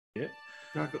Yeah.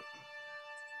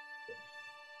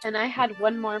 And I had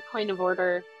one more point of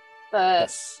order. The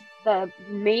Yes. the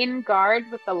main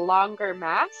guard with the longer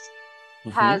mask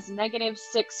Mm-hmm. has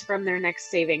 -6 from their next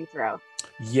saving throw.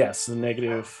 Yes, the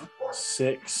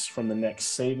 -6 from the next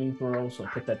saving throw. So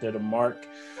I'll put that there to mark.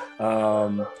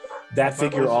 That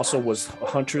figure also was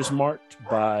Hunter's marked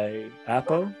by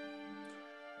Apo.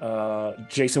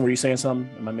 Jason, were you saying something?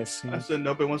 Am I missing? I said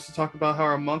nobody wants to talk about how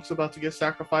our monk's about to get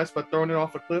sacrificed by throwing it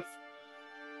off a cliff.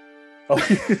 Oh,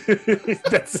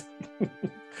 that's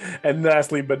and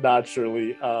lastly, but not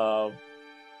surely,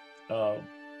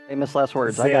 famous last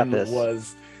words. Zen I got this.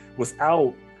 Was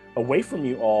out away from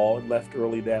you all, left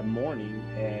early that morning,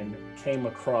 and came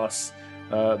across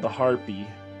the harpy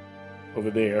over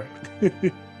there.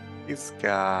 He's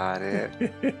got it.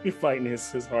 Fighting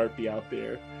his harpy out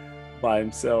there by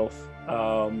himself.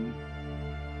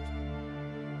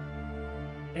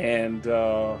 And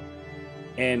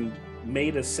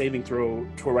made a saving throw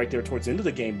right there towards the end of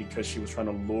the game because she was trying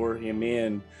to lure him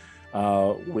in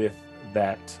with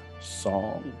that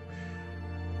song.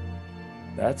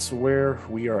 That's where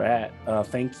we are at.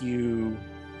 Thank you,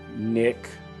 Nick,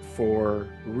 for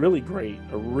really great,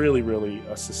 a really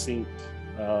succinct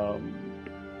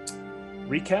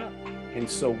recap. And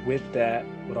so with that,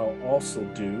 what I'll also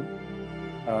do,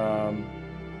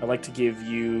 I'd like to give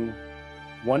you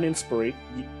one inspiration.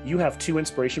 You have 2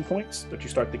 inspiration points that you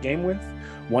start the game with,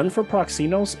 one for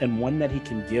Proxinos and one that he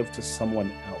can give to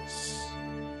someone else.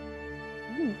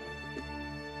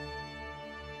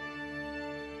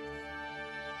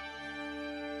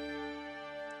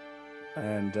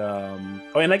 And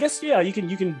and I guess you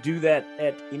can do that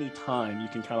at any time. You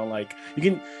can kind of like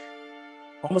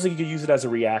almost like you could use it as a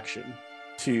reaction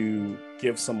to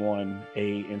give someone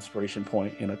a inspiration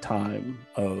point in a time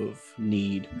of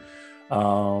need.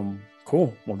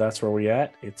 Cool. Well, that's where we're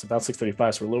at. It's about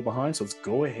 6:35, so we're a little behind. So let's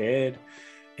go ahead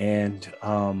and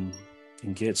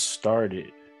get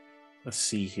started. Let's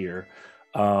see here.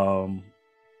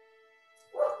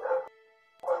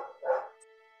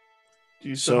 Do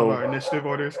you still have our initiative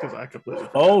orders? Because I completely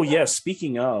forgot. Oh yes.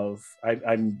 Speaking of,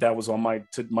 I'm that was on my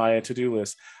to-do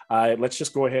list. Let's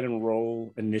just go ahead and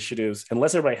roll initiatives,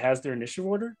 unless everybody has their initiative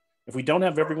order. If we don't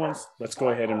have everyone's, let's go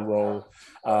ahead and roll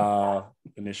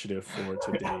initiative for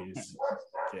today's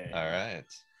game. All right.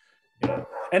 Yeah.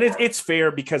 And it's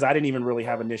fair because I didn't even really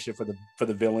have initiative for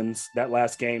the villains that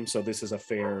last game, so this is a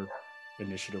fair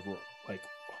initiative, like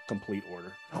complete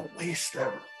order. Don't waste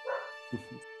them.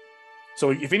 So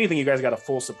if anything, you guys got a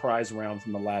full surprise round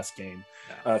from the last game.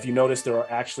 If you notice, there are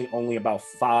actually only about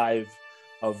 5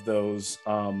 of those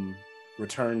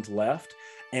returned left,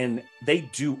 and they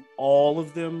do all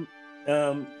of them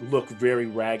look very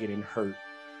ragged and hurt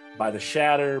by the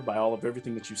shatter, by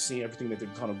everything that you've seen, everything that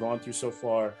they've kind of gone through so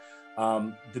far.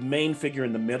 The main figure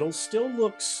in the middle still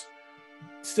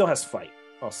has fight.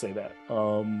 I'll say that.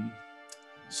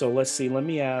 So let's see. Let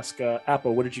me ask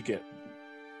Apple, what did you get?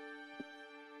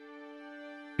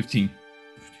 15.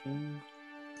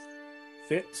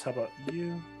 Fitz, how about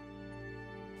you?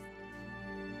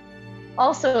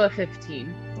 Also a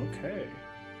 15. Okay.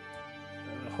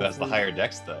 That's the higher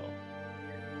dex, though.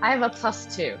 I have a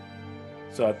 +2.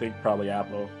 So I think probably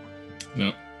Apple.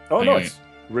 No. Oh, no, it's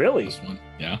really? +1.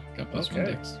 Yeah, got +1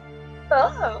 dex.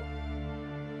 Oh.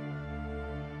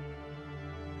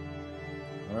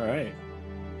 All right.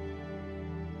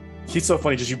 He's so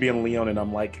funny, just you being Leon, and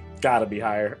I'm like, gotta be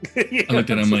higher. I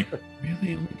looked at him like,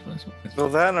 really? Only +1? Well,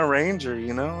 that and a ranger,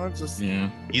 you know? It's just... Yeah.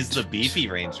 He's the beefy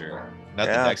ranger, not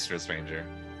the dexterous ranger.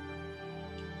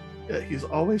 Yeah, he's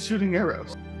always shooting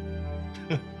arrows.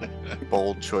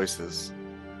 Bold choices.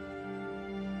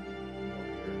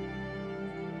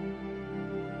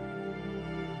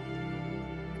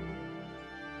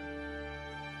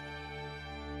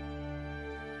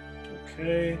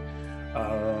 Okay.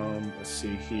 Let's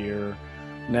see here.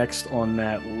 Next on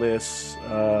that list,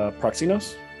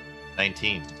 Proxinos.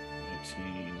 19.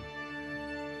 19.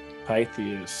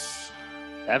 Pythias.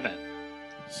 7.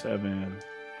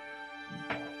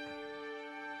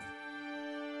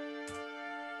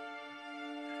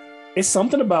 It's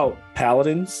something about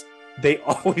paladins. They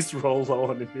always roll low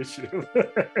on initiative.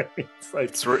 It's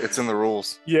like it's in the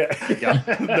rules. Yeah.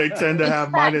 They tend to have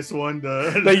 -1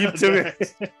 to.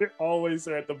 They're always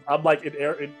at the. I'm like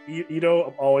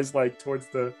I'm always like towards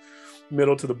the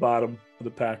middle to the bottom of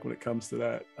the pack when it comes to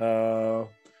that.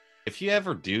 If you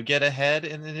ever do get ahead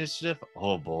in initiative,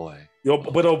 oh boy.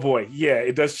 But oh boy, yeah,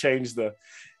 it does change the.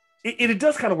 It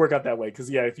does kind of work out that way because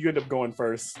if you end up going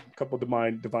first, a couple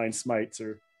of divine smites,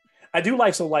 or I do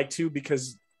like too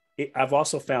because I've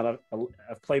also found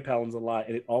I've played paladins a lot,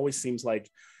 and it always seems like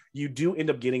you do end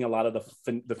up getting a lot of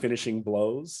the finishing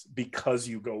blows because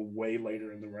you go way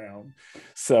later in the round.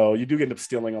 So you do end up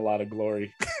stealing a lot of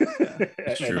glory.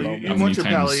 That's So true. you How want many your times-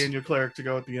 pally and your cleric to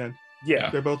go at the end. Yeah.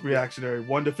 They're both reactionary.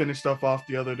 One to finish stuff off,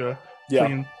 the other to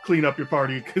Yeah. clean up your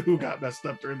party who got messed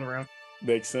up during the round.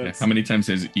 Makes Yeah, sense. how many times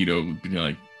has Ito been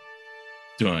like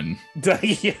done?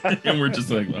 Yeah. And we're just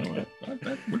like, oh,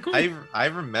 we're cool. I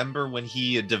remember when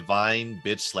he divine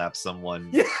bitch slapped someone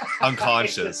Yeah.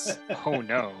 unconscious. Oh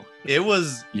no. It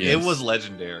was Yes.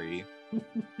 legendary.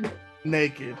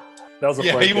 Naked. That was a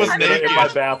Yeah, Frank he was in naked. my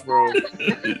bathrobe.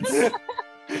 It's-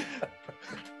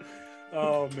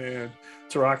 Oh man.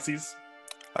 Taroxys.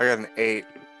 I got an 8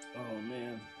 Oh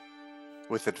man.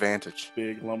 with advantage.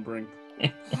 Big lumbering.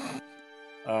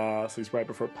 So he's right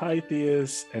before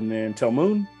Pythias, and then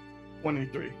Telmoon.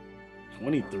 23.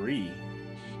 23.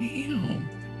 Damn.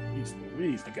 He's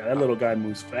Louise. That little guy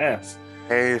moves fast.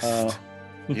 Haste.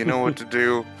 You know what to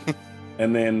do.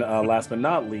 And then last but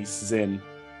not least, Zen.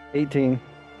 18.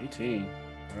 18.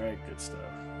 All right, good stuff.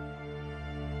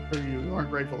 Or you aren't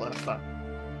grateful last time.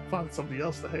 Find somebody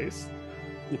else to haste.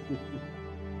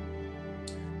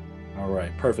 All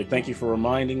right, perfect. Thank you for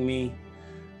reminding me,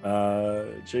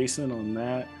 Jason, on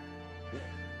that.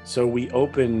 So we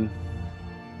open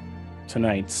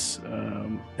tonight's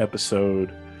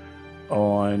episode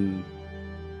on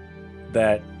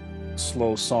that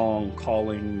slow song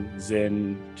calling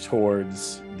Zen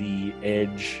towards the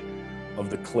edge of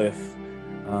the cliff.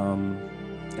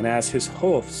 And as his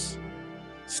hoofs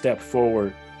step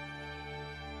forward,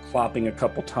 clopping a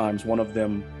couple times, one of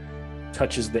them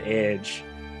touches the edge.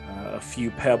 A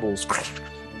few pebbles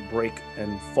break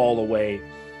and fall away.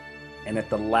 And at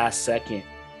the last second,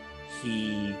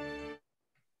 he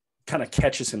kind of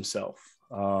catches himself,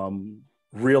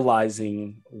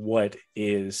 realizing what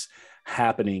is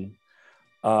happening.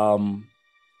 In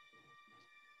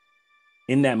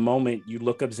that moment, you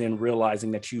look up Zen,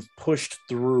 realizing that you've pushed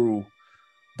through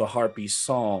the harpy's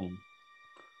song.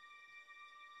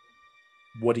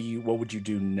 What would you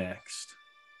do next?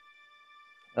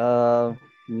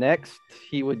 Next,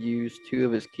 he would use 2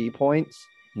 of his key points.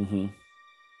 Mm-hmm.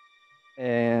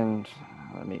 And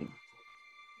let me.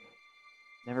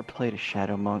 Never played a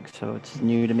Shadow Monk, so it's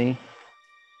new to me.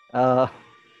 In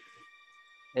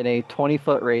a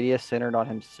 20-foot radius centered on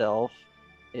himself,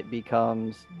 it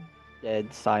becomes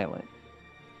dead silent.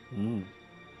 Mm.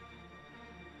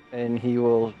 And he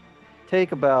will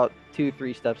take about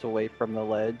 2-3 steps away from the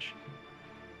ledge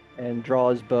and draw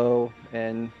his bow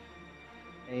and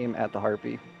aim at the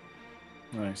harpy.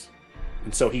 Nice.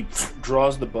 And so he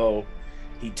draws the bow,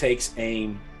 he takes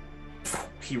aim,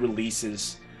 he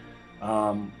releases,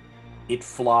 it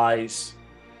flies,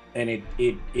 and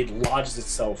it lodges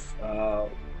itself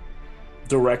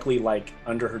directly like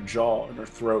under her jaw and her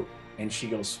throat, and she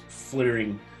goes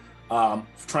flittering,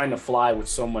 trying to fly with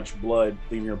so much blood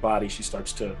leaving her body. She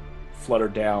starts to flutter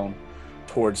down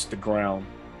towards the ground.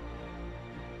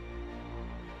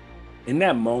 In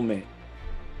that moment,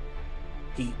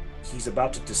 he's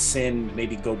about to descend,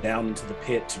 maybe go down into the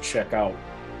pit to check out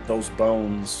those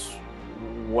bones,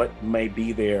 what may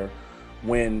be there,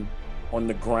 when on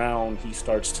the ground he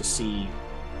starts to see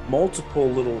multiple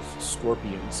little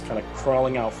scorpions kind of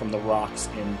crawling out from the rocks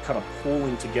and kind of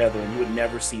pulling together, and you would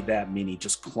never see that many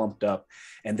just clumped up,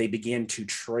 and they begin to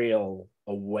trail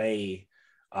away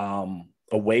from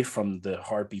the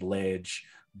harpy ledge,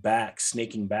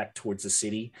 snaking back towards the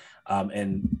city,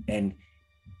 and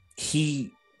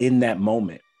he in that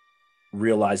moment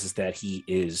realizes that he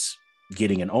is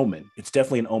getting an omen. It's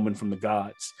definitely an omen from the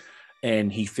gods,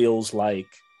 and he feels like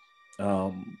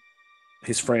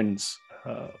his friends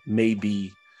may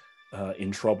be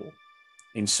in trouble.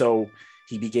 And so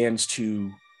he begins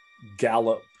to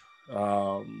gallop,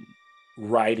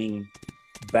 riding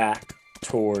back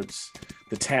towards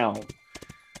the town.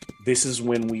 This is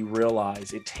when we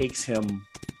realize it takes him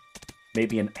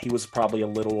he was probably a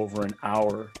little over an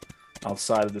hour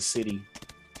outside of the city.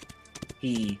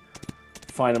 He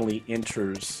finally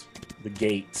enters the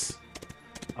gates.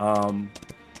 And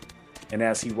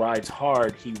as he rides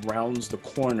hard, he rounds the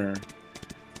corner.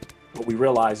 What we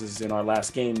realize is in our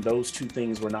last game, those two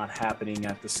things were not happening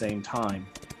at the same time.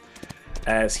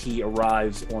 As he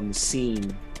arrives on the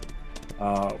scene,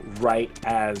 right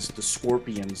as the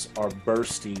scorpions are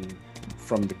bursting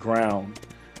from the ground,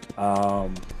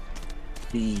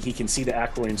 he can see the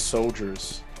Acroian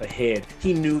soldiers ahead.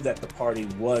 He knew that the party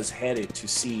was headed to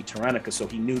see Tyrannica, so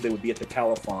he knew they would be at the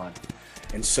Caliphon.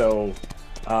 And so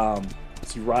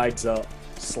as he rides up,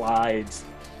 slides,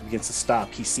 begins to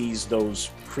stop, he sees those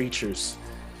creatures,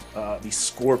 these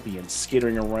scorpions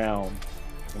skittering around.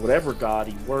 Whatever god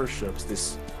he worships,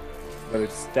 this whether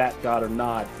it's that god or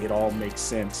not, it all makes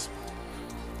sense.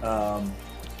 And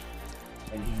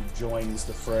he joins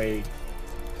the fray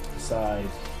beside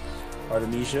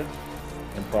Artemisia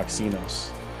and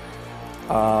Proxenos.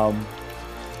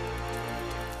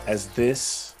 As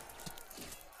this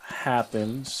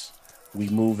happens, we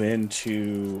move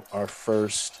into our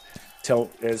first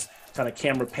as kind of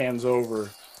camera pans over,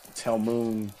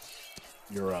 Telmoon,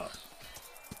 you're up.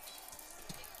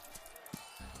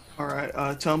 All right,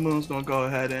 Telmoon's gonna go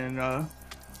ahead and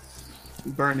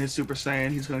burn his Super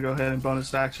Saiyan. He's gonna go ahead and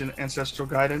bonus action Ancestral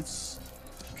Guidance.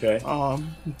 Okay.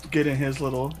 Getting his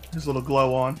little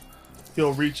glow on.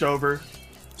 He'll reach over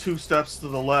 2 steps to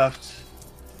the left,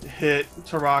 hit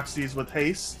Taroxes with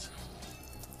haste,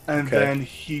 and then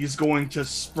he's going to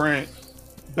sprint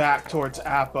back towards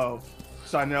Apo.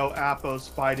 So I know Apo's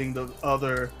fighting the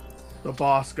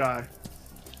boss guy.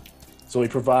 So he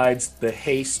provides the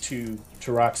haste to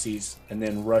Taroxes and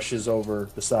then rushes over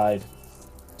beside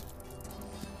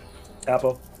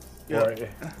Apo. Yeah.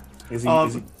 Is he?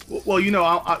 Well, you know,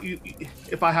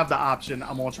 if I have the option,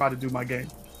 I'm gonna try to do my game,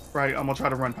 right? I'm gonna try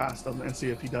to run past him and see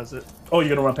if he does it. Oh, you're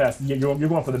gonna run past? You're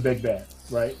going for the big bad,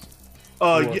 right?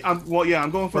 I'm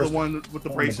going for the one with the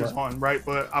bracers on, right?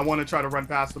 But I want to try to run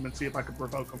past him and see if I can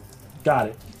provoke him. Got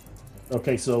it.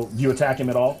 Okay, so do you attack him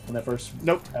at all when that first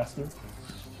Nope. pass through?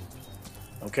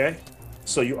 Okay,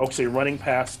 so you're running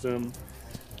past him.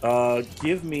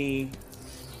 Give me.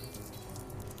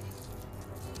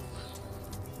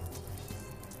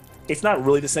 It's not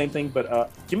really the same thing,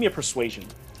 but give me a persuasion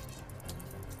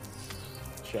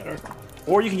check,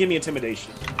 or you can give me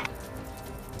intimidation.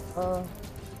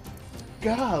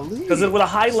 Golly. Because with a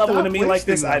high level enemy like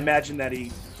this, that. I imagine that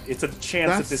it's a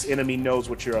chance that this enemy knows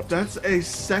what you're up to. That's a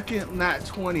second nat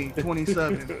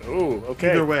 27. Ooh,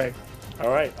 okay. Either way. All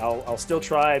right, I'll still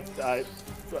try. I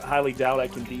highly doubt I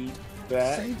can beat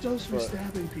that. Save those for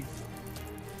stabbing people.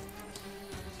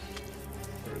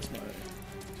 Where's my?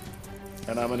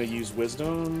 And I'm gonna use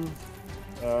wisdom.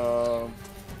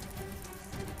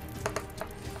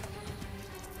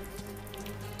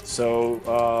 So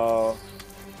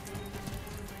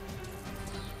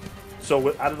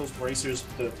out of those bracers,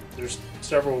 there's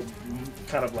several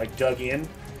kind of like dug in,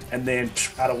 and then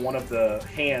out of one of the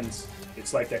hands,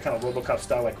 it's like that kind of RoboCop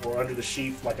style, like, or under the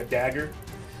sheath, like a dagger,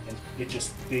 and they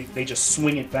just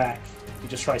swing it back. He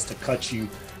just tries to cut you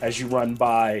as you run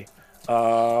by.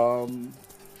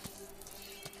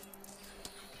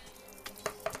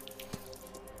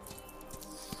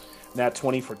 Nat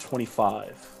 20 for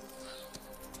 25.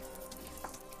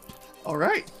 All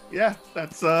right. Yeah,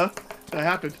 that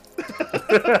happened.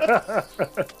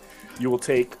 You will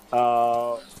take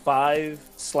 5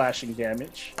 slashing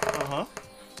damage.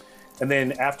 And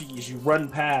then as you run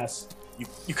past,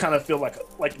 you kind of feel like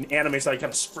an anime style. You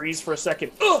kind of freeze for a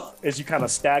second as you kind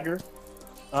of stagger.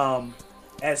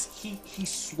 As he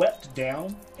swept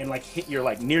down and like hit your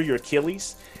like near your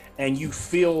Achilles, and you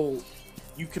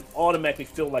can automatically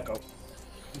feel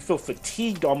you feel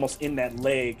fatigued almost in that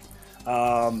leg,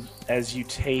 as you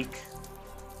take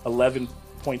 11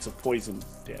 points of poison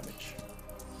damage.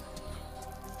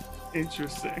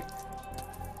 Interesting.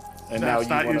 And That's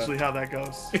now not usually how that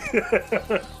goes.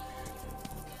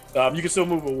 You can still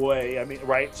move away. I mean,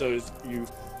 right? So you.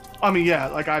 I mean, yeah.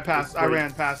 Like I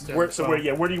ran past him. Where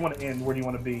do you want to end? Where do you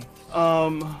want to be?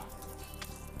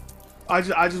 I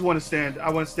just want to stand. I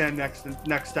want to stand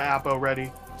next to Apo,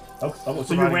 ready. Oh,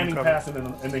 so you're running past him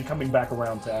and then coming back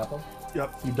around to Apo.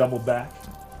 Yep. You doubled back.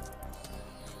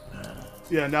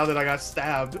 Yeah. Now that I got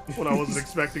stabbed when I wasn't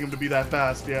expecting him to be that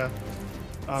fast. Yeah.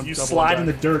 You slide in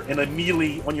the dirt and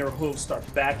immediately on your hooves start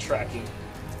backtracking.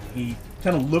 He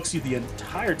kind of looks at you the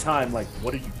entire time like,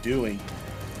 what are you doing?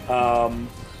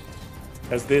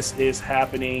 As this is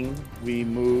happening, we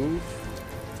move.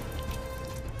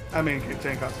 I mean,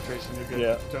 contain concentration. You're good.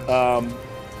 Yeah.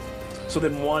 So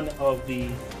then one of the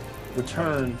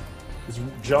return is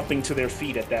jumping to their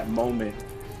feet at that moment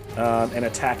and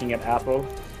attacking at Apo.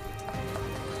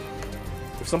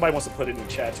 If somebody wants to put it in the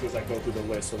chat too as I go through the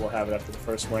list, so we'll have it after the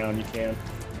first round, you can.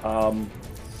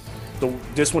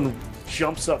 This one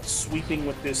jumps up, sweeping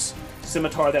with this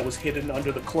scimitar that was hidden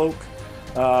under the cloak.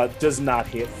 Does not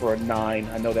hit for a 9.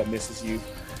 I know that misses you.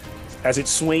 As it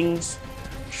swings,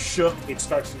 shook, it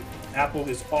starts. Apple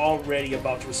is already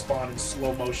about to respond in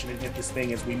slow motion and hit this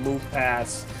thing as we move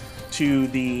past to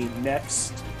the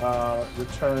next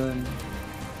return,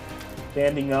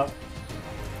 standing up,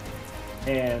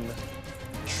 and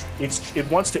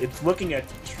it's looking at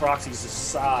Troxy's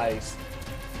size,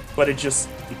 but it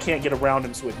can't get around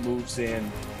him, so it moves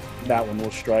in. That one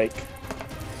will strike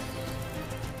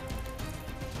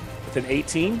with an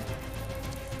 18.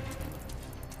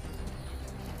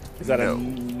 Is that No. a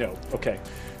no? Okay.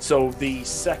 So the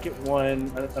second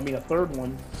one, a third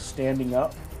one, standing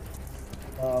up,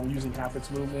 using half its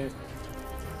movement,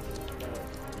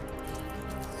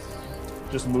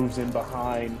 just moves in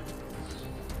behind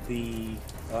the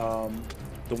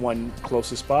one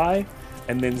closest by,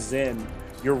 and then Zen,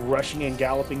 you're rushing and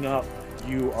galloping up.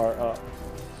 You are up.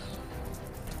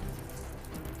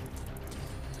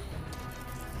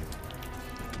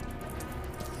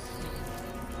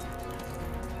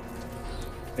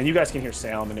 And you guys can hear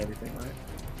sound and everything, right?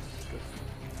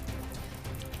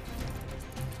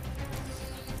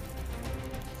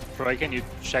 Troy, can you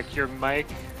check your mic?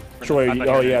 Troy, I'm not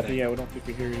oh hearing yeah, anything. we don't think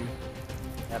we hear you.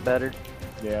 That better?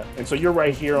 Yeah, and so you're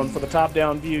right here for the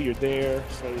top-down view. You're there,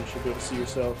 so you should be able to see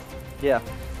yourself. Yeah.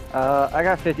 I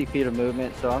got 50 feet of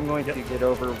movement, so I'm going Yep. to get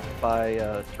over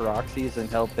by Teroxes and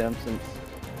help him since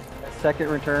second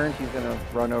return, he's going to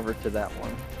run over to that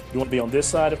one. You want to be on this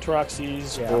side of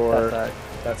Teroxes or that side.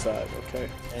 that side? Okay.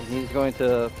 And he's going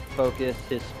to focus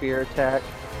his spear attack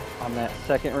on that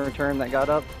second return that got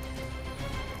up.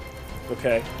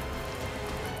 Okay.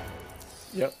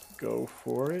 Yep, go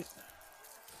for it.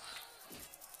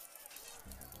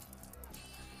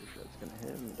 Pretty sure that's going to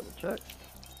hit. Let me double check.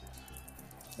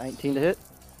 19 to hit.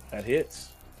 That hits.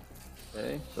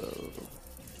 Okay, so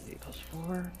 8 plus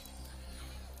 4.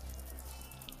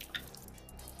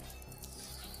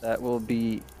 That will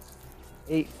be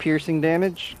 8 piercing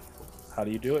damage. How do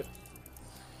you do it?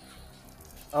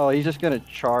 Oh, he's just going to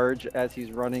charge as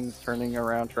he's running, turning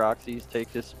around Teroxes, take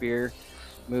his spear,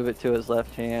 move it to his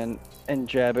left hand, and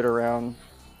jab it around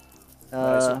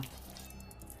Nice.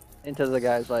 into the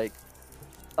guy's like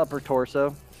upper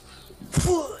torso.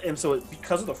 And so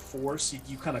because of the force,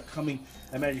 you kind of coming,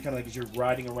 I imagine kind of like as you're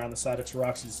riding around the side of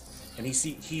Teroxes, and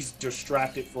he's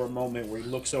distracted for a moment where he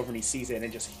looks over and he sees it, and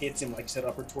it just hits him like you said,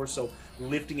 upper torso,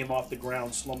 lifting him off the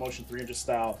ground, slow motion 300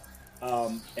 style.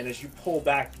 And as you pull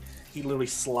back, he literally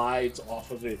slides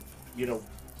off of it,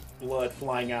 blood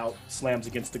flying out, slams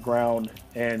against the ground,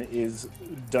 and is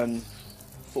done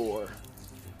for.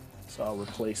 So I'll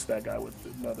replace that guy with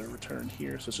another return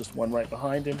here. So it's just one right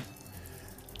behind him.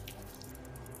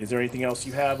 Is there anything else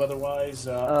you have otherwise?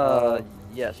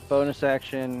 Yes, bonus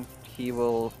action. He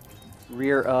will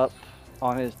rear up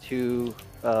on his 2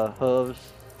 hooves,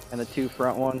 and the 2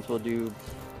 front ones will do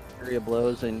area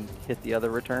blows and hit the other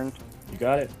return. You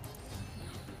got it.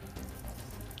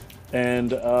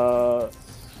 And well,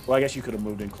 I guess you could have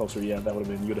moved in closer. Yeah, that would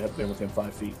have been, you'd have been within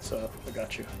 5 feet. So I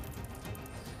got you.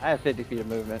 I have 50 feet of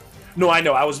movement. No, I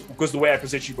know. Because the way I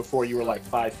positioned you before, you were like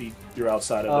 5 feet. You're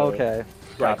outside of the Okay.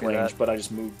 strike Copy range, that. but I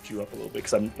just moved you up a little bit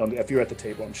because if you're at the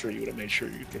table, I'm sure you would have made sure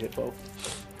you could hit both.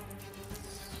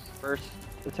 First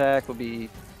attack will be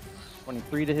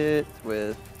 23 to hit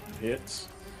with. Hits.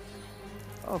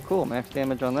 Oh, cool. Max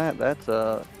damage on that. That's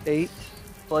 8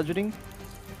 bludgeoning.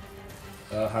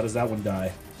 How does that one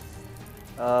die?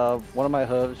 One of my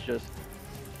hooves just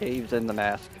caves in the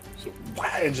mask. So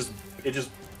it just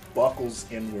buckles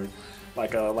inward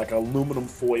like a aluminum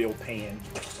foil pan,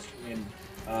 and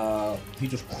he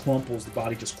just crumples. The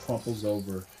body just crumples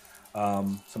over.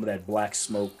 Some of that black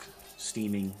smoke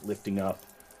steaming, lifting up.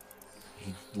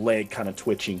 Leg kind of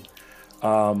twitching.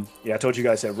 Yeah, I told you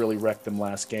guys that really wrecked them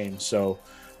last game. So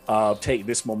take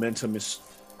this momentum is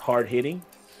hard hitting.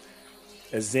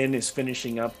 As Zen is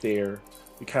finishing up there,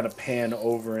 we kind of pan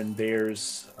over and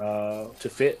there's to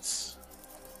Fitz.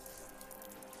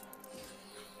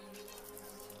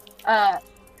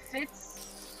 Fitz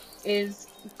is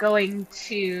going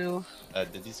to.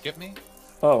 Did you skip me?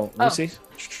 Oh, let me Oh. see.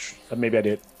 Maybe I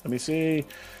did. Let me see.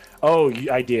 Oh,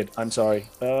 I did. I'm sorry.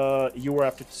 You were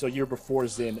after, so you're before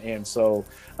Zen, and so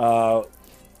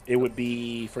it would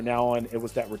be for now on. It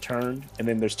was that return, and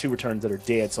then there's 2 returns that are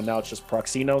dead. So now it's just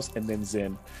Proxinos and then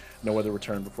Zen. No other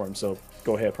return before him. So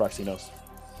go ahead, Proxinos.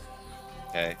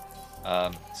 Okay.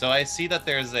 So I see that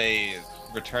there's a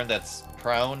return that's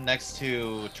prone next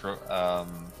to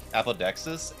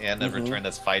Apodexis and a Mhm. return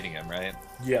that's fighting him, right?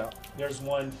 Yeah, there's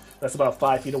one that's about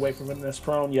 5 feet away from him that's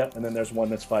prone. Yep, and then there's one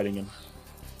that's fighting him.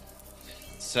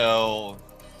 So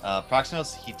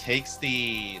Proximus, he takes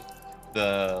the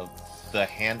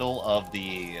handle of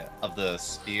the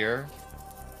spear,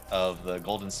 of the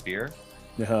golden spear,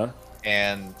 Uh-huh.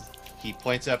 and he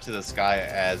points up to the sky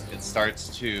as it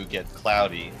starts to get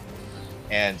cloudy,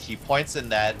 and he points in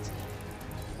that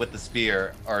with the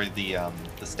spear or the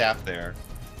staff there,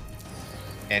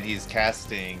 and he's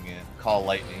casting Call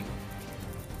Lightning.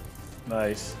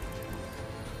 Nice.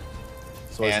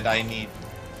 So And I need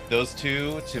those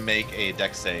 2 to make a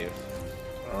dex save.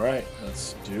 all right,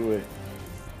 let's do it.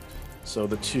 So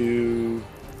the 2,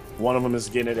 One of them is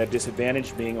getting it at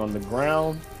disadvantage, being on the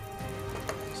ground.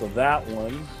 So that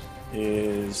one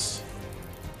is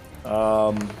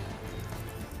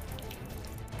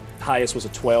highest was a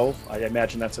 12. I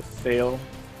imagine that's a fail.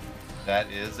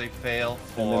 That is a fail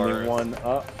for... And then the one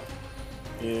up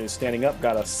is standing up,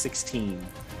 got a 16.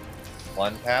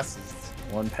 One passes.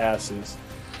 One passes.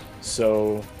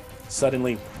 So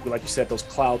suddenly, like you said, those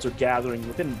clouds are gathering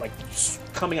within, like,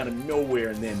 coming out of nowhere,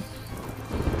 and then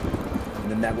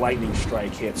that lightning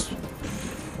strike hits,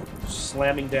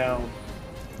 slamming down,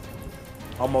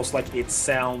 almost like it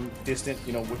sound distant,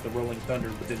 with the rolling thunder,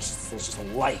 but then it's just a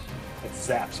light that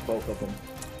zaps both of them.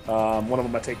 One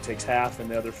of them takes half, and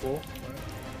the other full.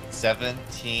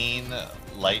 17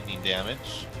 lightning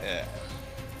damage,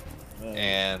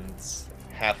 and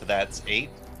half of that's 8.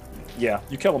 Yeah,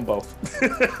 you kill them both.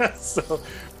 So,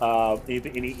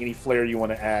 any flair you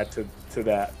want to add to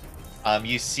that?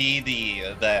 You see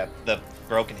the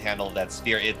broken handle of that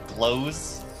spear. It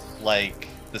glows like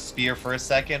the spear for a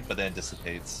second, but then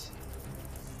dissipates.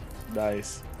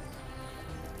 Nice.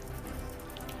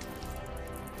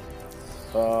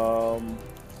 All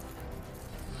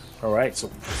right.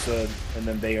 So, and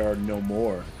then they are no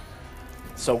more.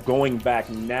 So going back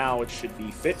now, it should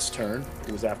be Fit's turn.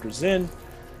 It was after Zen.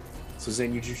 So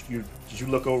Zen, you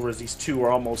look over as these two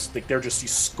are almost like they're just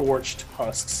these scorched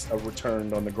husks of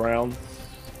returned on the ground.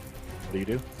 What do you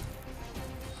do?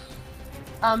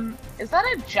 Is that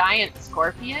a giant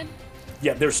scorpion?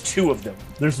 Yeah, there's two of them.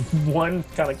 There's one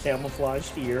kind of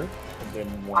camouflaged here, and then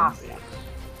one Awesome.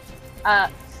 there.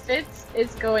 Fitz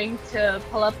is going to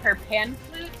pull up her pan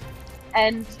flute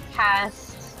and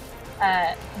cast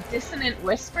Dissonant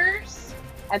Whispers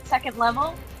at 2nd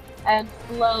level and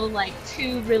blow like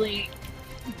 2 really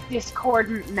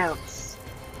discordant notes.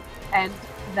 And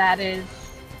that is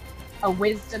a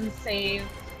wisdom save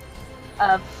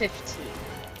of 15.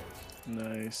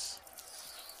 Nice.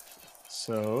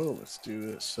 So let's do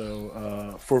this.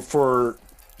 So for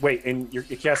wait, and you're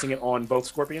casting it on both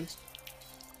scorpions?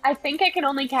 I think I can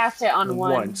only cast it on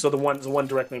one. So the one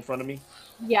directly in front of me?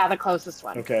 Yeah, the closest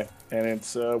one. Okay. And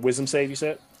it's wisdom save, you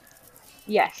said?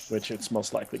 Yes. Which it's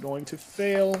most likely going to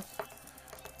fail.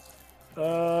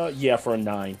 Yeah, for a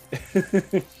 9.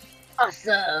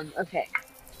 Awesome. Okay.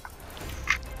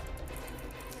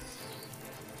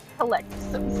 Collect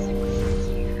some sixes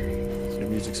here. So your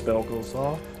music spell goes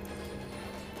off.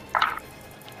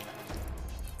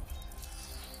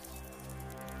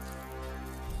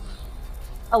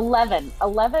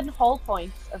 $11 whole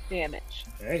points of damage.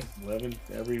 Okay, 11.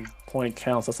 Every point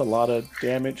counts. That's a lot of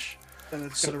damage. And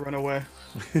it's gonna run away.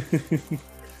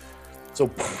 So,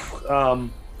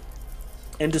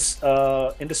 and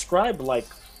describe like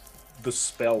the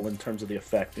spell in terms of the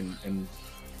effect and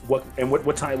what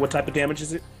type of damage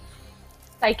is it?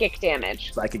 Psychic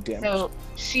damage. Psychic damage. So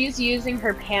she's using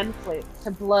her pan flute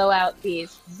to blow out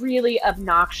these really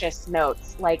obnoxious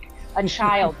notes, like a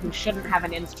child who shouldn't have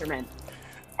an instrument.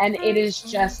 And it is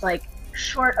just like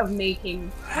short of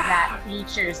making that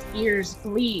creature's ears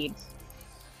bleed.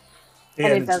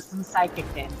 And it does some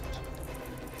psychic damage.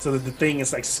 So the thing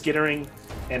is like skittering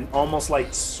and almost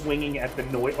like swinging at the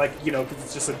noise, like, because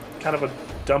it's just a kind of a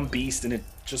dumb beast, and it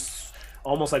just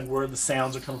almost like where the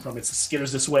sounds are coming from. It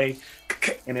skitters this way,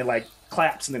 and it like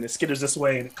claps, and then it skitters this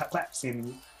way, and it claps,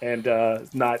 and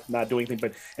not doing anything,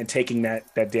 but taking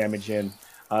that damage in.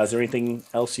 Is there anything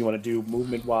else you want to do,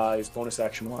 movement-wise, bonus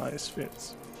action-wise,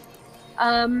 Fitz?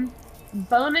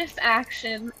 Bonus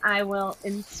action, I will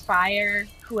inspire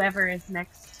whoever is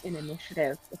next in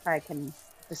initiative, if I can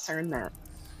discern that.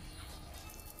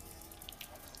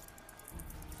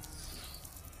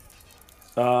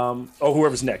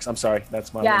 Whoever's next. I'm sorry.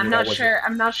 That's my. Yeah, I'm not sure.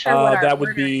 I'm not sure what our that would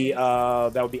order be is.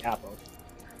 That would be Apple.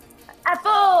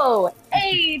 Apple!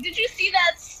 Hey, did you see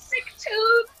that sick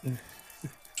tooth?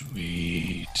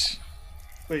 Sweet.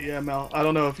 But yeah, Mel, I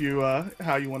don't know if you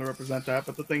how you want to represent that,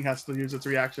 but the thing has to use its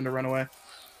reaction to run away.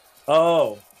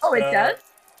 Oh. Oh, it does?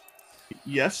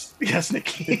 Yes,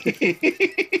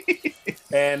 Nikki.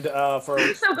 And for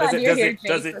I'm so glad you're here,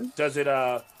 Jason. Does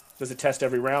it test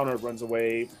every round, or it runs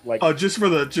away like? Oh, just for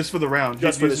the round.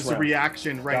 Just It for this uses a round.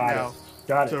 reaction right now.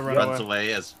 Got it. to run Runs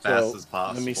away as fast as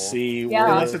possible. Let me see. Yeah.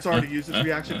 where- Unless it's already used its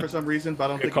reaction for some reason, but I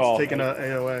don't Good think call. it's taken a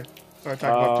AOA or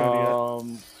attack of opportunity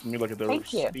yet. Let me look at the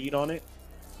Thank you. speed on it.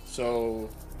 So,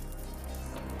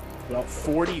 about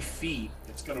 40 feet,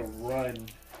 it's gonna run.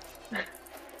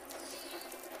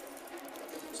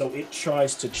 So it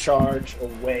tries to charge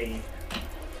away.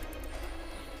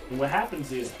 And what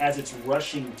happens is, as it's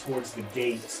rushing towards the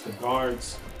gates, the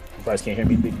guards, you guys can't hear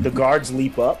me, the guards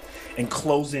leap up and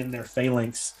close in their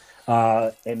phalanx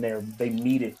and they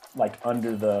meet it like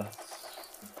under the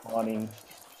awning.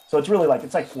 So it's really like,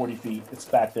 it's like 40 feet. It's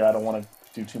back there. I don't want to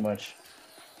do too much,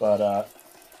 but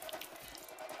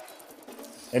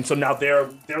and so now they're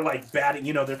like batting,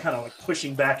 you know, they're kind of like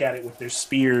pushing back at it with their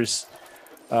spears.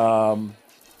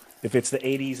 If it's the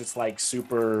 80s, it's like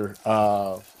super,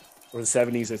 or the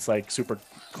 70s, it's like super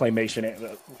claymation,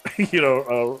 you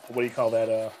know, what do you call that?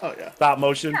 Oh yeah, Stop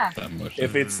motion. Yeah. Stop motion.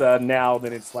 If it's now,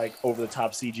 then it's like over the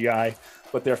top CGI.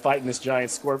 But they're fighting this giant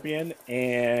scorpion,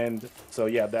 and so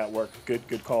yeah, that worked.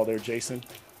 Good call there, Jason.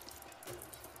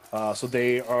 So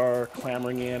they are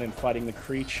clamoring in and fighting the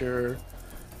creature.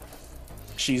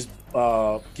 She's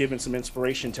given some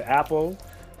inspiration to Apple.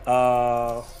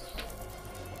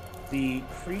 The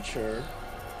creature,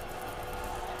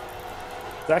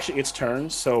 it's actually its turn.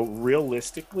 So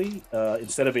realistically,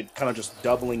 instead of it kind of just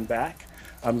doubling back,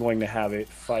 I'm going to have it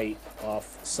fight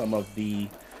off some of the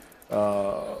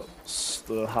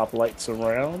hoplites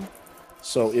around.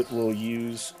 So it will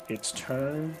use its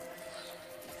turn.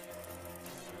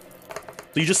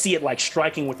 So you just see it like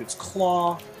striking with its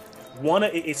claw.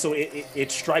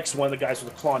 It strikes one of the guys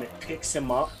with a claw and it picks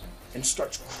him up and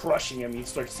starts crushing him. You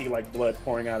start to see like blood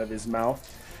pouring out of his mouth.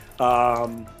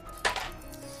 And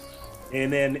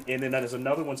then there's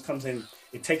another one comes in.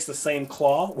 It takes the same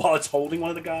claw while it's holding one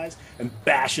of the guys and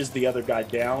bashes the other guy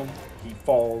down. He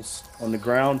falls on the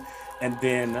ground, and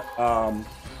then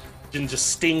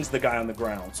just stings the guy on the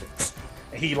ground. So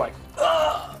he like,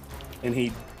 and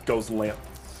he goes limp.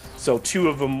 So 2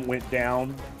 of them went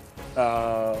down. 2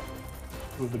 of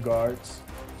the guards.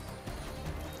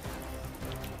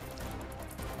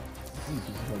 He's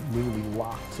just like literally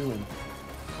locked to him.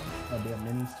 Goddamn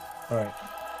minis. All right.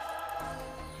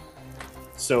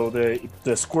 So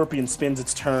the scorpion spins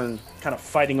its turn, kind of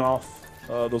fighting off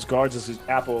those guards as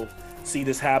Apple see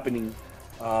this happening.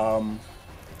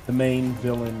 The main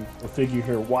villain or figure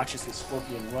here watches the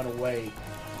scorpion run away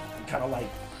and kind of like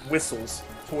whistles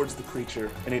towards the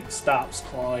creature, and it stops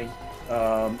clawing,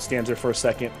 stands there for a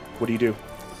second. What do you do?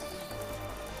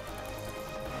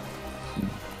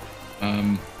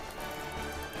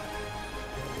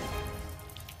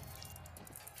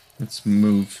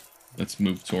 Let's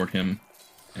move toward him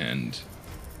and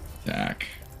attack.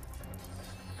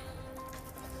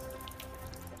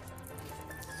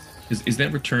 Is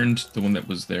that returned the one that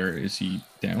was there? Is he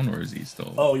down or is he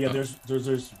still? Oh yeah, there's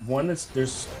one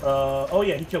oh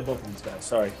yeah, he killed both of these guys.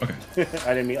 Sorry. Okay.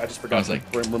 I didn't mean, I just forgot to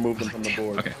remove them from the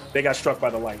board. Okay. They got struck by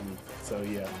the lightning. So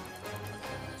yeah.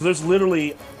 So there's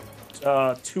literally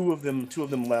 2 of them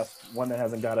left. One that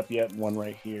hasn't got up yet, and one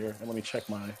right here. And let me check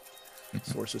my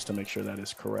sources to make sure that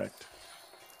is correct.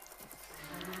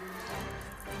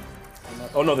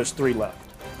 Oh no, there's 3 left.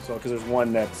 So because there's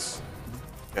one that's.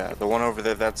 Yeah, the one over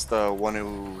there, that's the one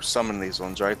who summoned these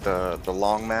ones, right? The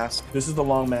long mask? This is the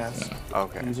long mask. Yeah.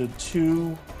 Okay. These are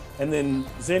 2. And then,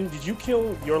 Zen, did you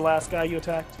kill your last guy you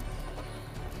attacked?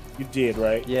 You did,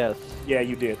 right? Yes. Yeah,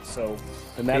 you did. So,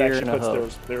 and that Spear actually and a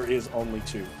puts there is only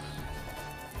 2.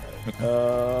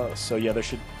 So yeah, there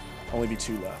should only be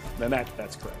 2 left. Then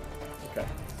that's correct. Okay.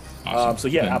 Awesome. So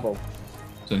yeah, then, Apple.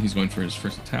 So he's going for his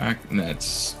first attack, and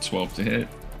that's 12 to hit.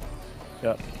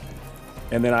 Yep.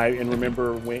 And then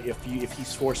remember if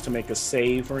he's forced to make a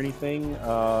save or anything,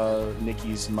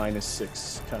 Nikki's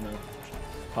 -6 kind of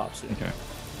pops in. Okay.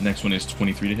 Next one is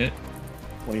 23 to hit.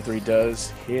 23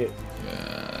 does hit.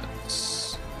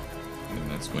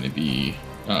 That's going to be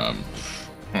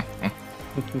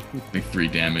like 3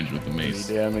 damage with the mace.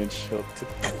 3 damage.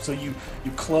 So you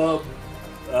club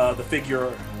the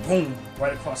figure, boom,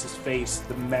 right across his face.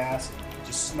 The mask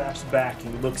just snaps back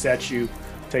and looks at you,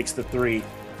 takes the 3.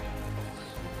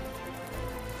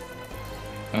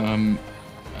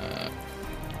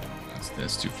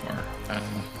 That's too far.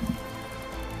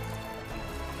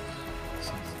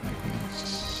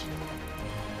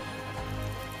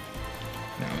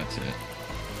 No, that's it.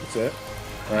 That's it.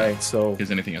 All right. So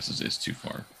because anything else is too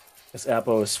far. as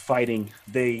Apo is fighting,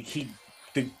 he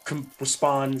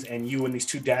responds, and you and these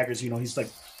 2 daggers, you know, he's like,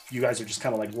 you guys are just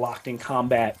kind of like locked in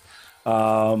combat.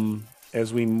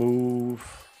 As we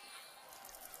move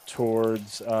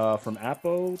towards from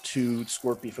Apo to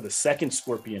Scorpion for the second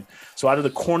Scorpion. So out of the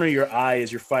corner of your eye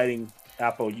as you're fighting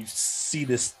Apo, you see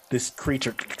this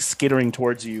creature skittering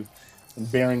towards you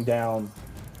and bearing down.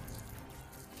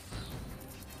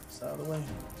 It's out of the way.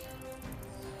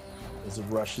 As it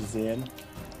rushes in,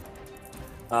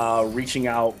 reaching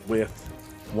out with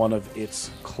one of its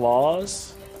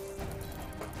claws.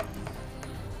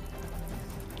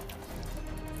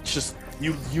 It's just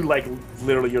you like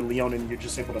literally you're Leon, and you're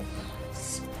just able to,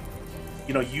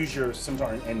 you know, use your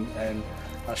scimitar and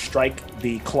strike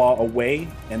the claw away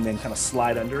and then kind of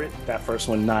slide under it. That first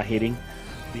one not hitting.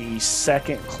 The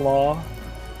second claw,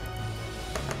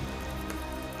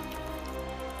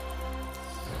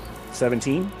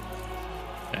 17.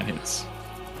 That hits.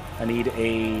 I need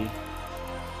a...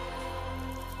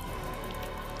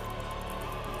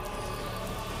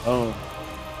 Oh.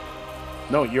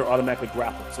 No, you're automatically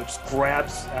grappled. So it just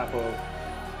grabs Apple,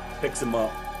 picks him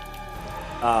up,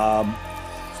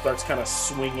 starts kind of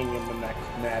swinging in the neck,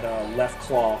 that left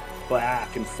claw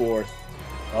back and forth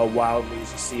wildly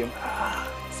as you see him,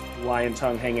 lion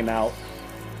tongue hanging out.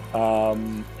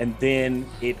 And then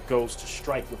it goes to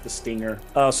strike with the stinger.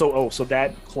 So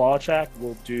that claw attack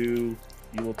will do,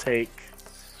 you will take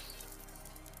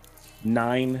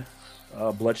 9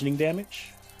 bludgeoning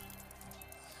damage.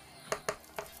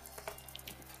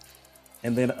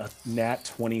 And then a nat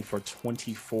 20 for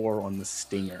 24 on the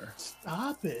stinger.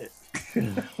 Stop it.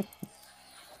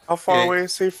 How far away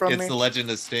is he from me? It's the Legend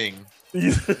of Sting.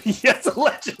 Yes, a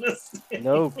legend of Sting.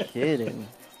 No kidding.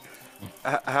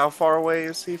 How far away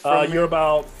is he from me? You're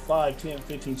about 5, 10,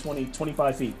 15, 20,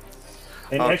 25 feet.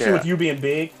 And Okay. actually with you being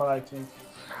big, 5, 10.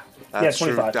 That's yeah,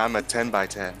 25. true. I'm a 10 by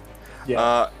 10.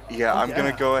 Yeah. I'm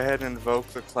going to go ahead and invoke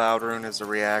the Cloud Rune as a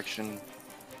reaction.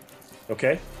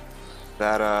 Okay.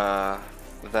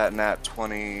 That nat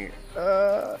 20,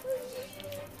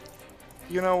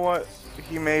 you know what?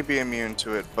 He may be immune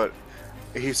to it, but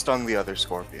he stung the other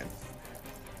scorpion.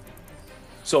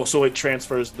 So it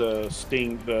transfers the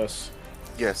sting,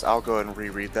 Yes, I'll go ahead and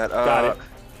reread that. Got it.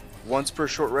 Once per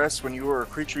short rest, when you or a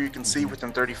creature you can see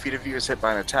within 30 feet of you is hit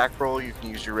by an attack roll, you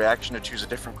can use your reaction to choose a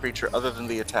different creature other than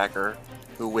the attacker,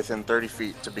 who within 30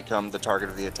 feet to become the target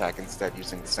of the attack instead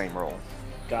using the same roll.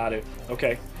 Got it.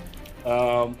 Okay.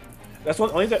 That's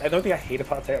only thing I hate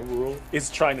about that rule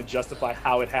is trying to justify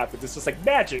how it happens. It's just like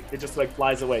magic. It just like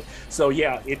flies away. So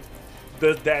yeah,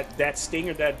 that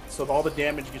stinger, so all the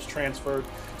damage gets transferred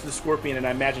to the scorpion, and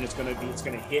I imagine it's gonna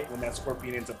hit when that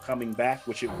scorpion ends up coming back,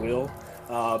 which it will.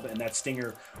 And that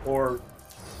stinger, or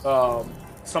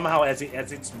somehow as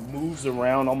it moves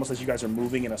around, almost as you guys are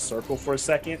moving in a circle for a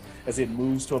second, as it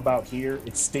moves to about here,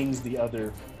 it stings the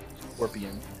other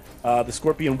scorpion. The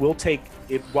scorpion will take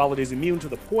it while it is immune to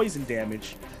the poison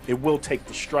damage. It will take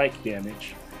the strike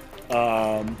damage.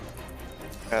 I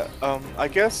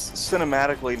guess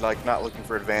cinematically, like not looking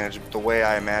for advantage, but the way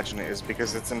I imagine it is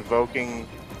because it's invoking.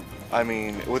 I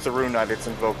mean, with the Rune Knight, it's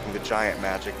invoking the giant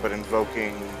magic, but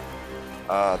invoking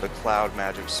the cloud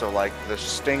magic. So like the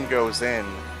sting goes in,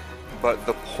 but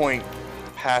the point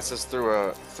passes through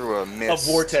a mist,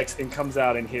 a vortex, and comes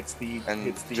out and hits the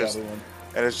other one.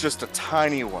 And it's just a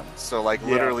tiny one, so like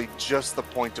literally just the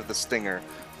point of the stinger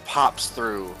pops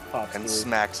through and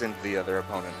smacks into the other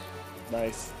opponent.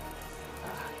 Nice.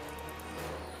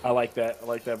 I like that. I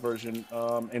like that version.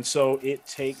 And so it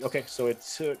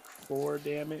took 4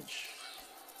 damage.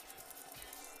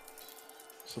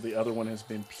 So the other one has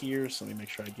been pierced. Let me make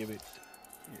sure I give it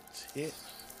its hit.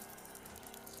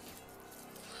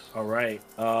 All right.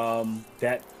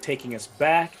 That taking us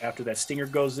back after that stinger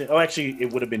goes in. Oh, actually,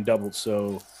 it would have been doubled.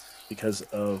 So because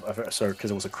it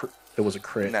was a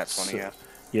crit. Nat 20, yeah.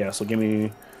 Yeah. So let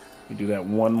me do that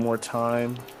one more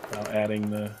time without adding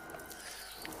the.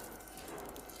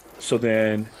 So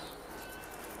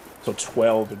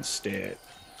 12 instead.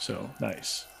 So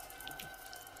nice.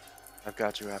 I've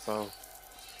got you, Apo.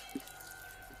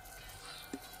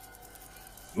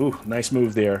 Ooh, nice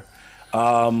move there.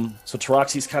 So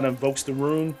Taroxys kind of invokes the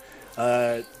rune.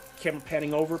 Camera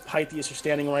panning over. Pythias, you're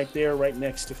standing right there, right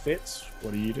next to Fitz.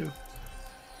 What do you do?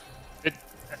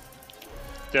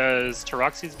 Does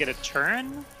Taroxys get a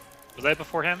turn? Was that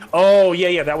before him? Oh,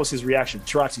 yeah, that was his reaction.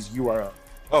 Taroxys, you are up.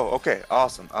 Oh, okay,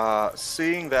 awesome.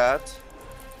 Seeing that,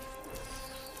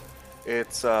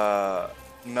 it's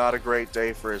not a great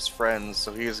day for his friends,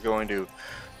 so he is going to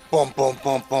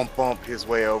bump his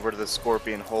way over to the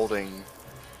scorpion holding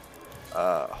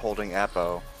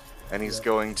Apo, and he's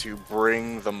going to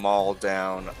bring the maul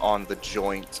down on the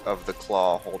joint of the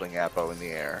claw holding Apo in the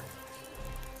air.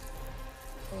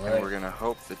 Right. And we're going to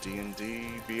hope the D&D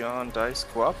Beyond dice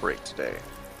cooperate today.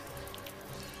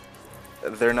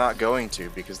 They're not going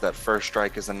to, because that first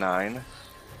strike is a 9.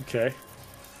 Okay.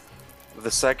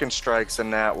 The second strike's a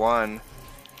nat 1.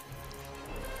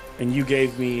 And you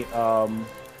gave me, and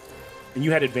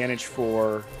you had advantage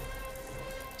for,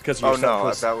 because Oh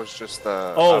no, that was just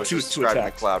the. Oh, I was just two describing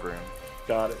attacks. the cloud rune.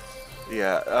 Got it.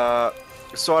 Yeah.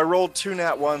 So I rolled 2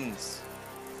 nat 1s.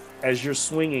 As you're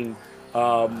swinging,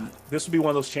 this will be one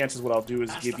of those chances. What I'll do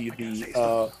is give you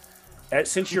the.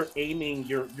 Since you're aiming,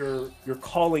 you're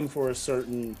calling for a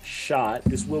certain shot.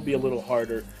 This will be a little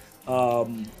harder.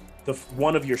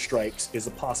 one of your strikes is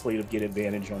a possibility to get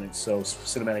advantage on it. So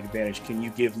cinematic advantage. Can you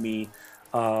give me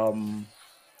a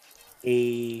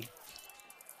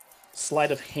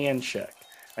sleight of hand check?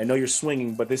 I know you're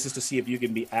swinging, but this is to see if you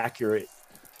can be accurate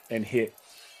and hit.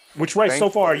 Which so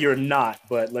far you're not,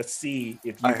 but let's see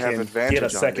if you can get a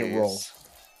second roll.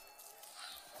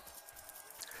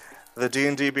 The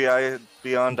D&D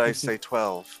Beyond dice say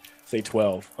 12. Say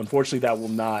 12. Unfortunately, that will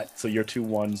not. So your 2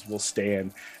 1s will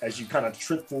stand as you kind of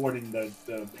trip forward in the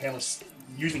hammer,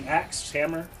 using axe,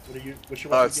 hammer. What's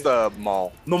your weapon? It's the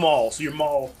maul. The maul. So your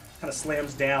maul kind of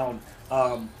slams down,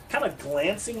 kind of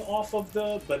glancing off of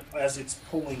but as it's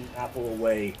pulling Apple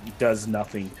away, it does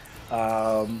nothing.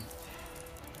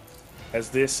 As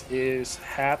this is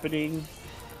happening,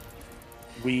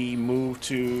 we move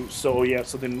to. So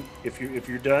then if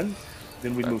you're done,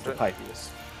 then we move to Pythias.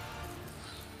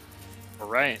 All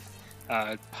right.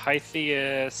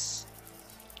 Pythias.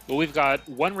 Well, we've got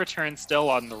one return still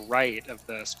on the right of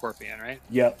the Scorpion, right?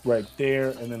 Yep, right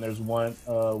there. And then there's one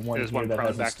there's here one that prone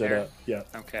hasn't back stood there. up. Yeah.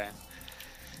 Okay.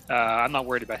 I'm not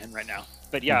worried about him right now.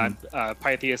 But yeah,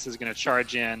 Pythias is going to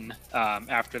charge in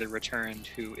after the returned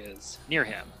who is near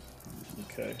him.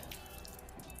 Okay.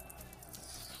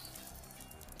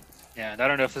 And I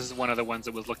don't know if this is one of the ones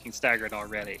that was looking staggered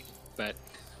already, but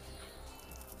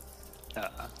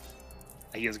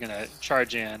he is going to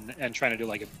charge in and trying to do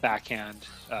like a backhand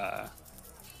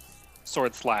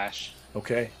sword slash.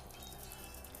 Okay.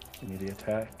 Give me the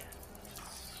attack.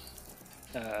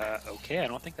 Okay, I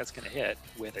don't think that's going to hit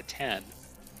with a 10.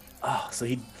 Oh, so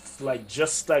he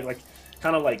just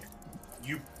kind of like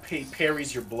you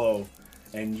parries your blow,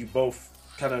 and you both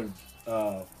kind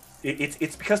of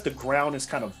it's because the ground is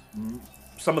kind of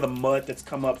some of the mud that's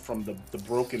come up from the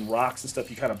broken rocks and stuff.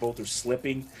 You kind of both are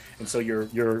slipping, and so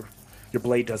your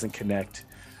blade doesn't connect.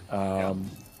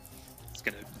 It's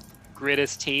gonna grit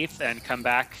his teeth and come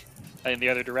back in the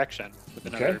other direction with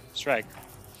another strike.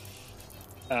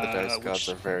 The dice gods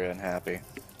are very unhappy.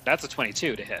 That's a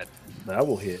 22 to hit. That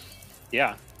will hit.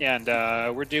 Yeah, and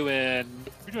we're doing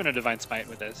a divine smite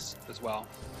with this as well,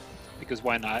 because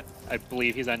why not? I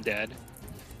believe he's undead.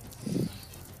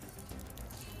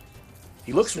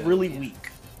 He looks really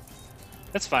weak.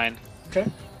 That's fine. Okay.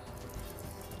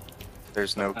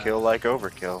 There's no kill like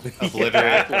overkill.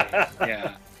 Obliterate.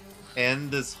 Yeah.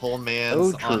 End this whole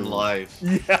man's on life.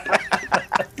 Yeah.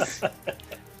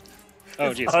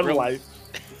 Oh geez. On life.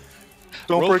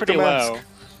 Don't roll break pretty the mask.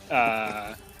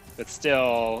 low, but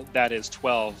still, that is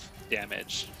 12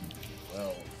 damage,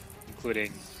 Well,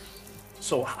 including.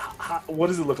 so what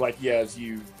does it look like? Yeah, as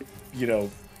you know,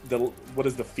 what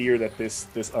is the fear that this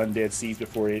undead sees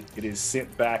before it is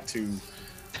sent back to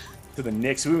the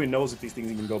Nyx? Who even knows if these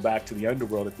things even go back to the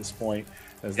underworld at this point,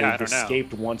 as they've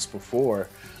escaped once before.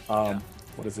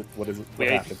 What is it? What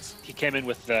happens? He came in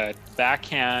with the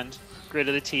backhand, grit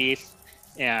of the teeth,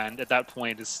 and at that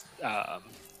point is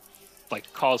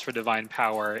like calls for divine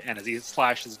power, and as he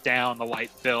slashes down, the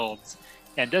light builds,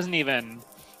 and doesn't even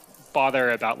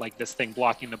bother about like this thing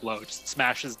blocking the blow. Just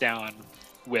smashes down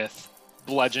with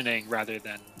bludgeoning rather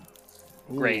than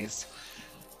grace.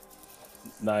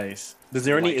 Nice. Is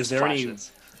there any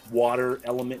water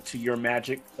element to your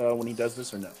magic when he does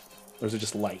this, or no? Or is it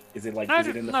just light? Is it like is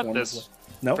it in the form of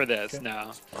no? For this, okay.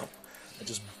 no.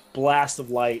 Just blast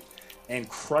of light and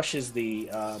crushes the.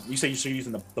 You say you're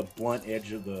using the blunt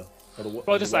edge of the.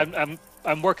 Well, just I'm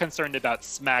more concerned about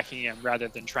smacking him rather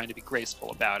than trying to be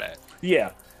graceful about it.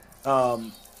 Yeah,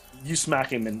 you smack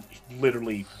him and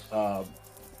literally,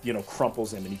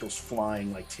 crumples him, and he goes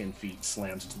flying like 10 feet,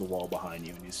 slams to the wall behind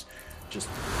you, and he's just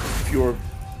pure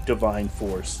divine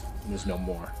force, and there's no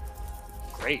more.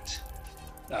 Great.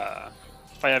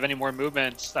 If I have any more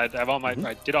movement, I have all my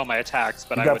I did all my attacks,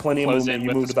 but you I got would plenty of close movement. in You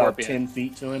with moved the about scorpion. 10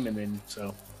 feet to him, and then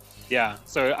so. Yeah,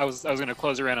 so I was going to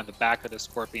close around on the back of the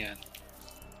scorpion.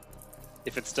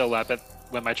 If it's still up,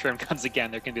 when my turn comes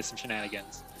again, there can be some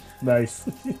shenanigans. Nice.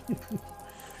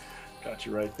 Got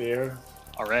you right there.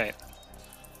 All right.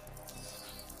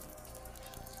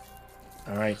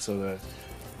 All right, so the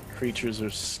creatures are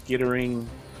skittering.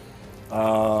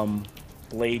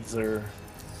 Blades are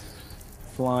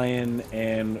flying,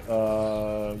 and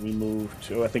we move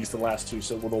to, I think it's the last two,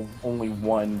 so with only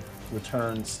one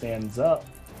return stands up.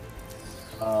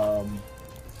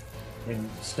 And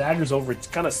staggers over. It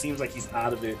kind of seems like he's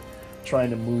out of it, trying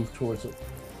to move towards it.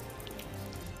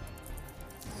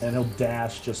 And he'll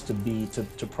dash just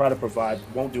to try to provide,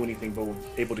 won't do anything, but will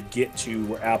be able to get to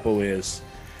where Apple is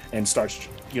and starts,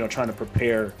 trying to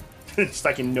prepare. It's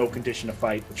like in no condition to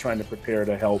fight, but trying to prepare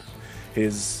to help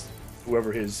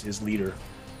whoever his leader.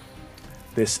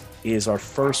 This is our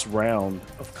first round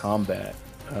of combat.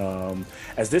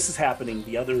 As this is happening,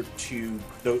 the other two,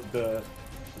 the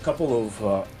couple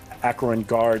of Acheron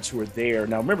guards who are there.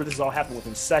 Now, remember, this has all happened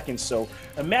within seconds, so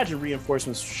imagine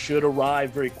reinforcements should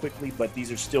arrive very quickly, but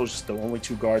these are still just the only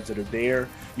two guards that are there.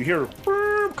 You hear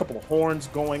a couple of horns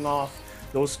going off.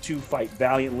 Those two fight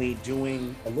valiantly,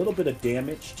 doing a little bit of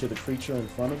damage to the creature in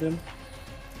front of them.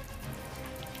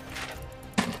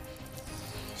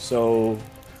 So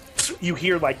you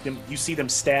hear like them, you see them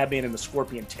stab in, and the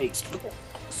scorpion takes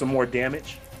some more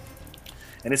damage.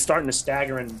 And it's starting to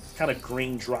stagger, and kind of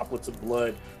green droplets of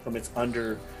blood from its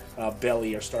under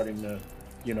belly are starting to,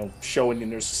 showing,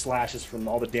 and there's slashes from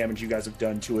all the damage you guys have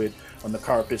done to it on the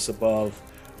carapace above.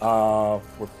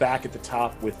 We're back at the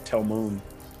top with Telmoon.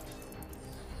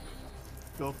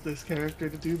 Built this character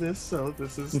to do this, so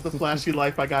this is the flashy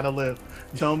life I gotta live.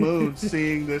 Telmoon,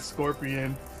 seeing this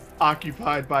scorpion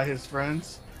occupied by his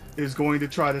friends, is going to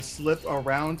try to slip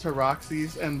around to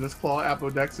Roxy's and this claw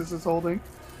Apodexis is holding,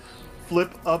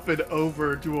 flip up and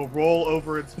over, do a roll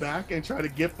over its back, and try to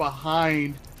get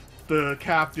behind the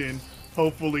captain.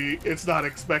 Hopefully it's not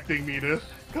expecting me to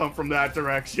come from that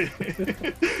direction.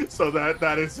 So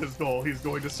that is his goal. He's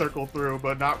going to circle through,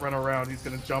 but not run around. He's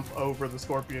going to jump over the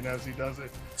scorpion as he does it.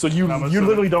 So you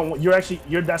literally don't,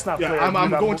 that's not fair. I'm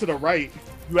going to the right.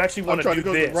 You actually want to do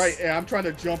go this. To the right, and I'm trying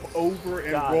to jump over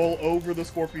and roll over the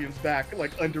scorpion's back,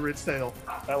 like under its tail.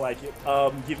 I like it.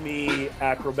 Give me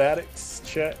acrobatics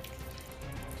check.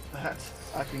 That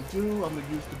I can do. I'm going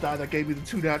to use the die that gave me the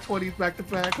 2 nat 20s back to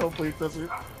back. Hopefully it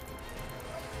doesn't.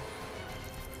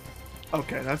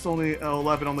 Okay, that's only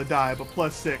 11 on the die, but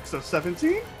plus 6, so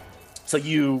 17? So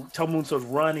Telmoon says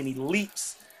run, and he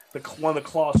leaps. One of the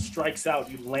claws strikes out.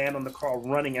 You land on the claw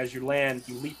running. As you land,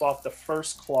 you leap off the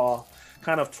first claw,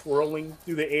 kind of twirling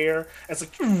through the air. It's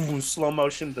like slow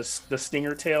motion. The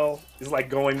stinger tail is like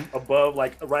going above,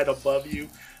 like right above you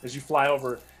as you fly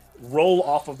over. Roll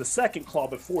off of the second claw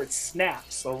before it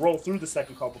snaps. So roll through the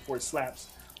second claw before it slaps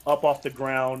up off the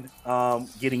ground,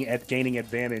 gaining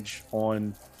advantage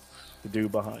on the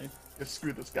dude behind. Just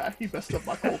screw this guy. He messed up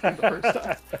my whole thing the first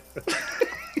time.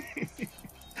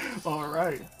 All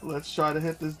right, let's try to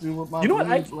hit this dude with my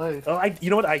blade.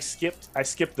 I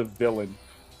skipped the villain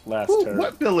last turn.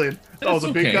 What villain?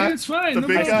 The big guy. It's fine. The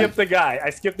big guy. I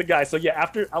skipped the guy. So yeah,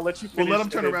 after I'll let you finish. Well, let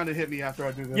him turn around and hit me after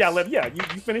I do this.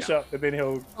 You finish up, and then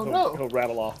he'll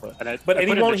rattle off. But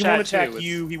he won't attack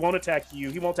you. He won't attack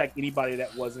you. He won't attack anybody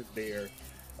that wasn't there.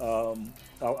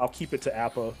 I'll keep it to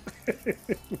Appa.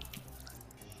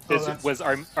 Was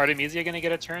Artemisia going to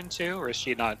get a turn too, or is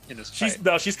she not in this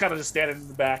fight? She's kind of just standing in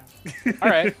the back. All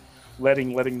right,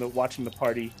 watching the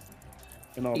party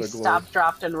and all their glory. Stopped,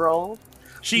 dropped, and rolled.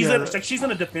 She's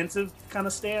in a defensive kind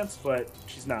of stance, but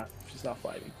she's not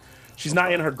fighting. She's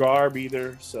not in her garb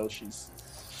either, so she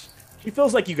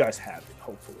feels like you guys have it.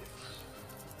 Hopefully,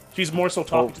 she's more so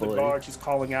talking to the guard. She's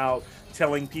calling out,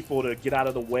 telling people to get out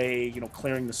of the way.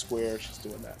 Clearing the square. She's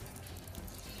doing that.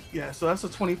 Yeah, so that's a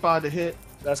 25 to hit.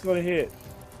 That's going to hit.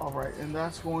 All right, and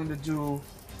that's going to do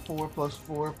 4 plus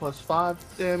 4 plus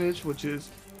 5 damage, which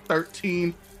is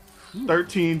 13.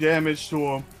 13 damage to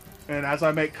him. And as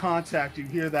I make contact, you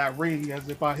hear that ring as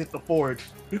if I hit the forge.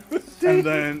 And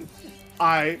then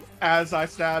as I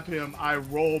stab him, I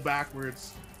roll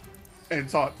backwards and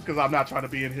talk, because I'm not trying to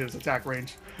be in his attack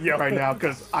range right now,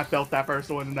 because I felt that first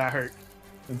one and that hurt.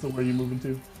 And so where are you moving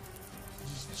to?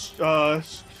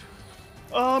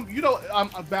 I'm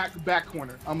back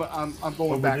corner. I'm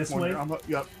going over back this corner. way?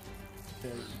 Yep.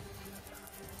 Okay.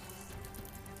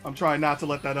 I'm trying not to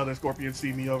let that other scorpion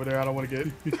see me over there. I don't want to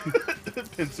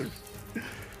get pincered.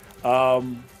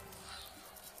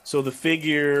 So the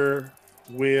figure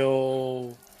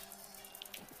will.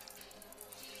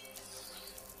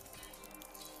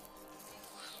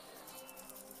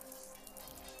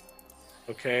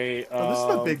 Okay. This is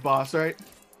the big boss, right?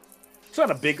 It's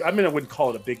not a big. I wouldn't call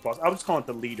it a big boss. I would just call it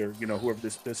the leader. Whoever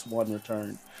this one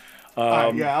returned.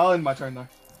 I'll end my turn now.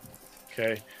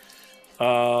 Okay.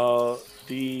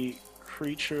 The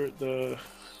creature,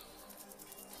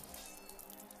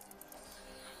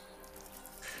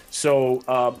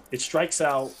 So it strikes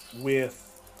out with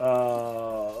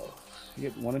you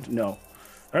get one into no. All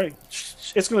right,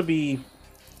 it's gonna be.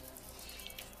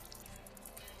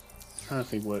 I'm trying to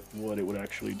think what it would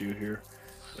actually do here.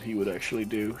 What he would actually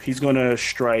do. He's gonna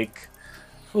strike.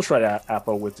 We'll try to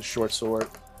Appo with the short sword.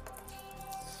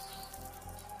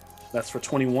 That's for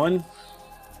 21.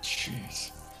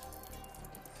 Jeez.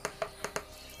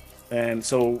 And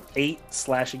so 8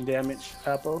 slashing damage,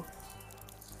 Appo.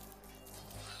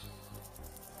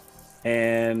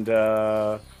 And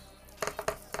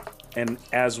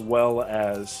as well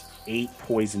as 8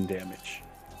 poison damage.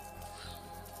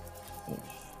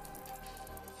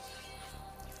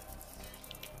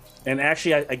 And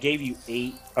actually, I gave you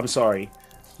 8. I'm sorry.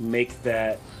 Make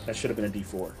that should have been a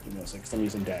D4. Give me a second. I'm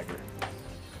using dagger.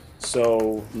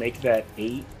 So make that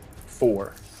 8,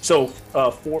 4. So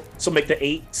 4. So make the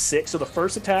 8, 6. So the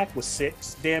first attack was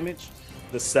 6 damage.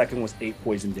 The second was 8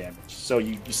 poison damage. So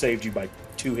you saved you by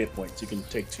 2 hit points. You can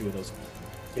take 2 of those,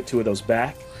 get 2 of those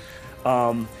back.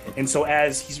 And so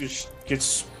as he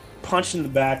gets punched in the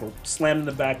back or slammed in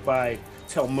the back by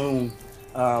Telmoon,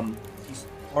 he's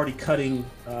already cutting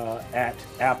at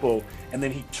Apple, and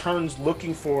then he turns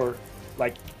looking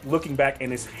back,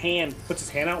 and his hand puts his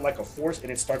hand out like a force,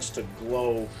 and it starts to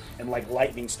glow, and like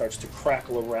lightning starts to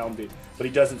crackle around it. But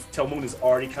he doesn't. Telmoon is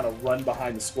already kind of run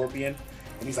behind the scorpion,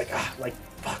 and he's like,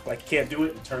 fuck, like can't do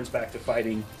it, and turns back to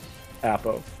fighting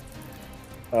Apple.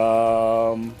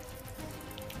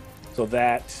 So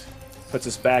that puts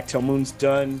us back. Telmoon's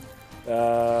done.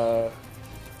 Let's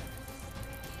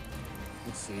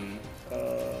see.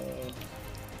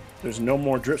 There's no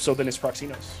more drip, so then it's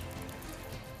Proxinos.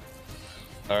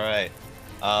 All right.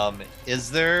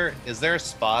 Is there a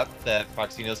spot that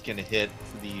Proxinos can hit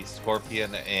the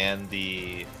Scorpion and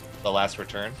the last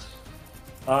return?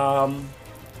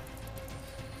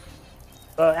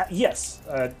 Yes.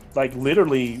 Like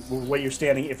literally where you're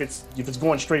standing. If it's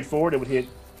going straight forward, it would hit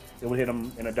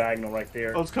him in a diagonal right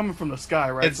there. Oh, it's coming from the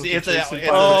sky, right? It's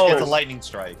a lightning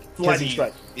strike. Lightning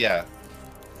strike. Yeah.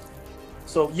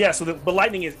 So yeah. But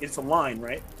lightning it's a line,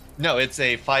 right? No, it's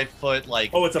a 5 foot like.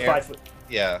 Oh, it's a 5 foot.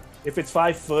 Yeah. If it's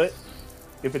 5 foot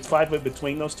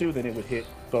between those two, then it would hit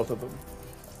both of them.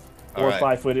 All Or right.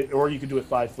 5 foot, or you could do it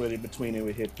 5 foot in between. It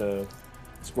would hit the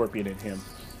scorpion and him.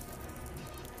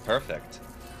 Perfect.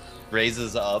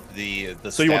 Raises up the.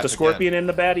 So you want the staff scorpion again. in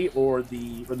the baddie, or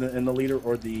the leader,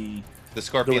 or the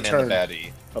Scorpion the and the return?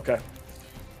 baddie. Okay.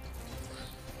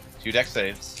 2 dex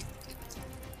saves.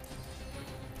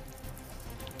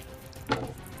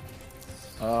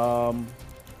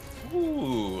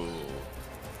 Ooh.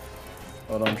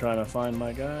 Hold on, I'm trying to find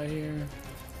my guy here.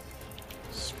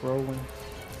 Scrolling.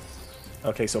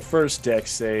 Okay, so first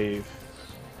dex save.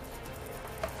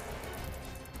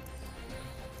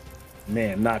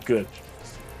 Man, not good.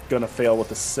 Gonna fail with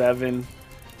a 7.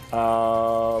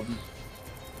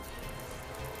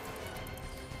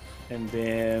 And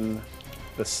then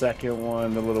the second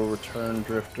one, the little return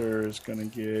drifter, is gonna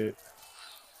get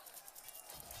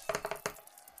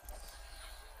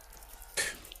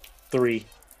 3.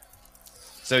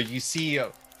 So you see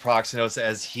Proxinos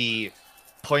as he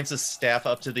points his staff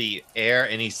up to the air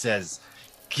and he says,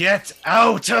 "Get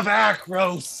out of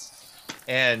Akros!"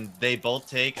 And they both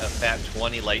take a fat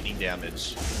 20 lightning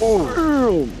damage.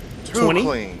 Ooh, too 20?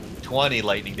 clean. 20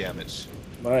 lightning damage.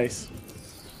 Nice.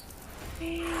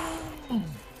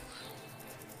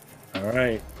 All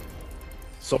right.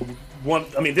 So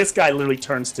this guy literally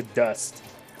turns to dust.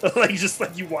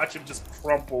 Like you watch him just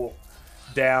crumple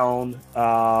down.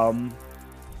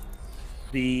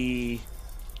 The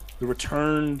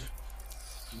returned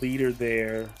leader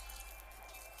there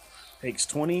takes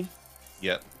 20.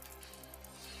 Yep.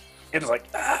 It's like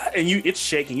and it's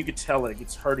shaking. You could tell it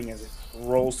gets hurting as it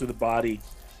rolls through the body.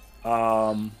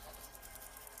 And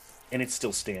it's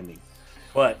still standing.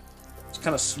 But it's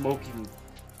kind of smoking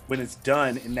when it's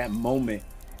done in that moment.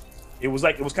 It was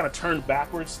kind of turned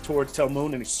backwards towards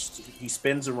Telmoon, and he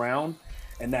spins around,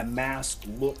 and that mask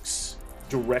looks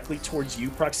directly towards you,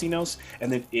 Proxinos,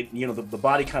 and then the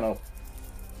body kind of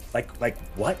like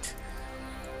what?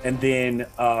 And then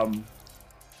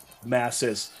mask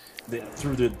says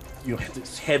through the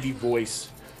this heavy voice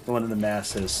from under the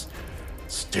mask says,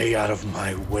 "Stay out of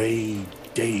my way,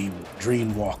 Dave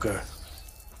Dreamwalker."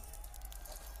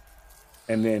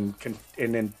 And then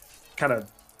kind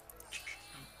of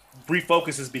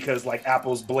refocuses because like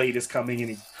Apple's blade is coming, and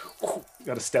he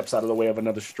got to steps out of the way of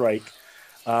another strike.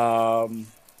 As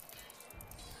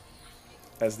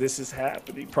this is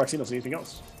happening, Proxinos, anything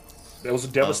else? That was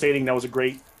devastating. That was a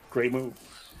great move.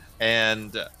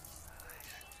 And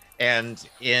as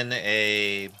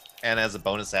a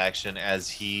bonus action, as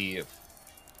he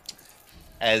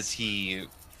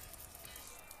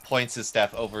points his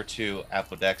staff over to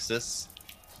Apodexis,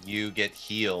 you get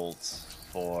healed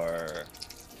for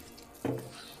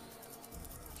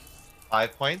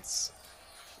 5 points,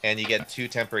 and you get 2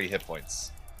 temporary hit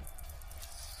points.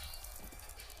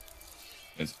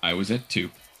 As I was at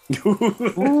 2.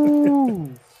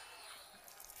 Ooh.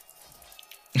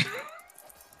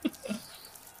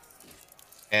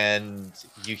 And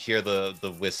you hear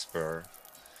the whisper.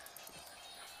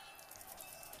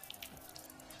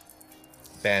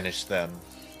 Banish them.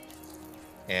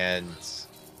 And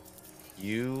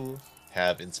you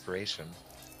have inspiration.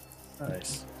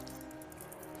 Nice.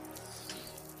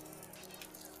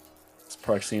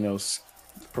 Proxinos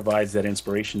provides that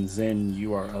inspiration. Zen,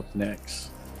 you are up next.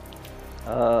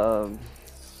 Double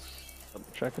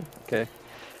checking. Okay.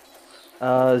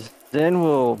 Zen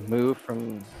will move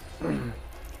from.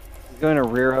 He's going to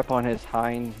rear up on his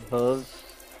hind hooves,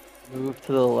 move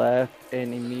to the left,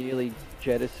 and immediately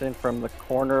jettison from the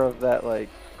corner of that like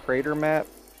crater map.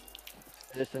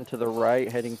 Jettison to the right,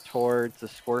 heading towards the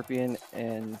scorpion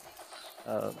and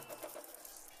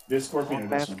This scorpion or this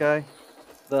mask one? guy.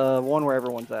 The one where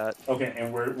everyone's at. Okay,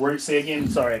 and where say again?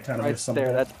 Sorry, I kind of Right missed something.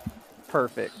 there. That's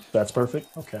perfect. That's perfect.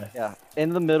 Okay. Yeah.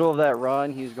 In the middle of that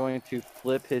run, he's going to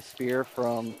flip his spear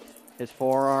from his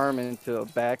forearm into a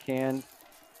backhand,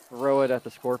 throw it at the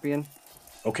scorpion.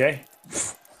 Okay.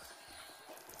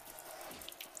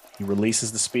 He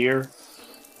releases the spear.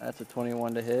 That's a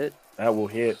 21 to hit. That will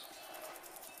hit.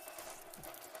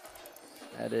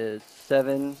 That is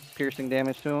 7 piercing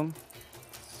damage to him.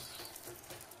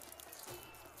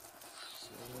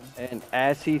 And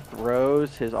as he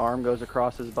throws, his arm goes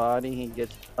across his body. He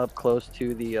gets up close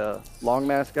to the long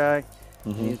mask guy.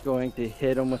 Mm-hmm. He's going to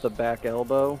hit him with a back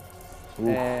elbow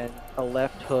and a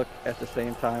left hook at the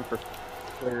same time for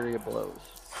flurry of blows.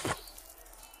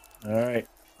 All right.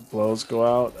 Blows go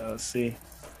out. Let's see.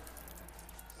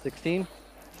 16.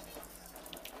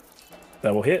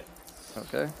 That will hit.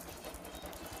 Okay.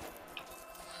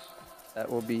 That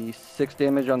will be 6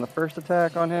 damage on the first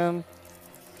attack on him.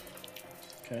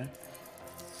 Okay.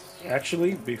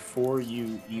 Actually, before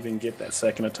you even get that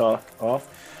second attack off,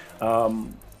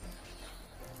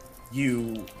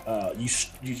 you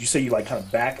say you like kind of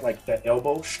back, like that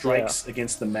elbow strikes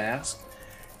against the mask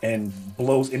and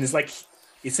blows, and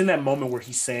it's in that moment where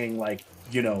he's saying like,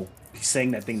 you know, he's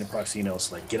saying that thing to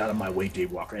Proxinos, like, get out of my way,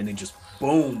 Dave Walker, and then just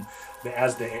boom,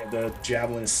 as the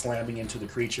javelin is slamming into the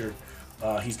creature.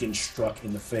 He's getting struck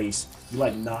in the face. You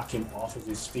like knock him off of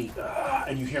his feet,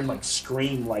 and you hear him like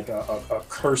scream like a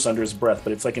curse under his breath,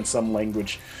 but it's like in some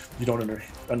language you don't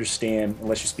understand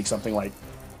unless you speak something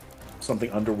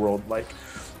underworld like.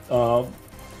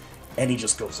 And he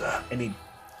just goes and he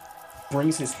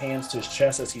brings his hands to his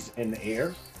chest as he's in the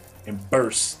air and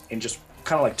bursts and just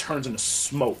kind of like turns into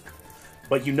smoke.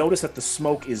 But you notice that the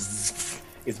smoke is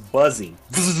buzzing,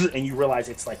 and you realize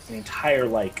it's like an entire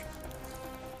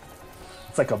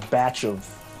it's like a batch of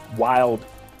wild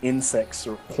insects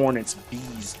or hornets,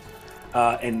 bees,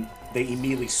 and they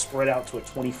immediately spread out to a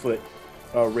 20-foot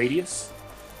radius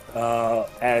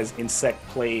as insect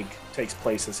plague takes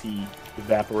place as he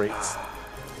evaporates.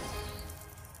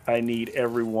 I need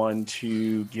everyone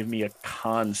to give me a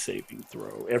con saving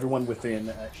throw. Everyone within,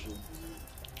 actually.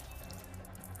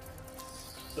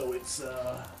 So it's,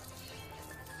 I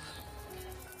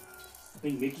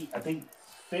think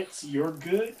Fitz, you're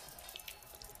good.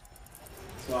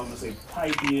 So I'm gonna say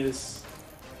Pythias,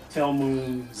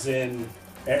 Telmoon, Zen.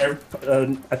 I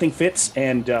think Fitz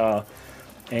and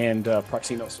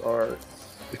Proxinos are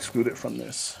excluded from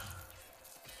this.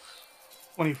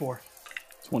 24.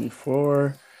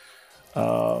 24.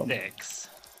 6.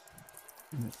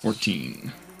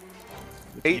 14.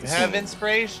 You have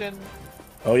inspiration.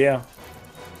 Oh yeah.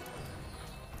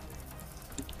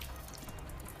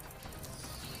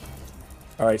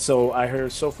 All right, so I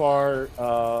heard so far.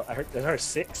 I heard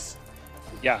 6.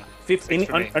 Yeah. 15,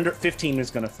 for me. under 15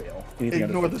 is gonna fail. Anything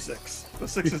Ignore under the 6. The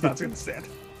 6 is not going to stand.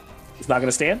 It's not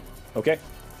gonna stand. Okay.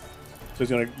 So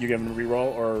you're giving him a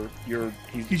reroll, or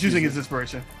He's using his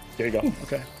inspiration. There you go.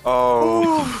 Okay.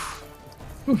 Oh.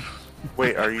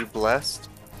 Wait, are you blessed?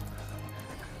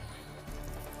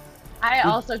 I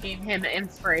also gave him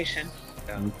inspiration,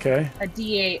 Okay. a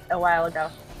D8 a while ago.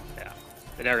 Yeah.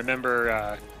 And I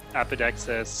remember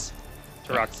Apodexis,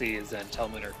 Taroxes, and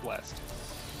Telman are blessed.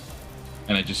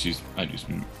 And I just used my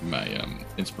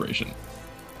inspiration.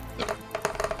 So,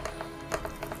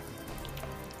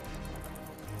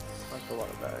 That's a lot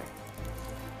of value.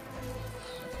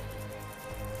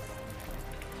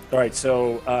 All right.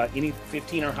 So any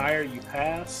 15 or higher, you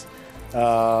pass.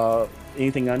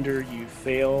 Anything under, you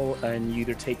fail, and you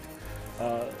either take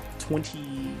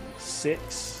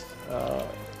 26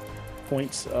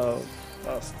 points of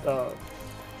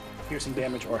piercing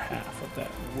damage or half of that.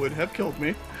 Would have killed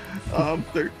me.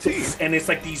 13. And it's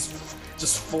like these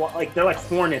just like they're like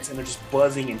hornets, and they're just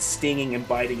buzzing and stinging and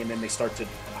biting, and then they start to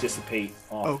dissipate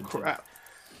off. Oh, crap.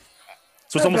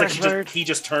 So it's almost like he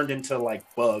just turned into like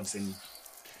bugs. And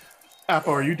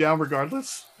Apple, are you down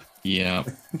regardless? yeah.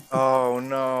 Oh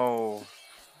no,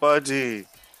 buddy.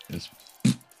 It's,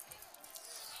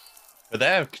 Would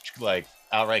that have like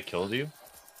outright killed you?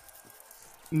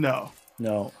 No.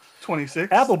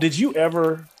 26. Apple, did you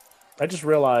ever? I just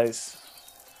realized.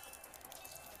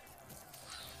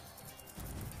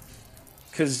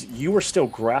 Because you were still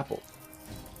grappled.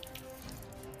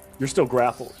 You're still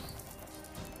grappled.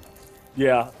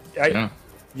 Yeah.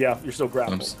 Yeah, you're still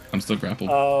grappled. I'm still grappled.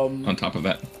 On top of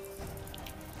that.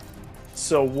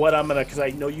 So what I'm gonna, because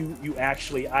I know you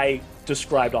actually, I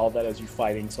described all that as you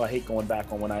fighting, so I hate going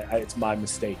back on when it's my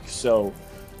mistake. So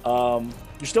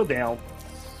you're still down.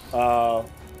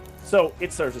 So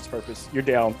it serves its purpose. You're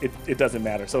down. It doesn't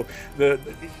matter. So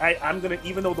I'm gonna,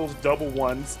 even though those double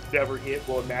ones never hit,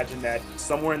 we'll imagine that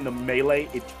somewhere in the melee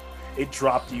it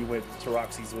dropped you when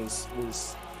Teroxys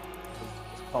was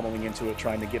pummeling into it,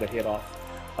 trying to get a hit off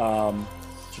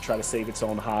to try to save its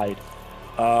own hide.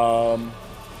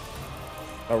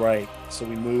 All right, so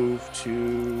we move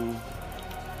to.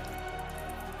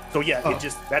 So yeah, it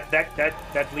just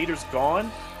that leader's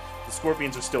gone. The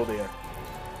scorpions are still there.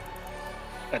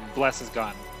 And Bless is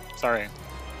gone. Sorry.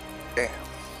 Damn.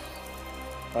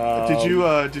 Did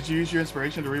you use your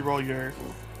inspiration to reroll your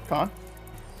con?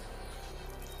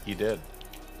 He did.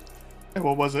 And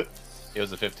what was it? It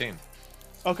was a 15.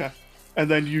 Okay. And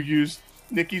then you used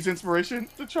Nikki's inspiration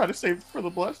to try to save for the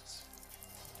blessed?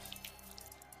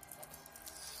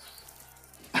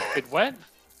 Wait, what?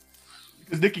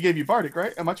 Because Nikki gave you Bardic,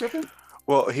 right? Am I tripping?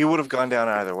 Well, he would have gone down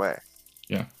either way.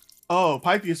 Yeah. Oh,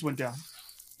 Pythias went down.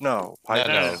 No, No.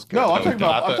 is good. No, I'm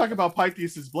talking about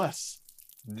Pythias' bless.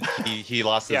 He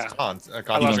lost his Yeah. I lost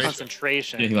concentration.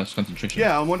 concentration. Yeah, he lost concentration.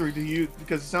 Yeah, I'm wondering,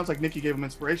 because it sounds like Nikki gave him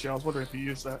inspiration. I was wondering if you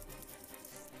used that.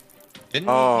 Didn't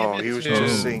Oh, give it he was to-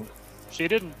 just seeing. She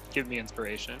didn't give me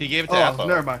inspiration. He gave it to Oh, Apple.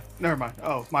 never mind.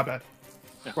 Oh, my bad.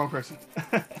 Yeah. Wrong person.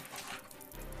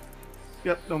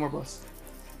 Yep, no more bless.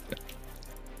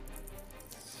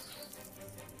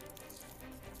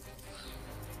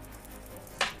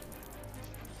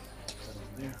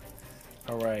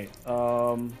 All right.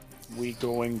 We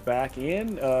going back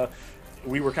in.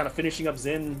 We were kind of finishing up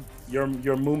Zen. Your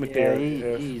movement Yeah,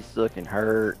 there. he's looking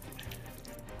hurt.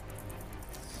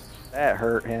 That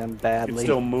hurt him He can badly.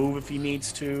 still move if he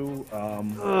needs to.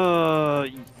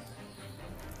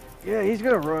 Yeah, he's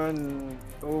gonna run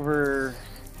over.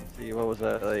 Let's see, what was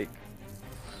that, like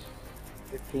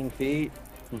 15 feet,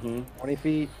 20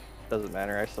 feet? Doesn't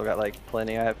matter. I still got like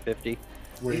plenty. I have 50.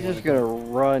 Where He's you just wanna gonna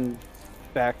run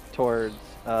back towards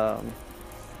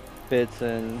Fitz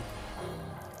and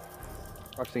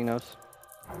Proxinos.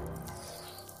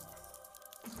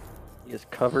 He is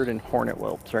covered in hornet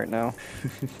whelps right now.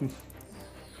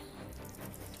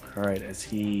 All right, as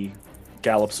he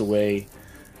gallops away,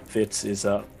 Fitz is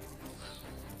up.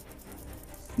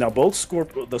 Now, the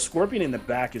scorpion in the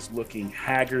back is looking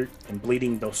haggard and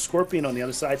bleeding. The scorpion on the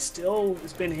other side still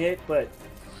has been hit, but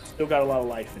still got a lot of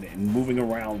life in it and moving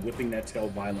around, whipping that tail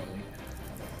violently.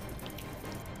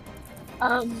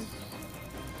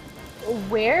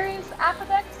 Where is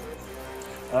Apodexis?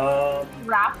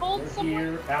 Grappled We're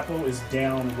somewhere? here. Apple is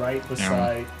down right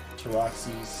beside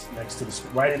Teroxys, next to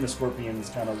right in the scorpion's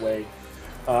kind of way.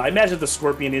 I imagine the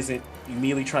scorpion isn't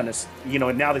immediately trying to,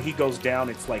 now that he goes down,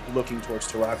 it's like looking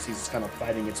towards Teroxys. It's kind of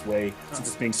fighting its way since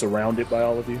it's being surrounded by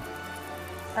all of you.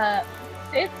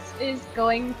 Fitz is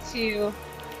going to,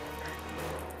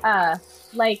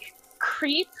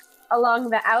 creep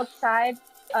along the outside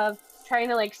of trying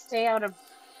to, stay out of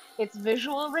its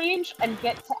visual range and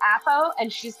get to Apo,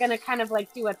 and she's going to kind of,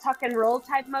 do a tuck and roll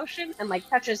type motion and,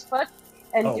 touch his foot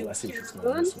and do I see cure what's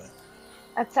going this way. wounds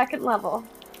at second level.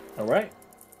 All right.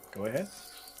 Go ahead.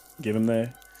 Give him the...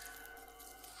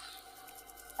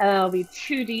 And that'll be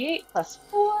 2d8 plus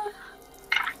 4.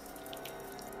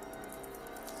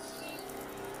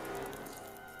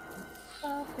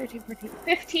 Oh, 13, 14,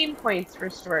 15 points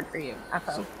restored for you,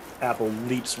 Apo. So Apple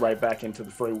leaps right back into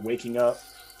the fray, waking up.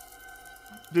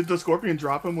 Did the scorpion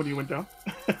drop him when he went down?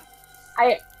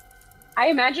 I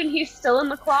imagine he's still in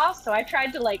the claw, so I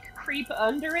tried to creep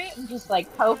under it and just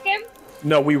poke him.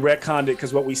 No, we retconned it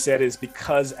because what we said is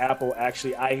because Apple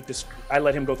actually, I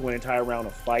let him go through an entire round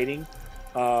of fighting.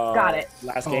 Got it.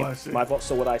 Last Oh, game, I see. my fault.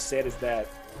 So what I said is that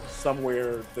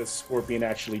somewhere the scorpion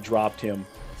actually dropped him,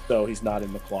 so he's not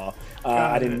in the claw.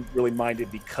 I didn't really mind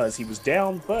it because he was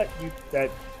down, but you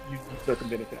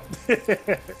circumvented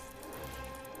that.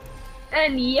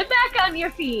 And you're back on your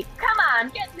feet. Come on,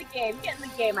 get in the game, get in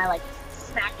the game. I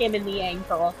smack him in the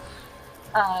ankle.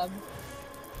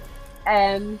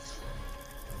 And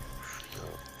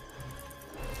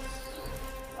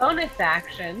bonus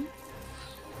action.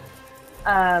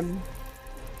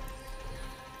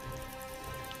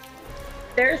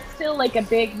 There's still a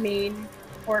big main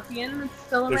scorpion that's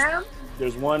still around.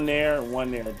 There's one there and one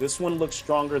there. This one looks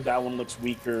stronger. That one looks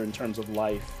weaker in terms of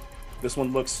life. This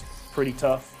one looks pretty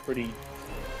tough, pretty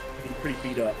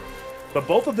beat up. But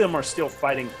both of them are still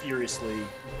fighting furiously.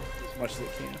 much as it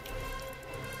can.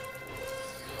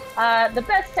 The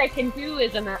best I can do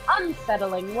is an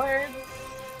unsettling words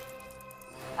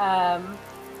on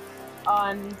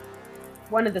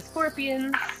one of the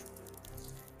scorpions.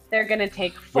 They're gonna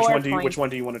take 4 points. Which one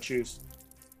do you want to choose?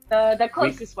 The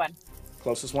closest one.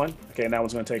 Closest one? Okay, and that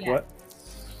one's gonna take what?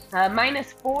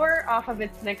 -4 off of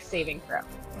its next saving throw.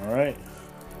 All right.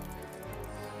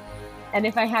 And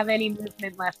if I have any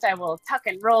movement left, I will tuck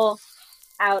and roll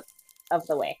out of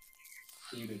the way.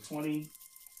 So you did 20.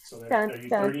 So are you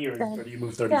 30 or do you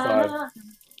move 35?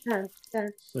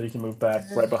 So you can move back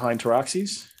right behind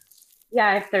Taroxys? Yeah,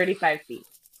 I have 35 feet.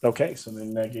 Okay, so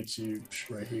then that gets you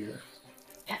right here.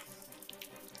 Yes.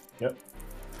 Yep.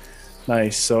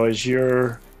 Nice. So as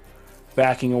you're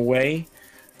backing away,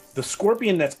 the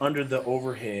scorpion that's under the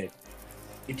overhead,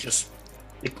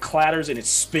 it clatters and it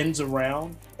spins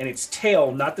around, and its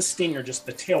tail, not the stinger, just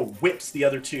the tail whips the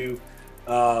other two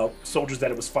soldiers that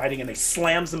it was fighting, and they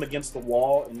slams them against the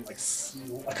wall and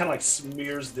kind of like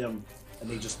smears them, and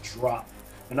they just drop.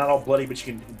 They're not all bloody, but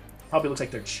you can probably looks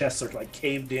like their chests are like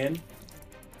caved in.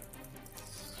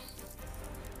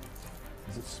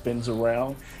 As it spins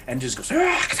around and just goes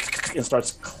and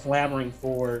starts clambering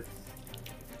forward,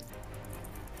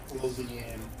 closing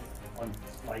in on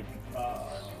like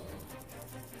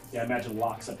I imagine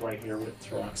locks up right here with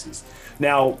Taroxys.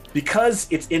 Now, because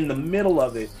it's in the middle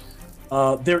of it,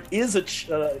 there is a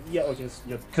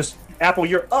because Apple,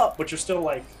 you're up, but you're still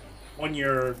like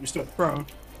you're still Prone.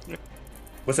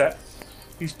 What's that?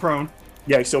 He's prone.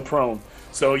 Yeah, he's still prone.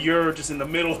 So you're just in the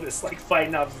middle of this, like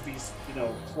fighting out of these,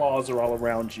 claws are all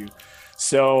around you.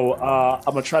 So I'm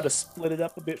gonna try to split it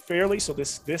up a bit fairly. So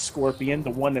this scorpion,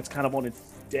 the one that's kind of on its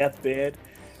deathbed,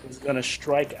 is gonna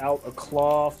strike out a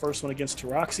claw. First one against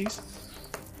Taroxys.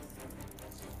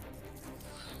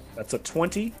 That's a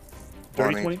 20.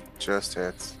 20. Just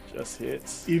hits. Just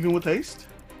hits. Even with haste?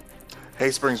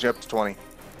 Haste brings you up to 20.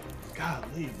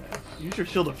 Golly, man. Use your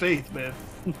shield of faith, man.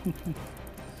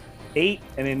 8,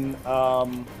 and then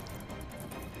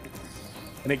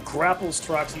and it grapples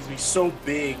Taroxys. He's so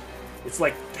big, it's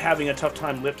like having a tough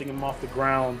time lifting him off the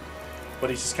ground. But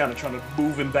he's just kind of trying to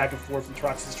move him back and forth, and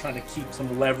Taroxys is trying to keep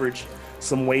some leverage,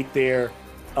 some weight there.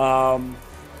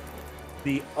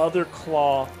 The other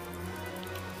claw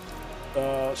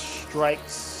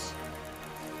strikes.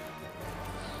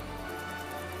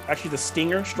 Actually, the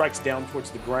stinger strikes down towards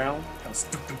the ground, kind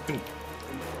of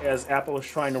as Apple is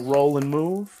trying to roll and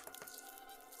move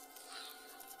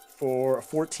for a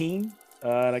 14,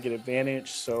 and I get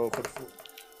advantage. So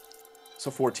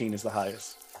 14 is the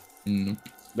highest.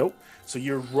 Nope. So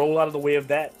you roll out of the way of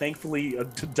that, thankfully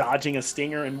dodging a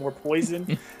stinger and more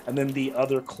poison. And then the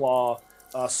other claw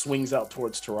swings out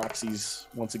towards Taroxys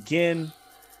once again,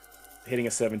 hitting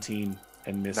a 17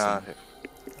 and missing. Not hit.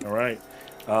 All right.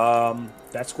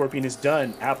 That scorpion is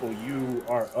done. Apple, you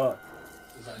are up.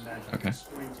 Okay.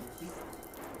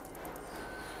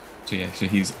 So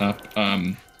he's up.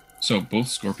 So both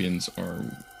scorpions are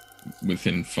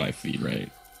within 5 feet,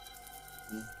 right?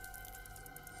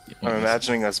 I'm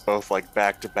imagining us both like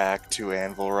back to back 2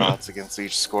 anvil rods against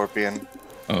each scorpion.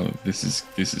 Oh, this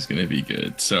is gonna be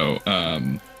good. So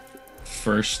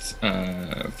first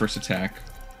attack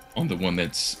on the one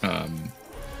that's on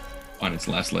its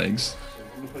last legs.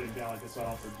 Let me put it down like this so I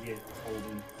don't forget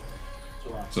holding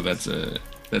Taroxys. So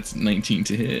that's 19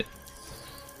 to hit.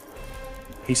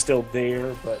 He's still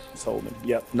there, but he's holding.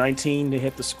 Yep, 19 to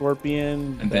hit the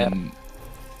scorpion. And then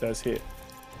does hit.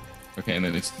 Okay, and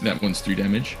then that one's 3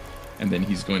 damage, and then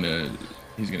he's gonna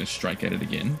strike at it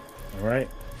again. All right,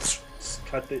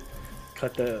 cut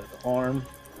the arm,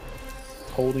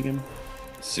 holding him.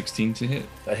 16 to hit.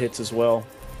 That hits as well.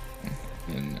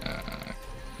 And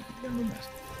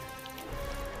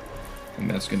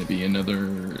that's gonna be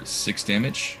another 6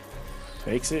 damage.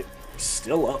 Takes it.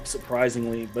 Still up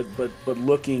surprisingly, but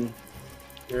looking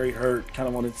very hurt, kind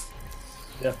of on its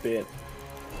deathbed.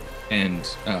 And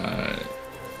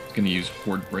gonna use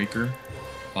Horde Breaker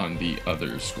on the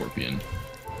other scorpion.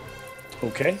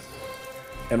 Okay.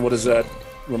 And what does that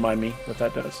remind me what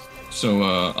that does? So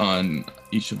on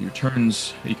each of your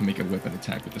turns, you can make a weapon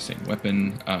attack with the same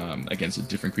weapon against a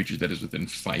different creature that is within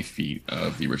 5 feet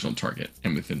of the original target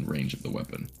and within range of the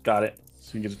weapon. Got it.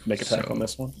 So you can just make attack on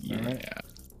this one? Yeah. All right.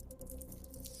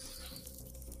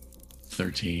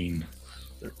 13.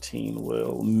 13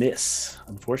 will miss,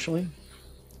 unfortunately.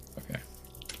 Okay.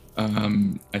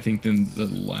 I think then the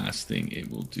last thing it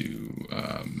will do,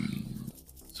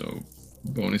 so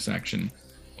bonus action,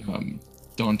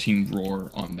 Daunting Roar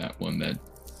on that one that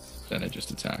I just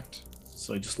attacked.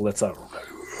 So he just lets out.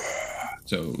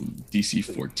 So DC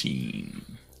 14.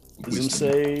 Wisdom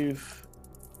save.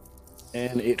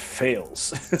 and it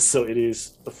fails. So it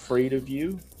is afraid of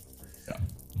you. Yeah.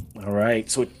 All right.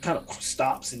 So it kind of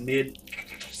stops in mid,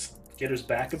 jitters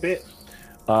back a bit.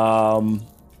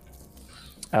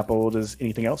 Apple, does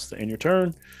anything else to end your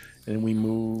turn? And we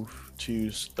move to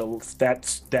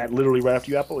that literally right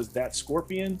after you, Apple, is that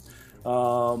scorpion.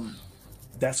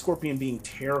 That scorpion being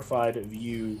terrified of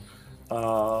you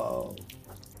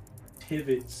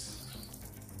pivots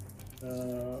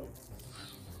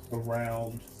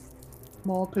around.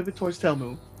 Small pivot towards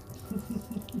Telmu.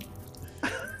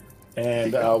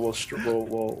 And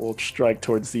we'll strike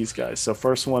towards these guys. So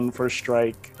first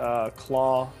strike,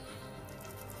 claw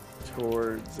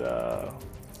towards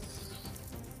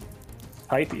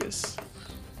Pythias.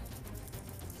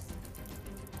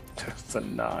 It's a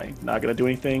 9. Not gonna do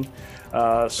anything.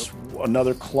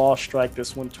 Another claw strike.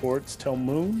 This one towards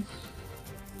Telmoon.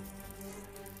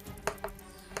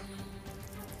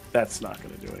 That's not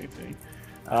gonna do anything.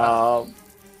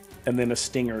 And then a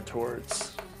stinger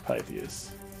towards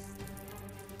Pythias.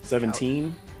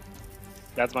 17.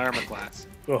 That's my armor class.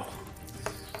 Oh.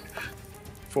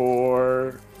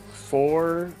 For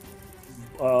 4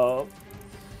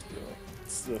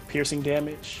 it's the piercing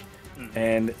damage.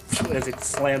 And as it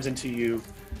slams into you,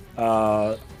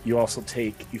 you also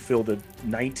feel the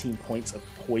 19 points of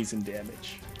poison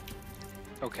damage.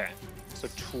 Okay. So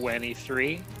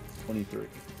 23. 23.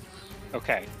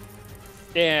 Okay.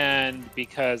 And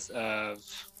because of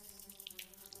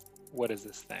what is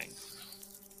this thing?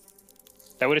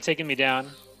 That would have taken me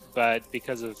down, but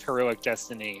because of heroic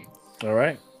destiny, All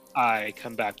right. I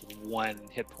come back with 1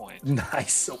 hit point.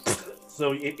 Nice.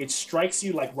 So it strikes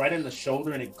you like right in the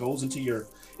shoulder, and it goes into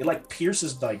it like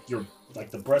pierces like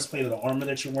the breastplate of the armor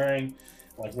that you're wearing,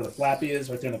 like where the flap is,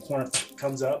 right there in the corner,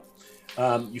 comes up.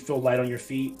 You feel light on your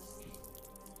feet,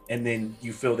 and then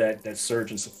you feel that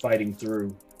surge of fighting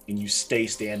through, and you stay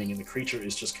standing, and the creature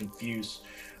is just confused.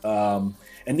 And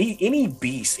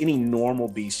any normal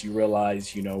beast, you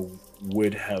realize,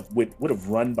 would have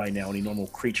run by now, any normal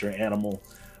creature, animal.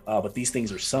 But these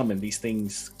things are summoned. These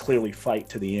things clearly fight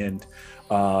to the end,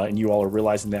 and you all are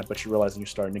realizing that. But you're realizing you're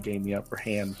starting to gain the upper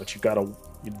hand. But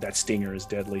that stinger is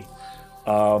deadly.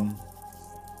 That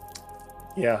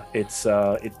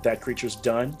creature's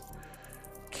done.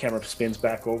 Camera spins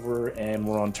back over, and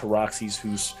we're on Taroxys,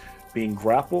 who's being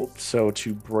grappled. So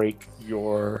to break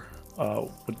your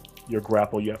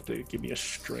grapple, you have to give me a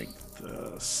strength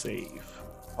save.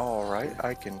 All right,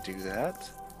 I can do that.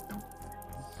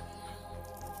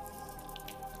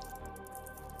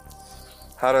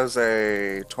 How does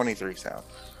a 23 sound?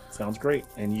 Sounds great.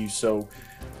 And if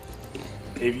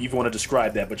you want to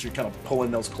describe that, but you're kind of pulling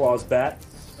those claws back.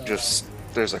 Just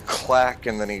there's a clack,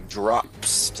 and then he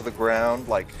drops to the ground,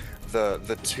 like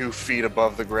the 2 feet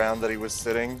above the ground that he was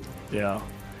sitting. Yeah.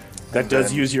 That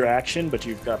does use your action, but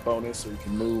you've got bonus, or you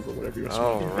can move, or whatever you're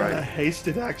Oh, right. A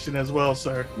hasted action as well,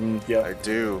 sir. Yeah. I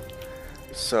do.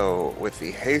 So with the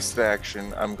haste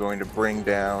action, I'm going to bring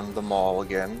down the maul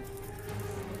again.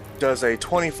 Does a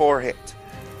 24 hit?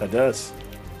 That does.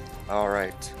 All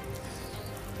right.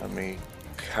 Let me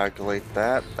calculate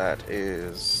that. That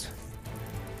is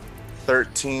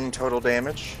 13 total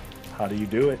damage. How do you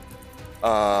do it?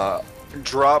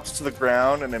 Drops to the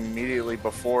ground, and immediately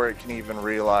before it can even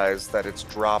realize that it's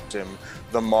dropped him,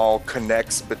 the maul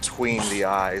connects between the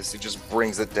eyes. It just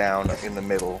brings it down in the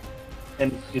middle.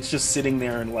 And it's just sitting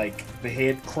there, and like the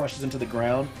head crushes into the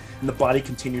ground, and the body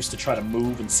continues to try to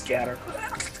move and scatter.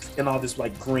 And all this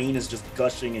like green is just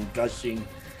gushing and gushing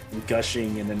and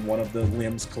gushing, and then one of the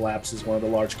limbs collapses, one of the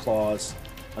large claws,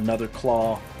 another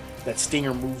claw. That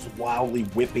stinger moves wildly,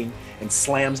 whipping, and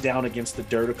slams down against the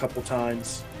dirt a couple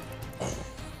times.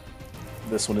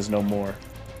 This one is no more.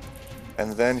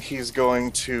 And then he's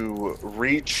going to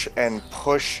reach and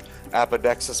push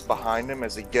Apodexis behind him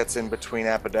as he gets in between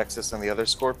Apodexis and the other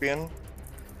scorpion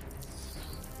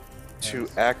to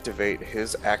activate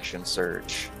his action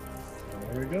surge.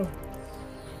 There we go.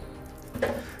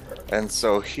 And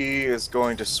so he is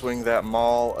going to swing that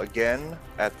maul again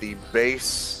at the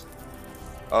base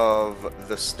of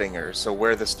the stinger. So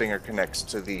where the stinger connects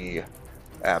to the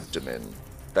abdomen.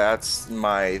 That's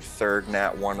my 3rd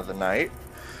nat 1 of the night.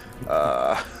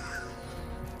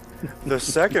 The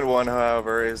second one,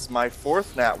 however, is my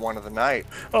 4th nat 1 of the night.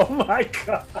 Oh my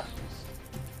god.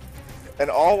 And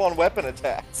all on weapon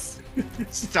attacks.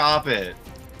 Stop it.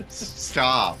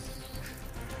 Stop.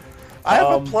 I have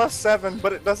a +7,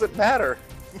 but it doesn't matter.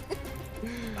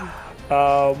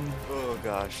 Oh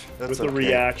gosh, that's with the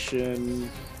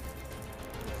reaction,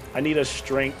 I need a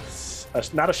strength,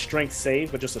 not a strength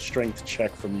save, but just a strength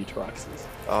check from you, Taroxys.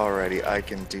 Alrighty, I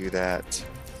can do that.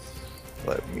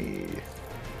 Let me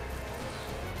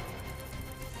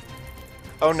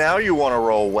Oh, now you want to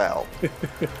roll well.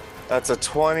 That's a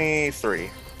 23.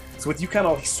 So with you kind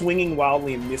of swinging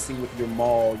wildly and missing with your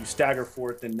maul, you stagger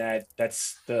forth, and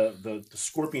that's the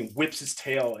scorpion whips its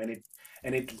tail, and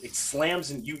it slams,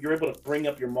 and you're able to bring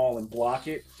up your maul and block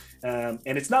it. And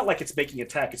it's not like it's making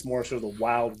attack; it's more sort of the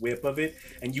wild whip of it,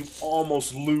 and you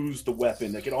almost lose the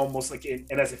weapon. Like it almost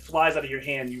and as it flies out of your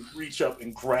hand, you reach up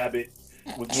and grab it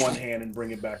with one hand and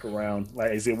bring it back around, like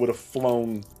as it would have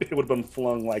flown. It would have been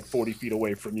flung like 40 feet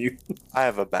away from you. I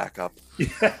have a backup.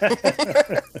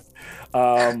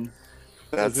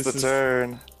 That's the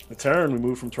turn. The turn. We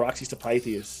move from Taroxys to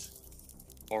Pythias.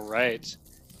 All right.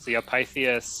 So yeah,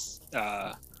 Pythias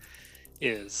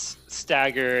is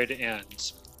staggered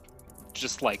and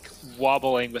just like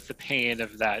wobbling with the pain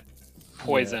of that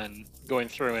poison going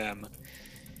through him.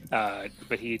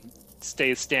 But he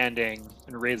stays standing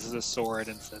and raises his sword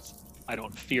and says, "I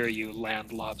don't fear you,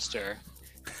 land lobster."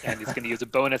 And he's going to use a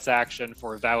bonus action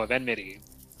for Vow of Enmity.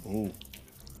 Ooh.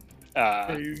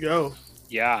 There you go.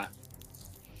 Yeah.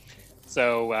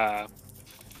 So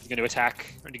he's going to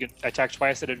attack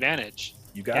twice at advantage.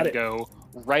 You got it. Go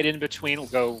right in between. We'll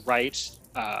go right,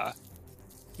 up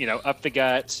the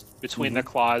gut, between the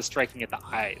claws, striking at the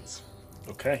eyes.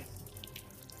 Okay.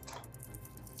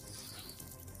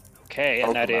 Okay,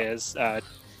 and that is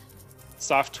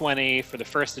soft 20 for the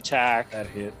first attack. That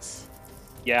hits.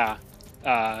 Yeah.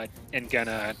 And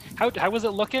gonna. How was it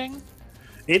looking?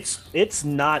 It's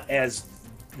not as.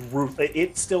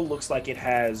 It still looks like it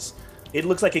has. It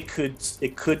looks like it could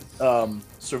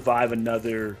survive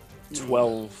another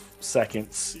 12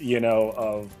 seconds,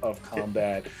 of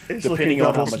combat. It's depending looking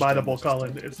on double how much smiteable, damage.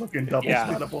 Colin. It's looking double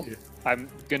smiteable. Yeah. I'm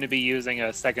going to be using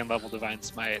a second level Divine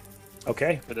Smite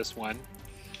Okay. for this one.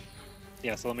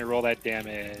 Yeah, so let me roll that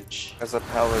damage. As a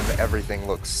paladin, everything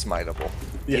looks smiteable.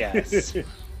 Yes.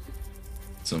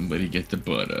 Somebody get the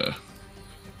butter.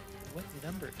 What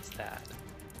number is that?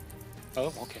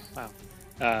 Oh, okay. Wow.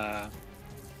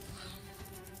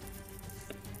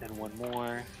 And one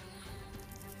more.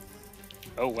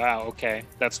 Oh, wow. Okay.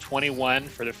 That's 21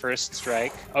 for the first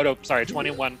strike. Oh, no. Sorry.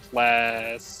 21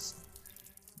 plus...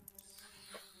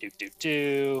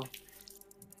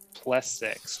 plus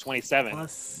 6. 27.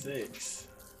 Plus 6.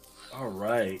 All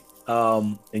right.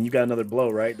 And you got another blow,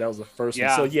 right? That was the first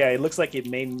one. So, yeah, it looks like it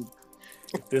may...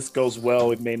 If this goes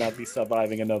well, it may not be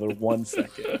surviving another 1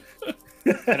 second.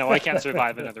 I know I can't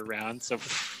survive another round, so...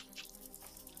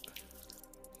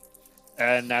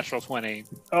 And natural 20.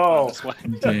 Oh, this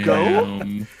one.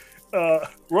 Damn.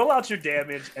 Roll out your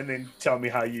damage and then tell me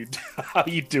how you do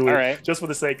it. All right. Just for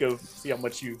the sake of see how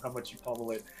much you pummel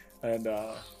it. And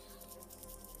I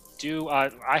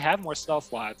have more spell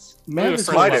slots? Mandatory.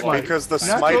 Smite it Smite. because the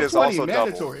Natural smite is 20, also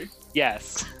mandatory.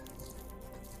 Yes.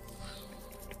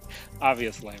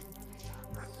 Obviously. double.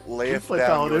 We Layeth play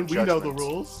down your Paladin. We know the judgment.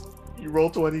 rules. You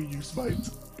roll 20, you smite.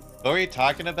 What were you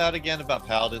talking about again? About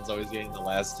Paladins always getting the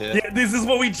last hit? yeah, this is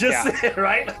what we just said,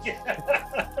 right?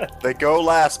 They go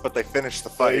last, but they finish the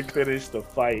They fight. finish the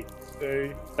fight.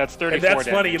 That's 34 And that's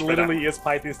funny. It damage for literally is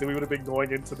Pythias that we would have been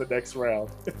going into the next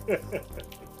round.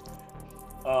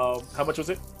 How much was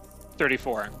it? that.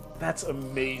 34. That's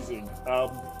amazing.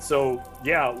 So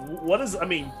yeah, what does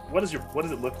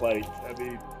it look like? I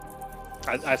mean,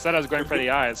 I said I was going for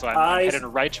the eyes, so I'm Eyes.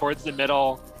 heading right towards the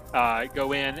middle.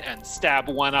 Go in and stab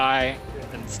one eye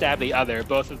and stab the other,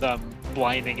 both of them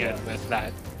blinding it with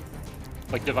that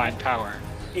like divine power.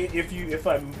 if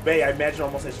I may, I imagine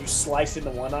almost as you slice into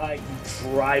one eye,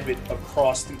 you drive it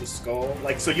across through the skull,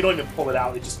 like so you don't even pull it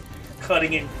out. It just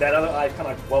cutting in that other eye kind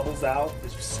of like bubbles out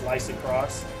as you slice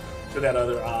across to that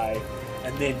other eye,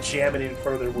 and then jam it in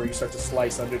further where you start to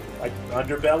slice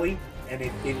underbelly, and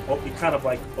it kind of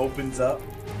like opens up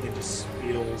and just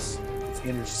spills. Its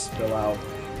innards spill out.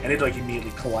 And it like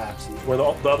immediately collapses. Where the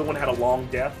other one had a long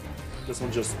death, this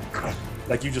one just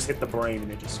like you just hit the brain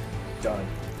and it just done.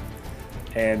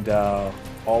 And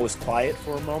all is quiet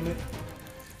for a moment.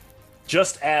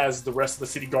 Just as the rest of the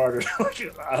city guard are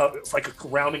it's like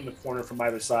rounding the corner from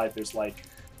either side. There's like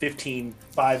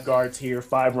 5 guards here,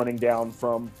 5 running down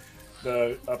from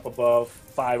the up above,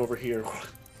 5 over here,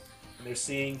 and they're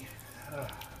seeing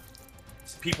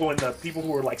people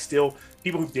who are like still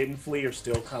people who didn't flee are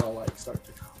still kind of like start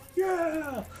to.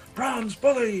 Yeah, bronze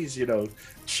bullies,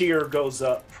 cheer goes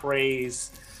up,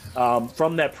 praise.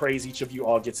 From that praise, each of you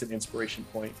all gets an inspiration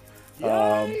point.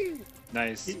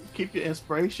 Nice. Keep your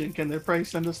inspiration. Can their praise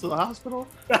send us to the hospital?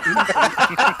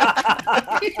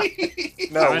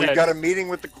 No, we've got a meeting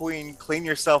with the queen. Clean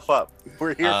yourself up.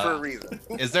 We're here for a reason.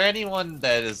 Is there anyone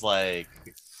that is like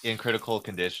in critical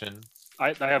condition?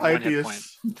 I have 1 hit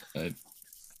Ideas. point.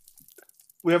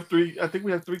 We have three. I think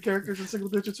we have 3 characters in single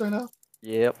digits right now.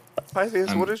 Yep.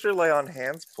 Pythias, what is your lay on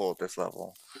hands pull at this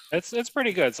level? It's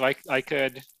pretty good. So I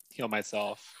could heal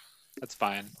myself. That's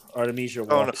fine. Artemisia Oh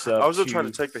no, walks up I wasn't trying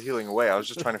to take the healing away. I was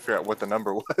just trying to figure out what the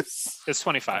number was. It's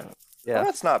 25. Yeah. Oh,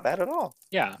 that's not bad at all.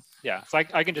 Yeah. So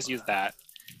I can just use that.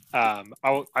 I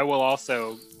will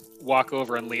also walk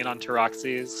over and lean on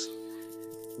Taroxys.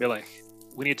 Be like,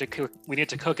 we need to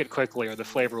cook it quickly, or the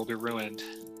flavor will be ruined.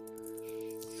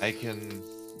 I can.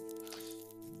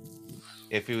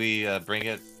 If we bring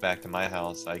it back to my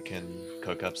house, I can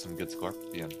cook up some good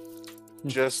scorpion.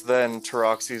 Just then,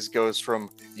 Taroxys goes from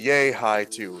yay high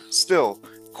to still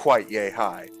quite yay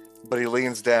high, but he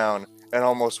leans down and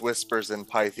almost whispers in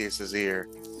Pythias' ear,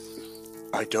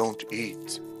 "I don't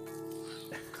eat."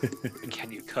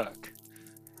 Can you cook?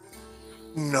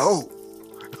 No.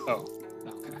 Oh,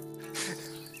 okay.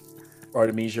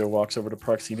 Artemisia walks over to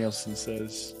Proxenos and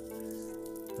says,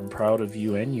 "I'm proud of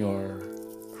you and your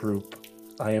group.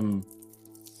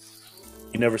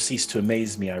 You never cease to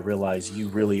amaze me. I realize you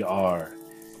really are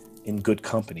in good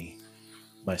company,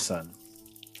 my son."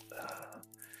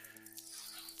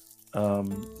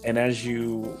 And as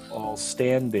you all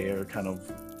stand there, kind of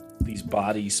these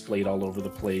bodies splayed all over the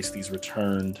place, these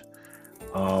returned.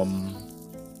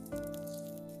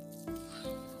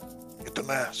 Get the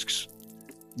masks.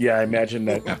 Yeah, I imagine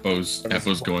that.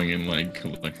 Apo's going in like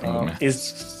collecting the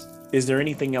masks. Is there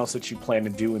anything else that you plan to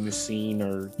do in this scene,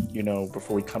 or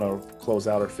before we kind of close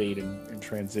out our fade and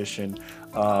transition?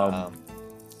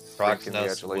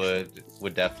 Proxenos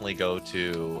would definitely go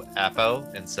to Apo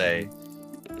and say,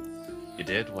 "You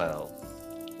did well,"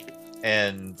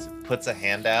 and puts a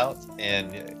hand out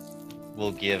and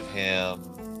will give him.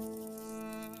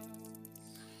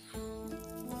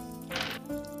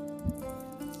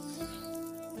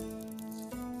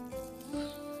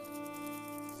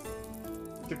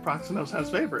 Proxenos has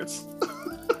favorites.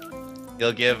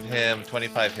 He'll give him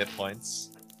 25 hit points.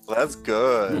 Well, that's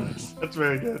good. That's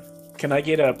very good. Can I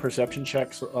get a perception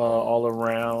check all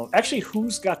around? Actually,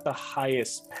 who's got the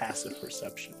highest passive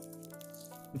perception?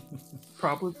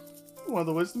 Probably one of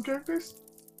the wisdom characters.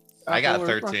 I got Apple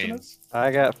or 13. Proxenos?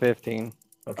 I got 15.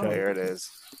 Okay, There it is.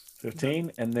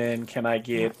 15. And then can I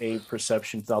get a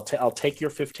perception? I'll take your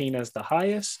 15 as the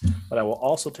highest, but I will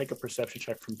also take a perception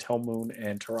check from Telmoon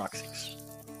and Taroxys.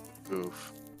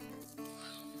 Oof.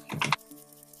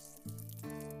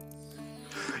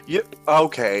 Yep.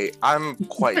 Okay, I'm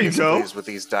quite There you go. displeased with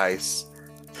these dice.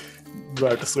 Do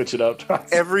I have to switch it up?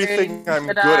 Taroxys? Everything I'm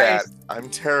The good at, dice. I'm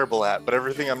terrible at. But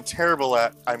everything I'm terrible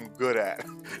at, I'm good at.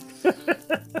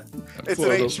 It's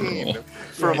Well, an those are 18 all-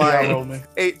 for Yeah, my roll me.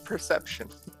 8 perception.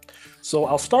 So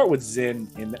I'll start with Zen.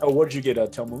 What did you get,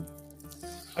 Telmoon?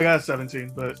 I got a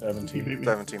 17, but 17. he beat me.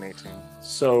 17, 18.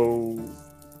 So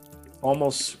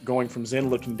almost going from Zen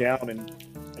looking down, and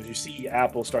as you see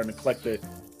Apple starting to collect the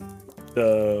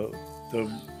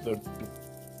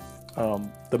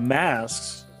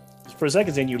masks. For a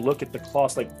second, Zen, you look at the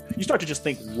cloths, like you start to just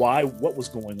think, what was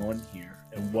going on here,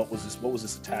 and what was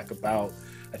this attack about?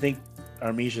 I think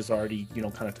Artemisia's already,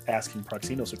 kind of asking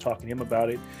Proxenos or talking to him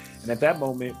about it. And at that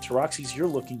moment, Taroxys, you're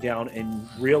looking down and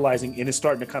realizing, and it's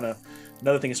starting to kind of,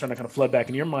 another thing is starting to kind of flood back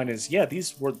in your mind is, yeah,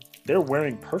 they're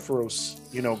wearing Perforos,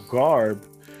 garb,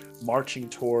 marching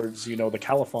towards, the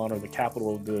Caliphon, or the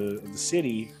capital of the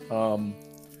city.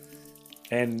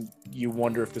 And you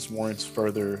wonder if this warrants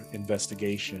further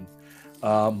investigation.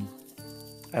 On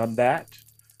that,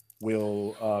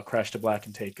 we'll crash to black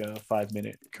and take a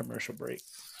 5-minute commercial break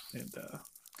and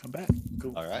come back.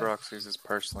 Cool. All right. Roxy's is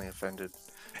personally offended.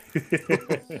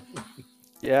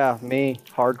 Yeah, me.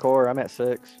 Hardcore. I'm at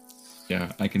 6.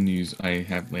 Yeah, I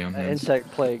have lay on hands. Insect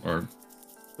plague. Or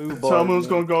Ooh, Telmoon's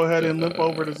going to go ahead and limp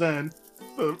over to Zen,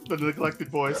 the neglected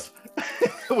voice,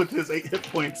 with his 8 hit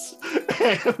points.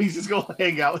 And he's just going to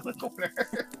hang out in the corner.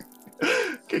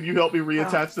 Can you help me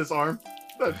reattach this arm?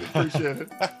 I'd appreciate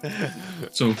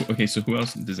it. so who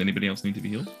else? Does anybody else need to be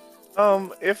healed?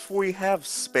 If we have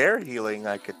spare healing,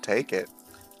 I could take it.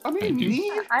 I mean, I do.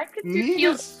 knee I could do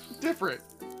is different.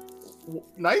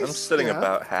 Nice. I'm sitting yeah.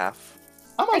 about half.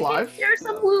 I'm I alive. can cure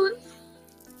some wounds.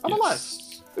 I'm Yes. alive.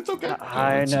 It's okay. Not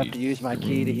high let's enough see. to use my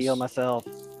key to heal Wounds. myself.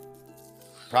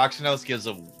 Proxenos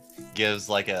gives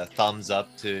like a thumbs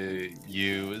up to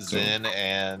you, Zin,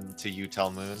 and to you,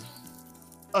 Telmoon.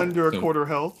 Under a So- quarter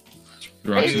health.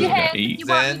 Roxy's you got have- 8. you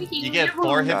want me Then to heal you get your 4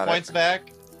 wounds? hit Got it. points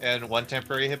back and 1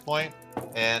 temporary hit point.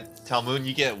 And Telmoon,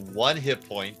 you get 1 hit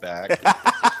point back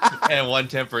and 1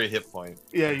 temporary hit point.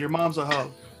 Yeah, your mom's a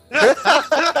hoe.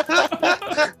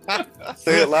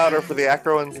 Say it louder for the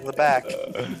acroans in the back.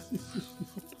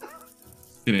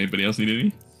 Did anybody else need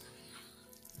any?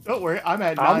 Don't worry, I'm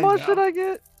at 9 How much now. did I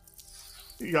get?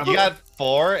 You got, You got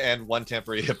 4 and 1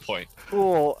 temporary hit point.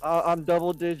 Cool. I'm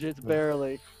double digits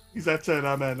barely. He's at 10,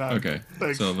 I'm at 9. Okay,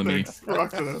 Thanks, so let me. thanks,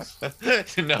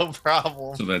 Roxanus. No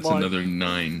problem. So that's Mike. another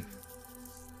 9.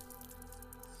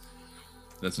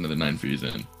 That's another 9 for you,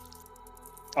 Zen.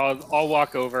 I'll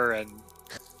walk over and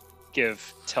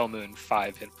give Telmoon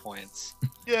 5 hit points.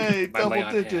 Yay, My lay double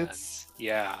on digits. hands.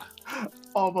 Yeah.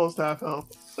 Almost half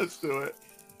health. Let's do it.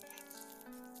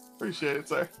 Appreciate it,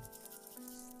 sir.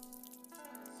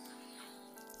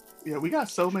 Yeah, we got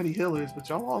so many healers, but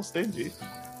y'all all stingy.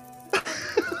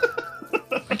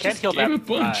 I can't heal Gave that a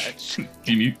bunch. much.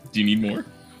 Do you need more?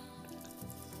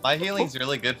 My healing's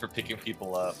really good for picking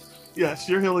people up. Yes,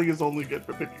 your healing is only good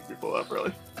for picking people up,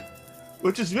 really.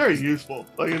 Which is very useful.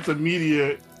 Like, it's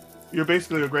immediate. You're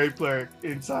basically a grave cleric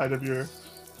inside of your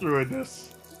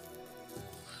druidness.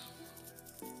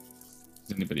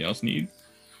 Does anybody else need?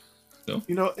 Still?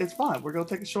 You know, it's fine. We're going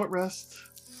to take a short rest.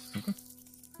 Okay.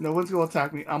 No one's going to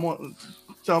attack me.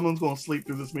 Someone's going to sleep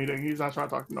through this meeting. He's not trying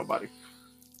to talk to nobody.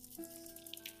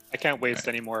 I can't waste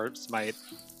any more smite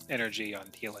energy on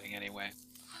healing anyway.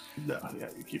 No, yeah,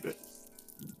 you keep it.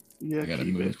 Yeah, I gotta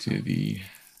keep move it. to the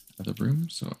other room,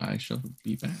 so I shall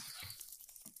be back.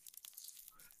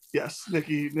 Yes,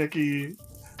 Nikki.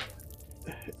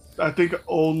 I think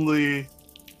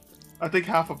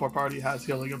half of our party has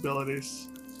healing abilities.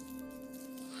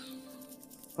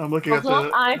 I'm looking at Although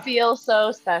the, I feel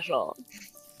so special.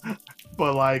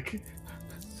 but like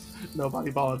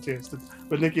nobody volunteers.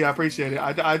 But Nikki, I appreciate it.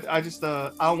 I just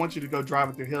I don't want you to go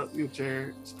drive with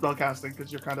your spell casting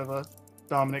because you're kind of a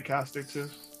dominant caster too.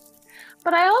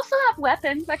 But I also have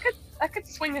weapons. I could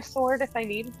swing a sword if I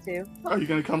needed to. Are you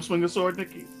gonna come swing a sword,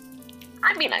 Nikki?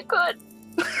 I mean, I could.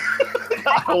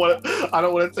 I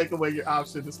don't want to take away your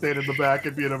option to stand in the back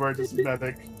and be an emergency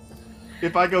medic.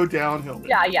 If I go downhill,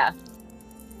 Yeah.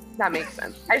 That makes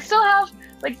sense. I still have,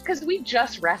 because we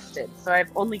just rested, so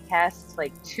I've only cast,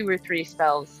 2 or 3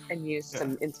 spells and used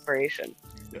some inspiration.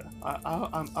 Yeah,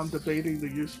 I'm debating the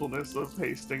usefulness of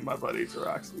hasting my buddy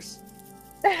Xeraxes.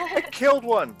 I killed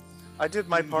one. I did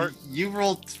my part. You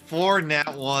rolled 4 nat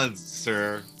 1s,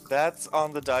 sir. That's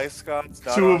on the dice gods.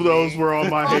 not 2 of on those me. were on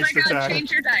my Oh my haste god, attack.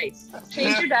 change your dice.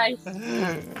 Change your dice.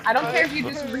 I don't care if you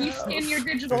just reskin your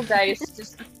digital dice,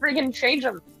 just friggin' change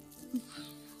them.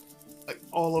 Like,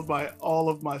 all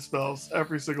of my spells,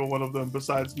 every single one of them,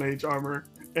 besides mage armor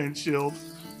and shield,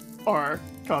 are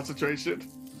concentration.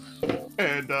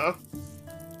 And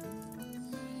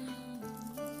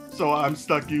so I'm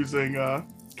stuck using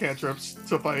cantrips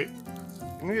to fight.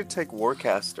 You need to take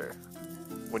Warcaster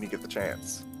when you get the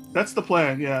chance. That's the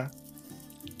plan, yeah.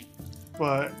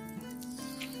 But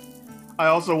I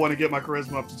also want to get my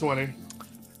charisma up to 20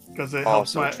 because it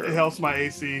helps Also true. it helps my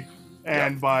AC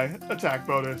and my attack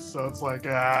bonus. So it's like,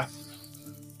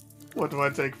 what do I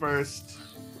take first?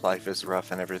 Life is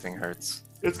rough and everything hurts.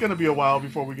 It's gonna be a while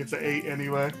before we get to 8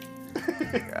 anyway.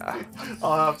 Yeah.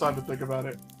 I'll have time to think about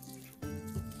it.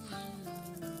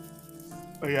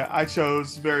 But yeah, I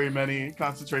chose very many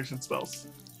concentration spells.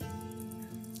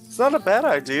 It's not a bad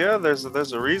idea. There's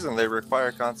a reason they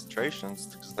require concentrations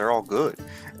because they're all good.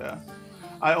 Yeah.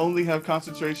 I only have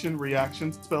concentration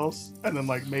reaction spells and then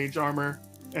mage armor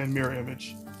and mirror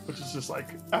image, which is just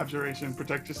abjuration,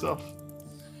 protect yourself.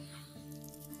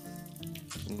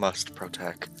 Must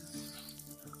protect.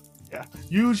 Yeah.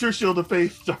 Use your shield of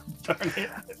faith, darn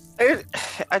it.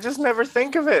 I just never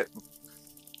think of it.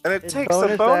 And it His takes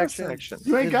a bonus action. action.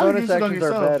 You ain't His gotta bonus use it on actions are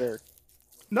yourself. better.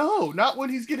 No, not when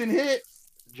he's getting hit.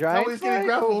 Giants he's getting might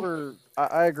grappled. over.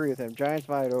 I agree with him. Giants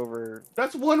might over.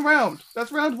 That's one round.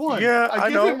 That's round 1. Yeah, I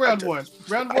give know. him round 1.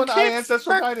 Round 1, I keep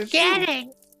ancestral guidance.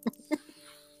 too.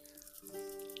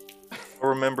 I'll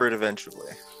remember it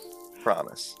eventually.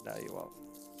 Promise. No, you won't.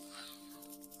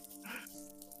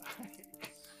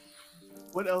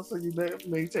 What else are you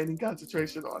maintaining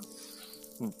concentration on?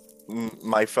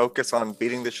 My focus on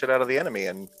beating the shit out of the enemy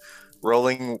and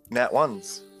rolling nat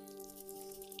 1s.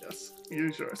 Yes,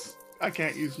 use yours. I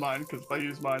can't use mine because if I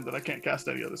use mine, then I can't cast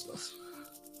any other spells.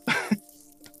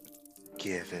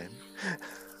 Given.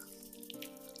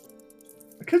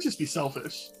 I could just be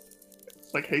selfish,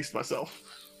 haste myself,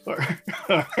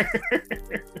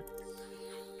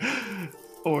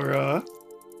 or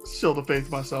shield of faith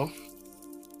myself.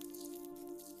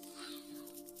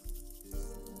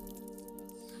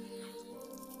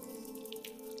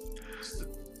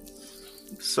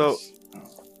 So,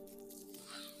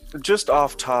 just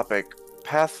off topic,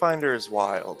 Pathfinder is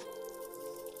wild.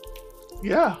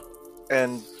 Yeah,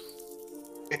 And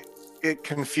it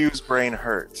confused brain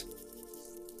hurt.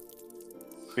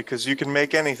 Because you can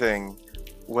make anything,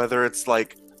 whether it's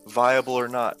viable or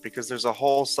not, because there's a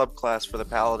whole subclass for the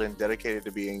paladin dedicated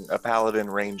to being a paladin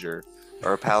ranger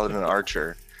or a paladin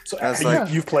archer. So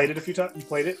like, you've played it a few times? You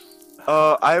played it?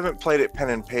 I haven't played it pen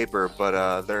and paper,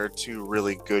 but there are two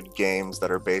really good games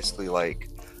that are basically like,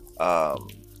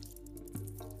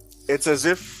 it's as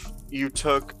if you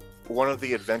took one of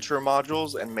the adventure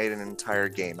modules and made an entire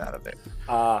game out of it.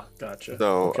 Ah, gotcha.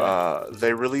 So Okay.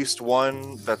 they released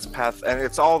one that's and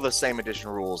it's all the same edition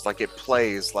rules. Like, it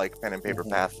plays like pen and paper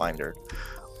Pathfinder.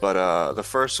 But the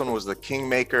first one was the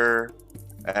Kingmaker,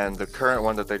 and the current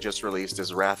one that they just released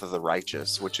is Wrath of the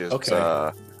Righteous, which is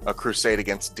a crusade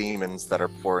against demons that are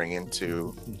pouring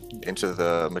into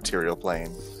the material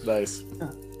plane. Nice.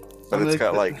 But it's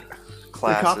got like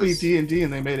classes. They copied D&D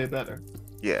and they made it better.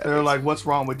 Yeah. They're like, what's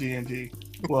wrong with D&D?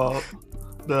 Well,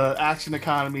 the action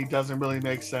economy doesn't really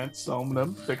make sense, so I'm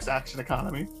gonna fix action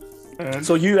economy. And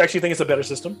So you actually think it's a better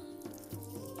system?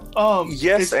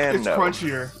 Yes and it's no.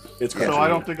 crunchier. It's So I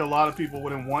don't think a lot of people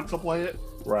wouldn't want to play it.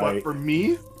 right. But for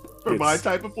me, for my It's-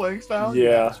 type of playing style,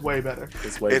 Yeah. it's way better.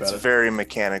 It's way It's better. very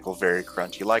mechanical, very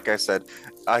crunchy. Like I said,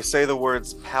 I say the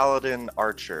words Paladin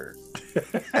Archer,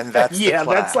 and that's the that's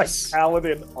like class.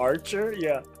 Paladin Archer.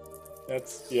 Yeah,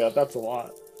 that's a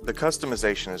lot. The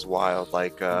customization is wild.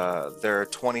 Like, there are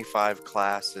 25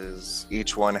 classes.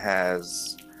 Each one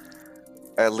has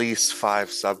at least 5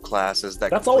 subclasses.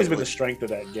 That's always been the strength of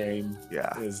that game.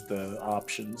 Yeah. Is the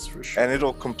options for sure. And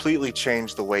it'll completely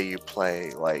change the way you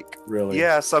play. Like, really,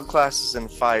 yeah, subclasses in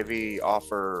 5e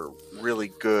offer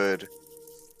really good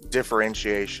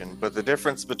differentiation, but the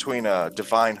difference between a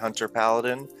Divine Hunter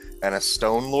Paladin and a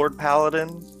Stone Lord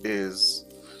Paladin is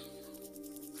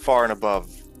far and above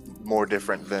more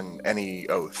different than any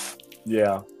oath.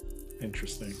 Yeah,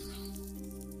 interesting.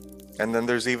 And then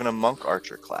there's even a Monk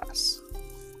Archer class.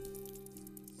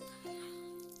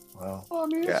 Wow. Well, I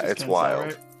mean, Yeah, just it's Tensai, wild.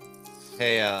 right?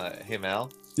 Hey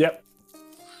Mal. Yep.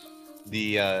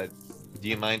 Do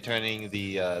you mind turning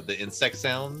the insect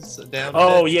sounds down?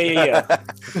 Oh yeah.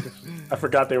 I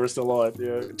forgot they were still on.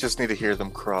 Yeah. Just need to hear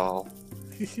them crawl.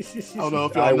 don't know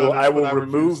if y'all I will. noticed, I will but I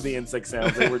remove refuse. the insect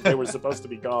sounds. They were supposed to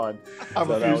be gone. I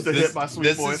So that refuse was- to hit my sweet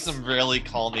This voice. is some really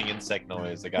calming insect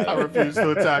noise. I got I it. refuse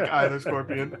to attack either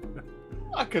scorpion.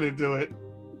 I couldn't do it.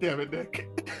 Damn it, Nick.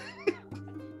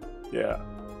 Yeah.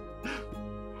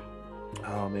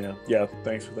 Oh man. Yeah.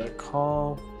 Thanks for that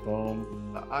call.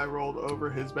 Boom. I rolled over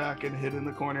his back and hid in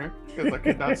the corner because I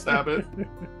could not stab it.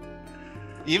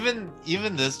 Even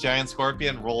this giant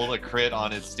scorpion rolled a crit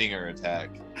on its stinger attack.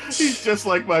 He's just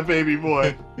like my baby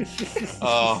boy.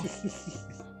 Oh.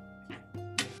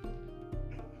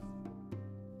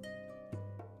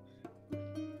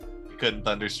 You couldn't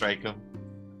thunderstrike him.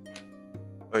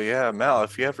 But yeah, Mal,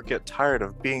 if you ever get tired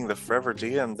of being the forever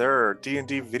DM, there are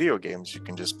D&D video games you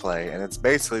can just play, and it's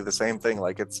basically the same thing.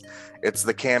 Like, it's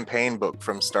the campaign book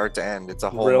from start to end. It's a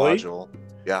whole Really? module.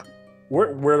 Yeah.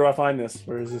 Where do I find this?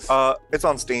 Where is this? It's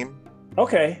on Steam.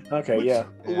 Okay. Which, Yeah.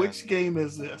 Which game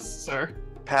is this, sir?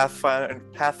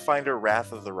 Pathfinder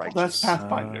Wrath of the Oh, Righteous. that's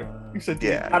Pathfinder. You said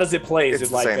yeah. How does it play? Is It's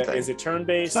it the like same thing. is it turn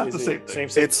based? It's not is the it same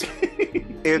thing. Same.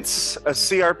 It's a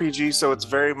CRPG, so it's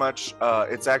very much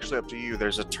it's actually up to you.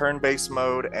 There's a turn-based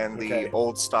mode and the Okay.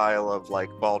 old style of like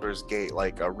Baldur's Gate,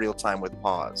 like a real time with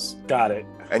pause. Got it.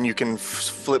 And you can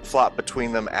flip-flop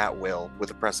between them at will with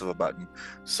the press of a button.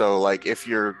 So like if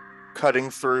you're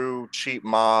cutting through cheap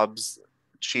mobs,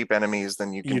 cheap enemies,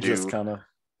 then you can You do just kind of.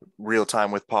 real time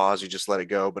with pause. You just let it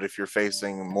go. But if you're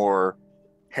facing more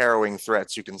harrowing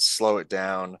threats, you can slow it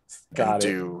down Got and it.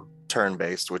 do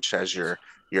turn-based, which has your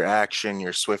action,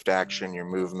 your swift action, your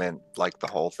movement, like the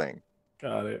whole thing.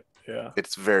 Got it. Yeah.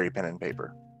 It's very pen and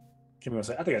paper. Give me one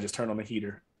second. I think I just turned on the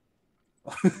heater.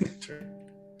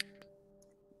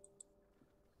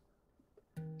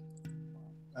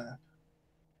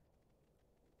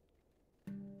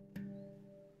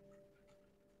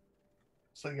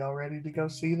 So y'all ready to go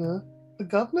see the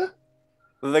governor?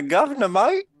 The governor,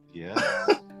 mate. Yeah.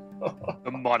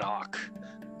 The monarch.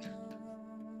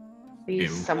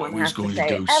 Please, someone Who's has to going say,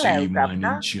 to go hello, see man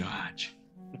governor. in charge?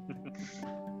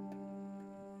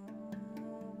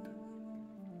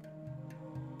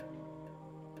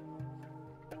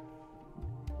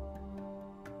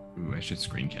 Ooh, I should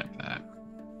screen cap that.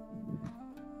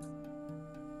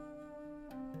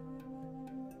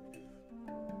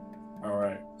 All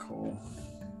right. Cool.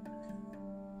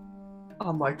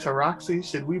 I'm like, Taroxy,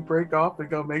 should we break off and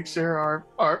go make sure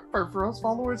our Perforos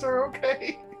followers are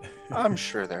okay? I'm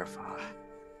sure they're fine.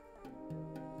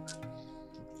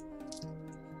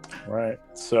 All right.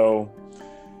 So,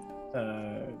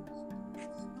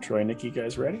 Troy, Nick, you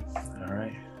guys ready? All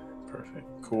right. Perfect.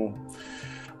 Cool.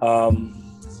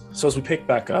 So as we pick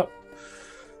back up,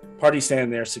 party standing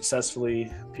there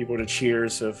successfully. People, the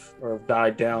cheers have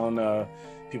died down.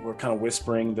 People are kind of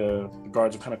whispering. The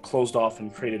guards have kind of closed off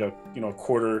and created a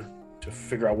quarter to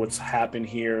figure out what's happened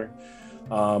here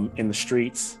in the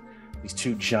streets. These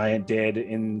two giant dead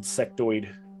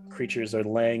insectoid creatures are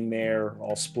laying there,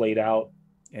 all splayed out,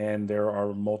 and there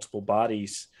are multiple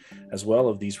bodies as well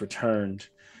of these returned.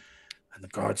 And the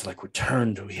guards like,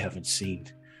 returned? We haven't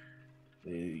seen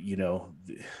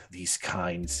these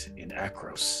kinds in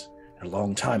Akros in a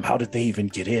long time. How did they even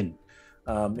get in?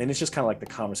 And it's just kind of like the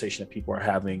conversation that people are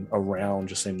having around,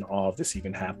 just in awe of this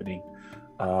even happening.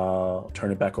 I'll turn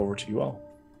it back over to you all.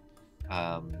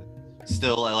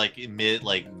 Still like mid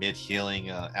healing,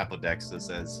 Apodexus,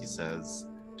 as he says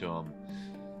to him,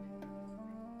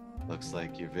 looks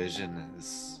like your vision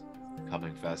is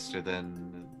coming faster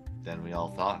than we all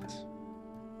thought.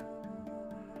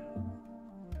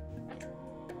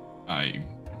 I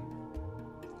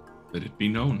let it be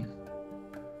known.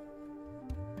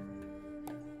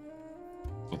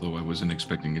 Although I wasn't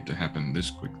expecting it to happen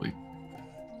this quickly.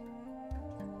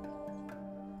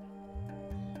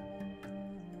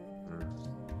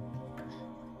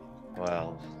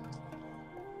 Well,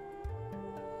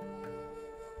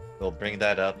 we'll bring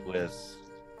that up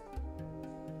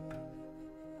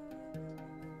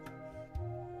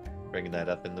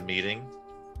in the meeting.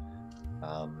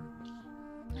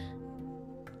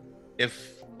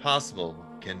 If possible,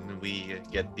 can we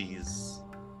get these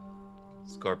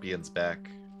scorpions back?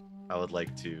 I would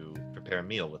like to prepare a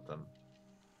meal with them,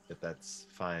 if that's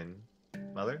fine,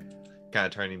 Mother. Kind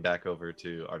of turning back over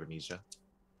to Artemisia.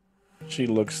 She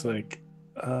looks like,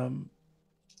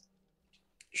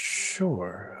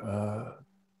 sure.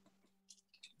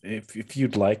 If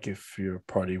you'd like, if your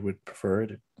party would prefer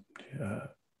it.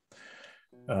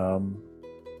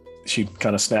 She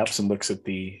kind of snaps and looks at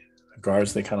the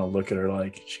guards. They kind of look at her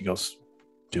like, she goes,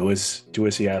 do as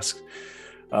he asks.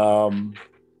 And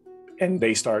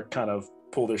they start kind of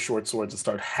pull their short swords and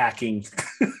start hacking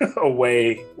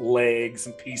away legs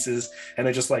and pieces, and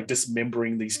they're just like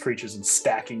dismembering these creatures and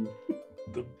stacking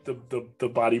the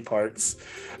body parts.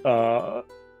 We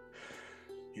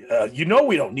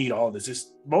don't need all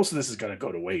this. Most of this is going to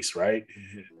go to waste, right?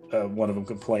 One of them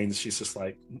complains. She's just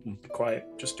like, be quiet,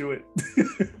 just do it.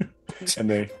 And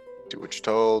they do what you're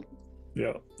told.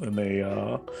 Yeah, and they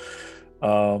all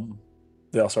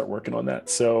start working on that.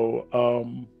 So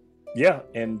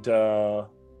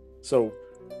so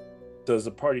does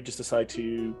the party just decide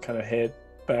to kind of head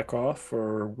back off,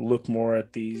 or look more at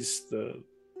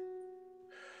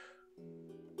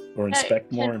or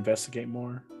inspect more, investigate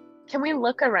more? Can we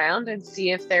look around and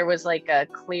see if there was like a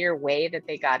clear way that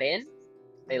they got in?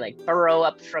 They like burrow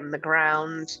up from the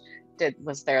ground.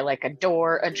 Was there like a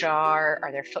door ajar?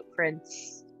 Are there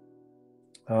footprints?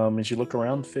 As you look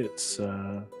around, Fitz,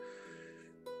 you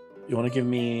want to give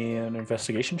me an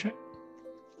investigation check?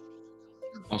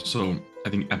 Also, I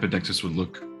think Apodexus would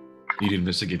need to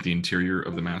investigate the interior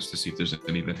of the mask to see if there's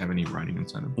any that have any writing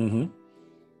inside them. Mm-hmm.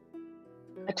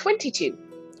 A 22.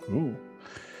 Ooh.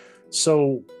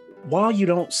 So while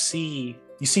you see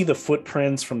the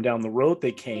footprints from down the road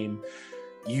they came,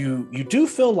 you do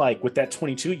feel like with that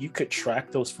 22 you could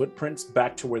track those footprints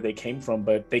back to where they came from,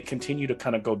 but they continue to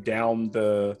kind of go down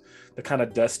the kind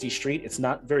of dusty street. It's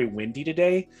not very windy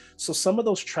today, so some of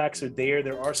those tracks are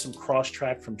there are some cross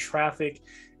track from traffic.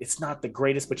 It's not the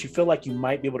greatest, but you feel like you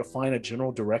might be able to find a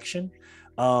general direction.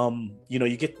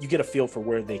 You get a feel for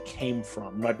where they came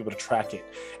from. You might be able to track it.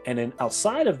 And then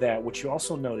outside of that, what you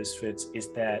also notice, Fitz, is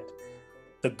that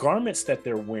the garments that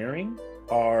they're wearing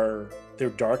they're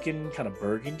darkened kind of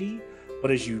burgundy,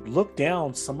 but as you look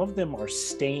down, some of them are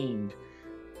stained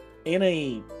in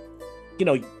a,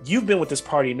 you've been with this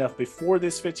party enough before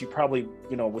this, Fitz. You probably,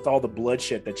 with all the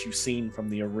bloodshed that you've seen from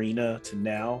the arena to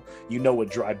now, what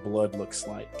dry blood looks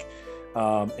like.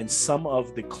 And some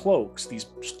of the cloaks, these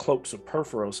cloaks of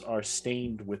Perforos, are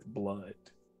stained with blood.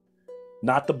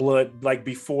 Not the blood like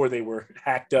before they were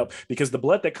hacked up, because the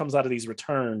blood that comes out of these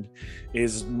returned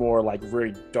is more like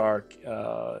very dark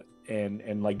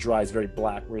and like dries very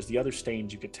black, whereas the other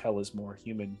stains you could tell is more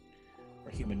human or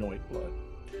humanoid blood.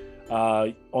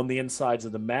 On the insides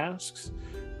of the masks,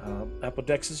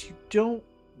 Apodexus,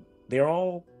 they're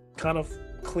all kind of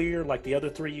clear like the other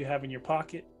three you have in your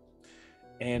pocket,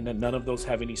 and none of those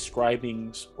have any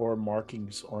scribings or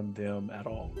markings on them at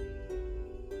all.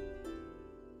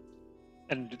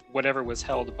 And whatever was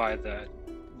held by the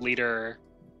leader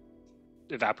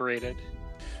evaporated?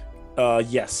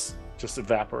 Yes, just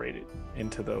evaporated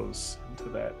into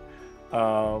that.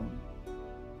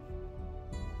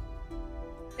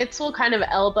 Fitz will kind of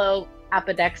elbow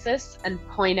Apodexis and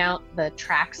point out the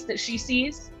tracks that she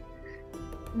sees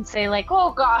and say like,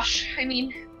 oh gosh, I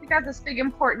mean, we got this big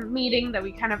important meeting that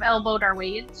we kind of elbowed our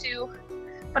way into,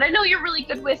 but I know you're really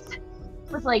good with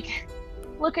like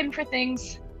looking for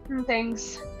things and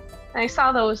things. And I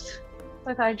saw those, so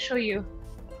I thought I'd show you.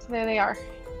 So there they are.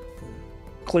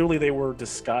 Clearly they were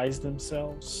disguised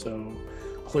themselves, so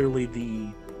clearly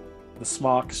the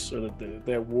smocks or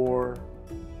their war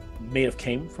may have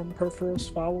came from Perforos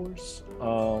followers.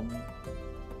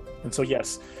 And so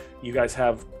yes, you guys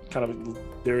have kind of,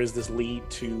 there is this lead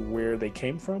to where they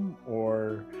came from,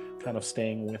 or kind of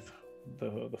staying with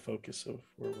the focus of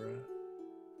where we're at.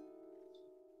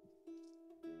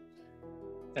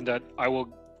 And I will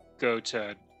go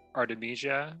to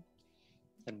Artemisia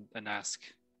and ask,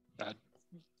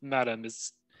 Madam,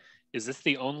 is this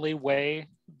the only way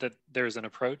that there's an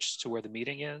approach to where the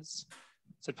meeting is?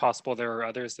 Is it possible there are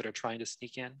others that are trying to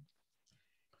sneak in?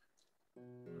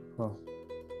 Well,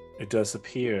 it does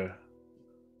appear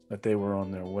that they were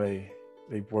on their way.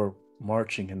 They were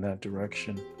marching in that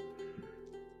direction.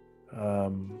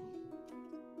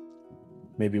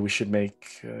 Maybe we should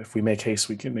if we make haste,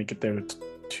 we can make it there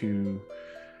to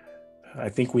I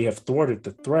think we have thwarted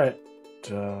the threat,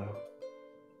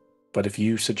 but if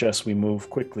you suggest we move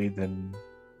quickly, then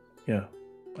yeah,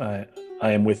 I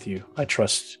am with you. I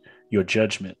trust your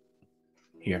judgment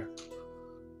here.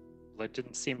 Well, it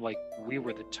didn't seem like we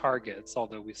were the targets,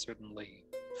 although we certainly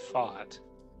fought.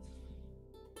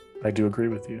 I do agree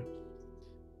with you.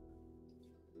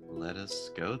 Let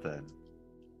us go then.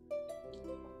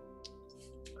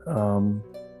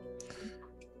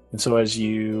 And so as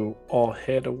you all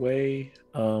head away,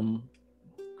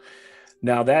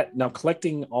 now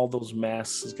collecting all those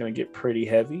masks is going to get pretty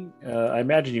heavy. I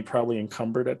imagine you're probably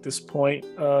encumbered at this point,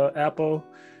 Apple.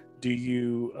 Do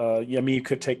you? I mean, you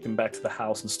could take them back to the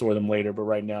house and store them later, but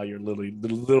right now you're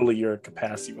literally your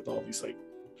capacity with all these like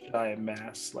giant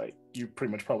masks. Like you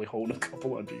pretty much probably holding a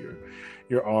couple under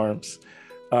your arms.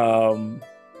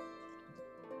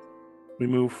 We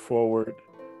move forward,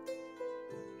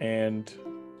 and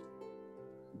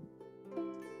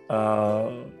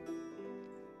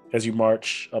as you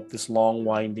march up this long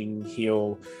winding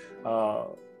hill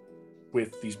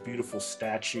with these beautiful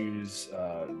statues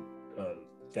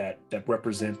that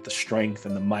represent the strength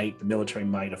and the might, the military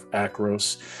might of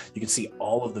Akros, you can see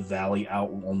all of the valley out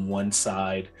on one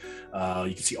side.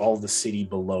 You can see all of the city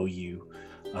below you.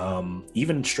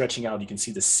 Even stretching out, you can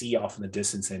see the sea off in the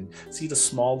distance and see the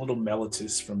small little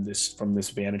Meletis from this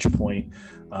vantage point,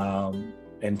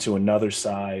 and to another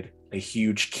side, a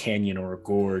huge canyon or a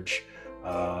gorge,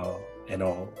 and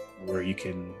all where you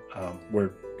can,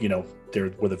 where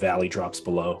the valley drops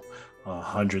below,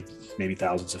 hundreds, maybe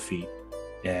thousands of feet,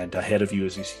 and ahead of you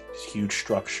is this huge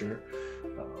structure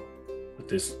with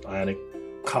this ionic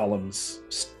columns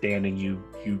standing.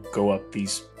 You go up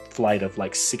these flight of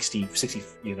like 60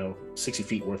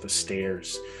 feet worth of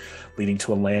stairs leading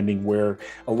to a landing where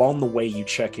along the way you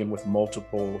check in with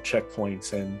multiple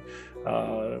checkpoints, and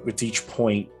with each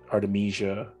point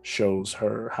Artemisia shows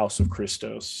her House of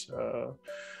Christos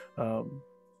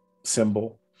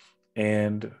symbol,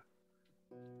 and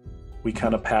we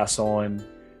kind of pass on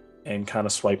and kind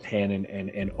of swipe hand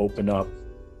and open up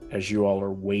as you all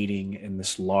are waiting in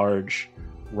this large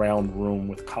round room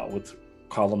with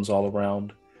columns all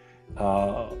around.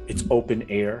 It's open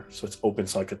air, so it's open,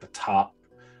 so like at the top,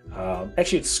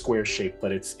 actually it's square shaped,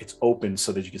 but it's open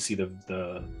so that you can see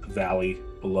the valley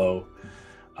below,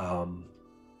 on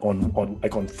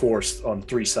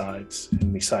three sides,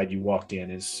 and the side you walked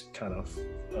in is kind of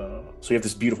so you have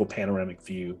this beautiful panoramic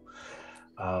view,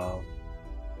 and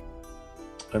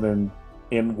then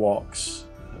in walks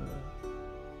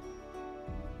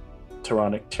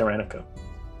Tyrannica,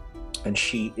 and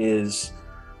she is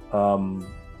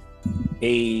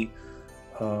a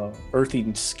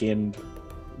earthy skinned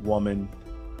woman,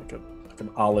 like an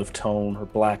olive tone. Her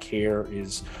black hair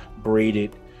is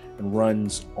braided and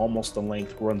runs almost the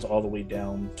length, runs all the way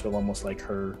down to almost like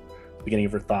her beginning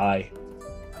of her thigh.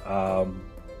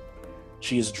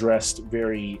 She is dressed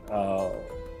very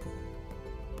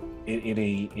in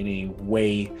a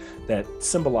way that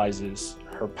symbolizes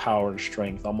her power and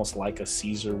strength, almost like a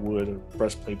Caesar would, a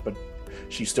breastplate, but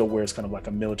she still wears kind of like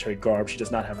a military garb. She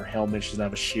does not have her helmet. She doesn't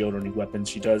have a shield or any weapons.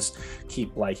 She does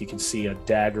keep, like, you can see a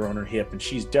dagger on her hip, and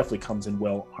she definitely comes in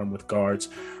well armed with guards.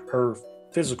 Her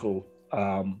physical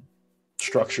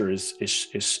structure is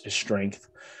strength.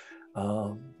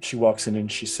 She walks in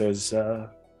and she says,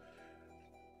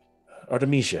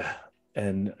 Artemisia,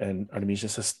 and Artemisia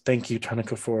says, "Thank you,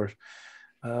 Tanika, for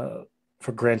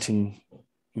granting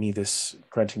me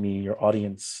your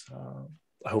audience.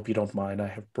 I hope you don't mind. I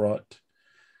have brought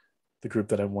the group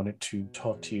that I wanted to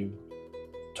talk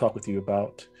with you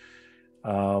about.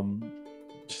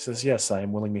 She says, yes, I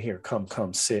am willing to hear.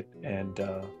 Come, sit. And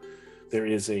there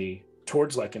is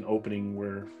towards like an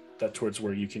opening towards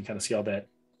where you can kind of see all that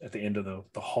at the end of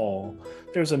the hall.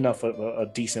 There's enough of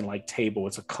a decent like table.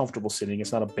 It's a comfortable sitting.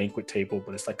 It's not a banquet table,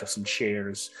 but it's like some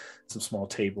chairs, some small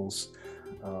tables.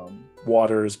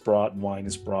 Water is brought and wine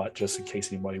is brought just in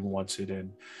case anybody wants it.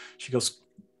 And she goes,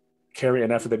 Carrie,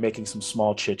 and after they're making some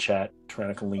small chit chat,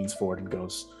 Tyrannica leans forward and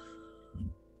goes,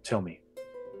 tell me,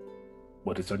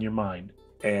 what is on your mind?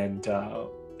 And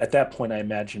at that point, I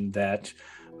imagine that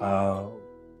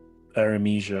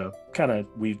Aramesia kind of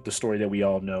the story that we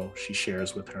all know she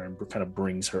shares with her and kind of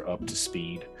brings her up to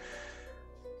speed.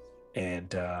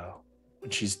 And when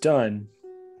she's done,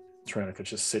 Tyrannica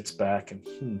just sits back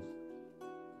and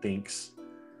thinks.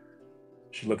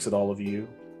 She looks at all of you.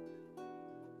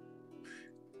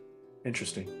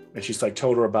 Interesting. And she's like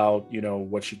told her about,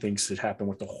 what she thinks had happened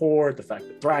with the Horde, the fact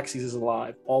that Thraxes is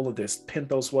alive, all of this.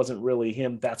 Penthos wasn't really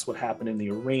him. That's what happened in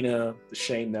the arena, the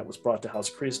shame that was brought to House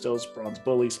Christos, Bronze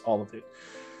Bullies, all of it.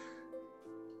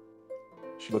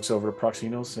 She looks over to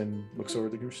Proxinos and looks over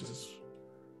at the group. She says,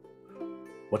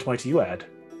 what might you add,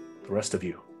 the rest of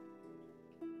you?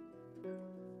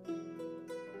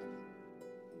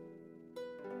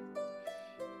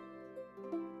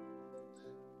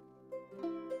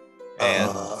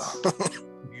 And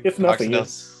if nothing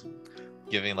else,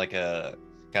 giving like a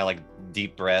kind of like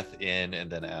deep breath in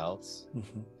and then out.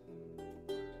 Mm-hmm.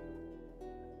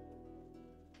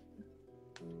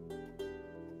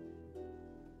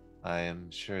 I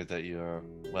am sure that you are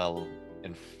well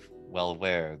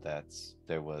aware that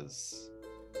there was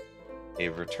a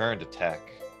returned attack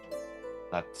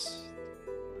not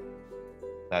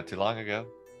too long ago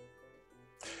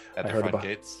at the front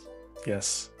gates.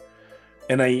 Yes.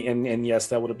 And yes,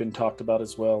 that would have been talked about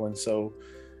as well. And so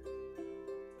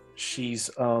she's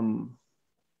when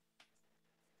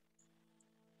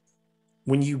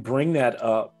you bring that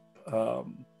up,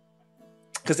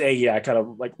 because I kind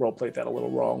of like role played that a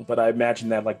little wrong, but I imagine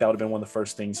that like that would have been one of the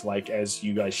first things, like as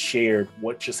you guys shared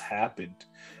what just happened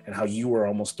and how you were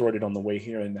almost thwarted on the way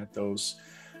here, and that those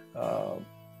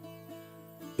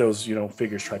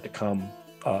figures tried to come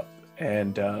up,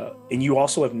 and you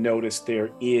also have noticed there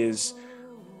is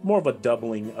more of a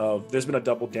there's been a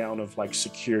double down of like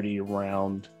security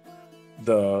around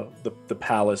the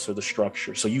palace or the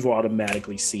structure. So you've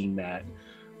automatically seen that.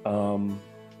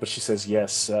 But she says,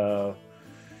 yes, I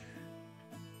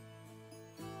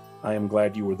am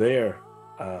glad you were there.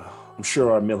 I'm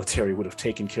sure our military would have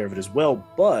taken care of it as well,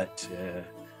 but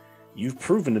you've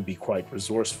proven to be quite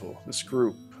resourceful, this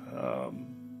group.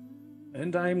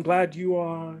 And I am glad you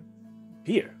are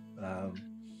here.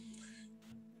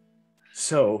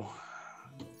 So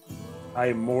I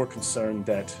am more concerned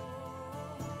that,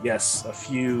 yes, a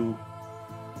few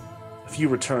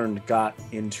returned got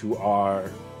into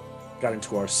our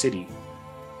city.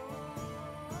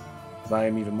 But I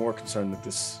am even more concerned that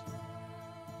this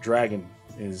dragon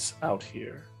is out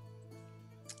here.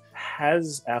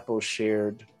 Has Apo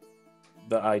shared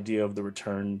the idea of the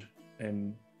returned?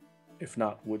 And if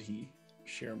not, would he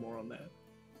share more on that?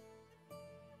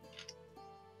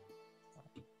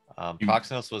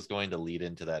 Proxinos was going to lead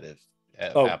into that if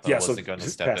Apo wasn't going to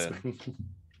step in.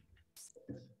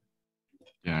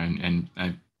 Yeah, and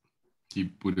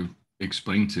he would have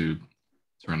explained to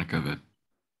Tyrannica that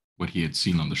what he had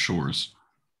seen on the shores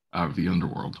of the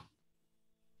underworld,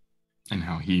 and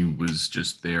how he was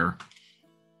just there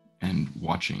and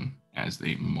watching as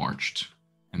they marched.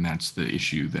 And that's the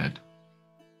issue that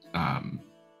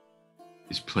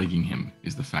is plaguing him,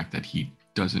 is the fact that he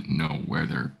doesn't know where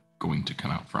they're going to come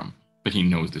out from, but he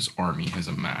knows this army has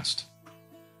amassed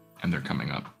and they're coming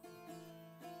up.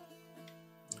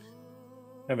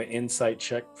 Have an insight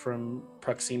check from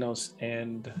Proxinos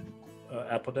and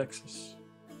Apodexis.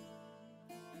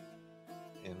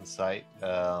 Insight,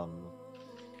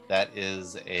 that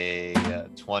is a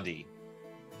 20.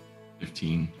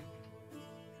 15.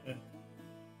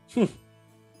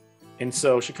 And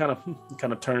so she kind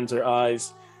of turns her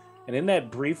eyes, and in that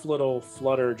brief little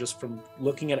flutter, just from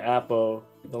looking at Apo,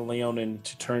 the Leonin,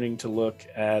 to turning to look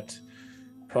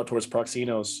towards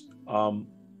Proxinos,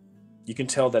 you can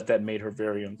tell that made her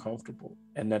very uncomfortable,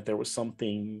 and that there was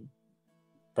something.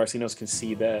 Proxinos can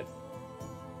see that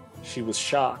she was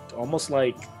shocked, almost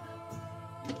like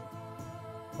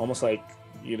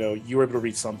you were able to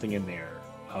read something in there.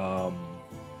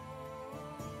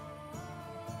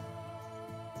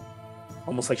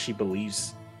 Almost like she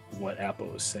believes what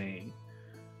Apo is saying.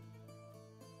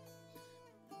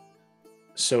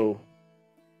 So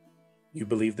You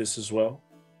believe this as well,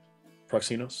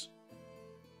 Proxinos?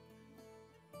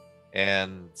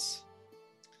 And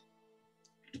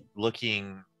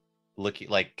looking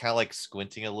like kind of like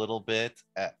squinting a little bit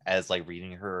as like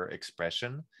reading her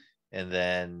expression, and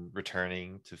then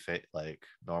returning to like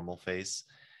normal face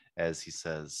as he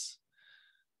says,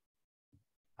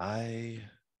 I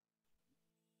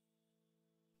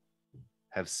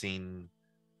have seen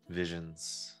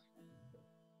visions,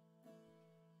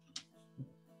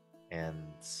 and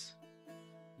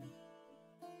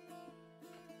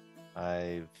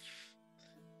I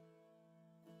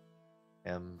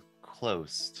am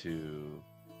close to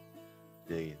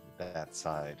that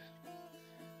side.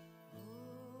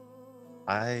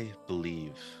 I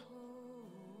believe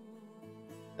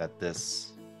that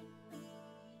this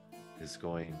is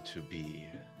going to be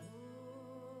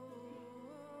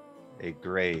a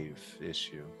grave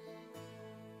issue.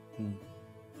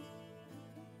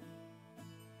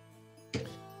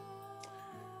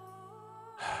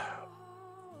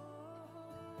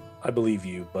 I believe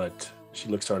you, but she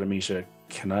looks to Artemisia.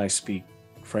 Can I speak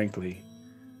frankly?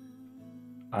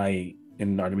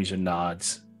 And Artemisia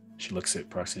nods. She looks at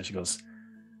Proxy and she goes,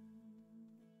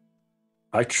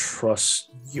 I trust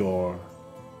your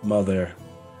mother,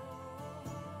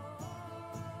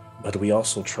 but we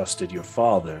also trusted your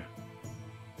father.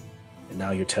 And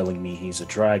now you're telling me he's a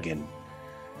dragon.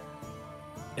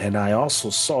 And I also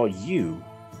saw you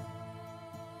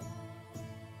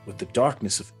with the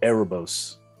darkness of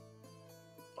Erebos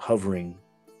hovering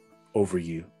over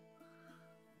you.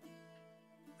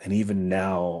 And even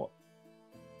now,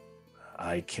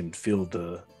 I can feel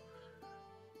the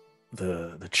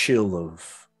chill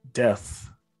of death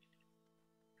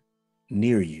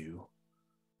near you.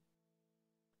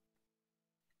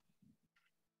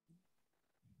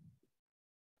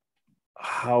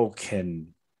 How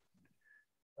can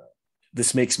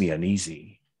this makes me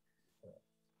uneasy?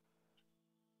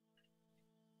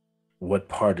 What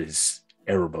part is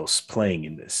Erebos playing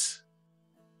in this?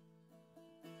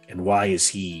 And why is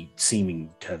he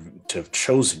seeming to have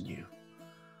chosen you?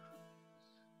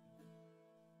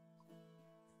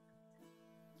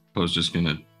 I was just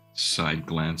gonna side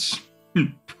glance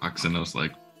Proxinos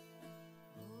like.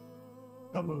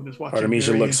 Moon is watching.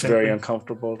 Artemisia looks very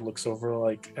uncomfortable, looks over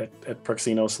like at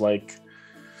Proxinos like,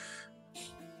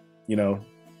 you know.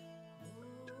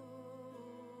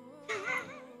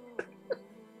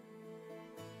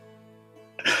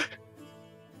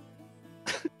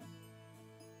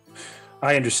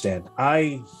 I understand.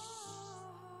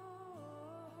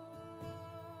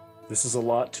 This is a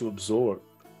lot to absorb.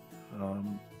 I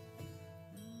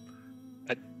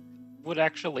would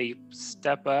actually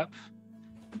step up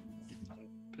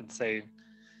and say,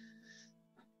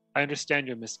 I understand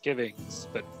your misgivings,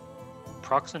 but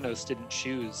Proxinos didn't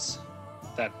choose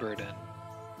that burden.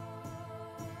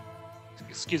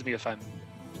 Excuse me if I'm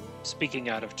speaking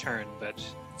out of turn, but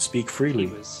speak freely.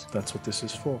 That's what this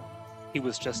is for. He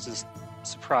was just as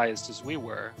surprised as we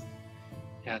were,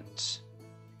 and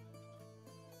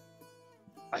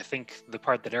I think the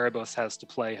part that Erebos has to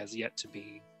play has yet to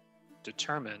be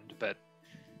determined, but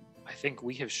I think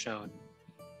we have shown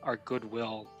our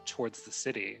goodwill towards the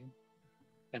city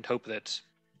and hope that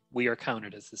we are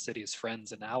counted as the city's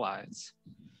friends and allies.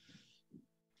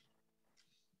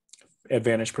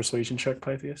 Advantage persuasion check,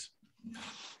 Pythias.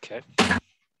 Okay.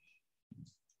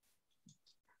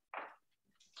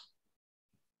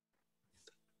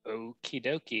 Okie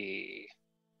dokie.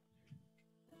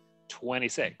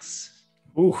 26.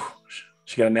 Ooh,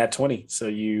 she got a nat 20, so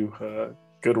you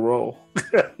good roll.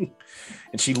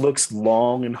 And she looks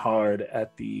long and hard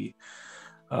at the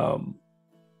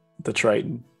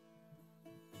Triton,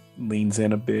 leans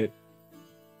in a bit,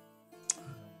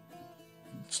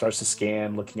 starts to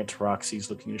scan, looking at Taroxy's,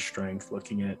 looking at strength,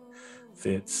 looking at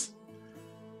Fitz.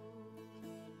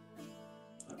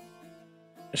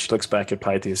 She looks back at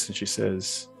Pythias and she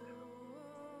says,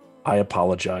 I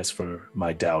apologize for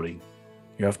my doubting.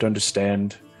 You have to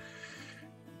understand.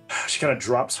 She kind of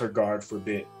drops her guard for a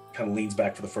bit, kind of leans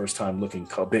back for the first time, looking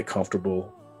a bit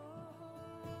comfortable.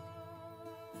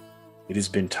 It has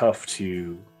been tough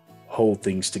to hold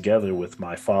things together with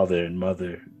my father and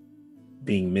mother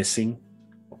being missing.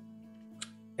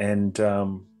 And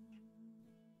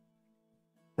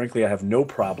frankly, I have no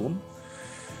problem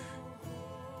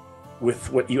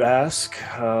with what you ask.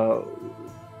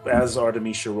 As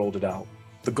Artemisia rolled it out,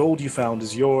 the gold you found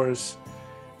is yours,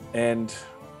 and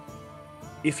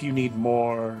if you need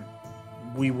more,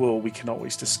 we can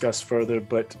always discuss further,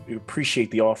 but we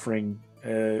appreciate the offering,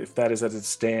 if that is as it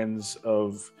stands,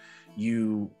 of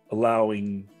you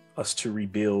allowing us to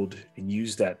rebuild and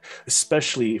use that,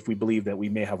 especially if we believe that we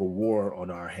may have a war on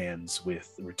our hands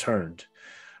with Returned.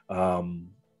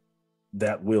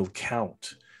 That will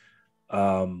count.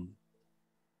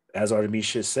 As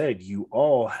Artemisia said, you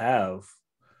all have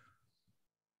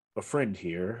a friend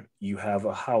here, you have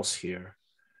a house here.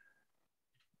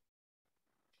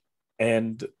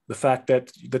 And the fact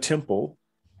that the temple,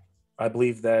 I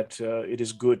believe that it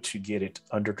is good to get it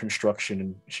under construction.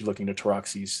 And she's looking to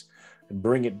Taraxes and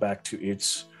bring it back to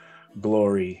its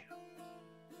glory.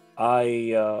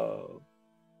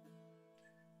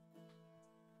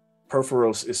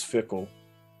 Perforos is fickle,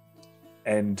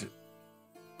 and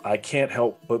I can't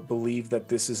help but believe that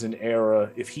this is an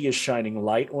era. If he is shining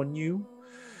light on you,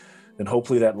 then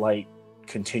hopefully that light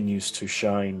continues to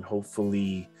shine.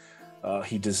 Hopefully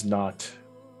he does not.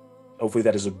 Hopefully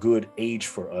that is a good age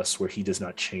for us where he does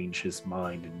not change his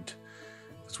mind, and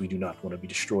because we do not want to be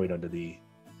destroyed under the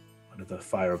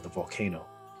fire of the volcano.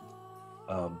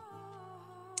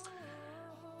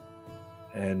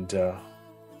 And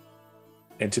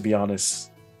to be honest,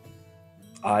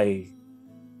 I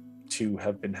too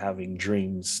have been having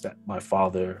dreams that my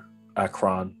father,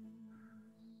 Akron,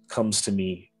 comes to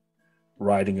me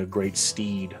riding a great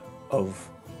steed of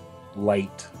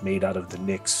light made out of the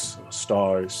Nyx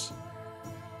stars.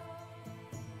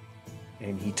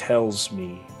 And he tells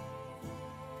me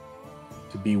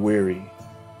to be wary.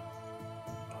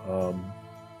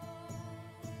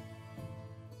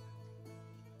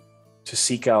 To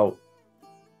seek out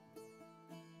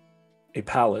a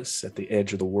palace at the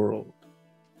edge of the world.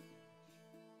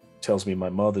 Tells me my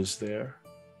mother's there.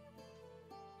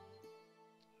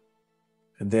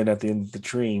 And then at the end of the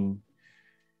dream,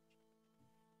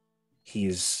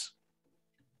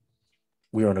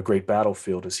 we're on a great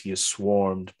battlefield as he is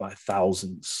swarmed by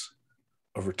thousands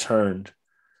of Returned.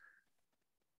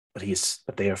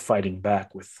 But they are fighting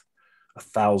back with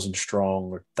 1,000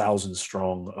 strong or thousands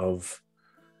strong of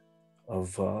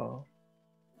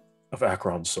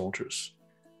Akron soldiers.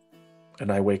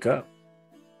 And I wake up,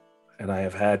 and I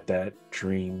have had that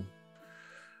dream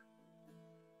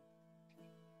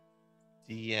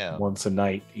once a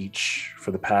night each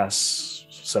for the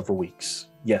past several weeks.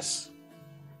 Yes.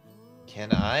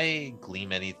 Can I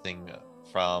glean anything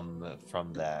from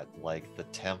that, like the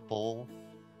temple?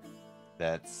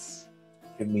 That's.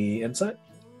 Give me insight.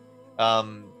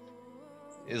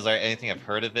 Is there anything I've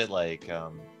heard of it, like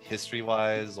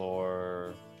history-wise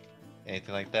or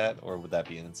anything like that, or would that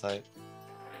be an insight?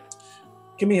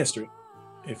 Give me history,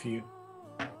 if you.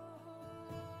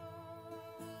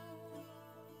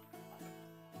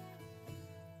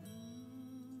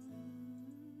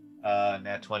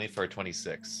 Nat 20 for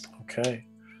 26. Okay.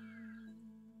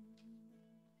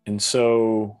 And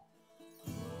so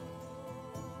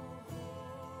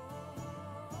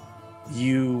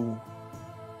you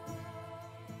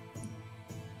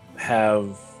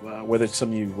have, whether it's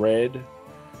something you read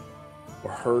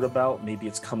or heard about, maybe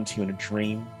it's come to you in a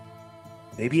dream,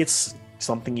 maybe it's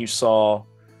something you saw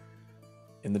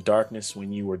in the darkness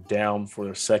when you were down for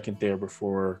a second there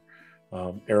before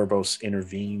Erebos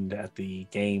intervened at the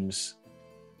games.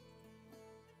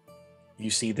 You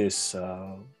see this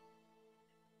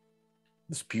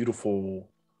beautiful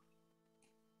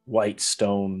white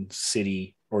stone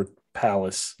city or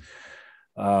palace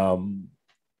on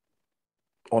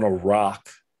a rock,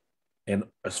 and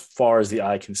as far as the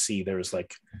eye can see, there's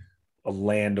like a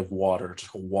land of water,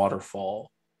 just a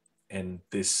waterfall, and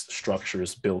this structure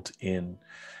is built in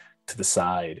to the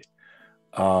side.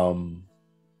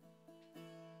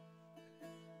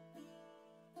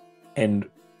 And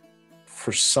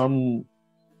for some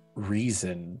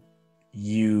reason,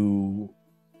 you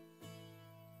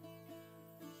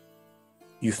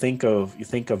think of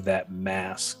that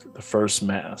mask, the first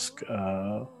mask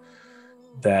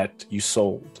that you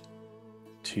sold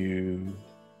to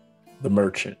the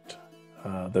merchant,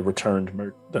 the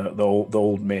returned the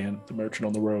old man, the merchant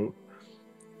on the road,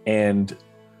 and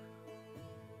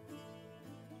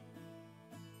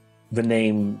the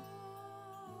name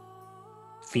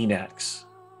Phoenix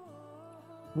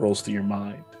rolls through your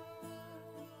mind.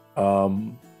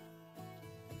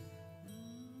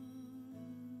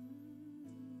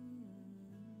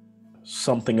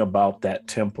 Something about that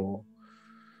temple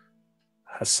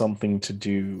has something to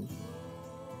do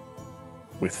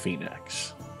with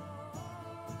Phoenix.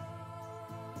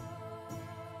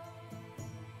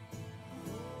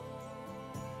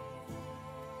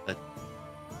 A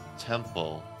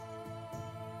temple.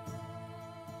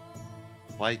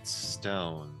 White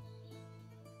stone.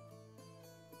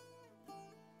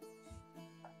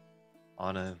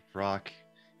 On a rock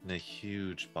in a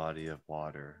huge body of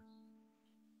water.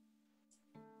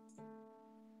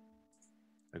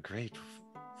 great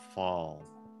fall,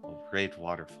 a great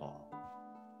waterfall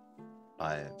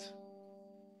by it.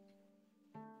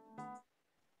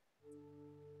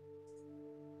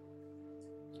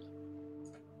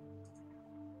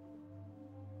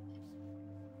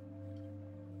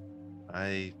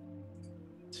 I,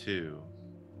 too,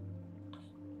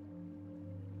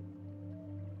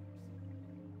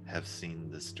 have seen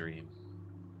this dream.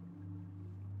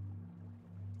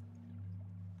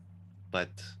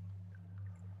 But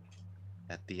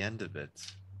at the end of it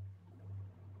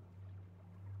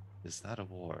is not a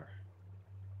war.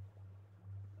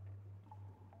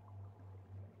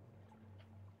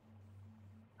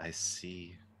 I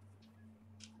see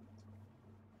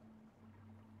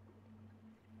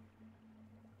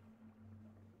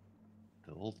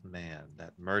the old man,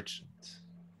 that merchant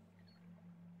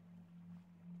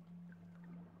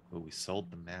who we sold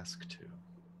the mask to.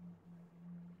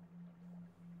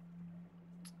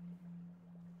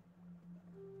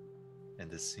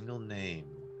 And a single name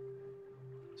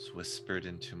was whispered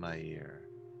into my ear.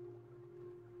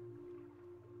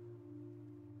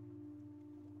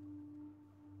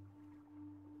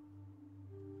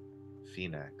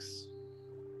 Phoenix.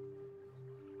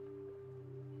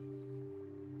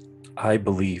 I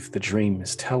believe the dream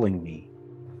is telling me.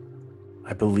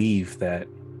 I believe that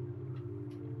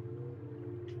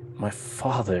my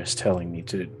father is telling me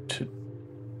to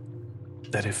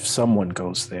that if someone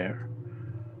goes there,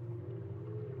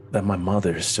 that my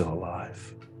mother is still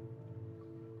alive.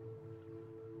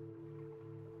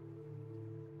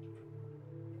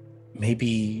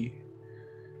 Maybe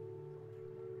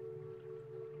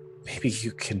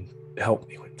you can help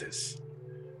me with this.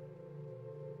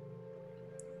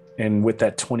 And with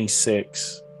that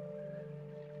 26,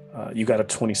 you got a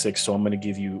 26, so I'm going to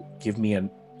give me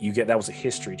that was a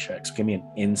history check. So give me an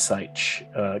insight.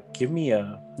 Give me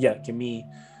a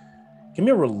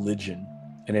religion,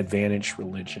 an advantage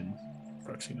religion,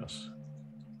 Proxinos.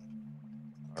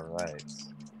 All right.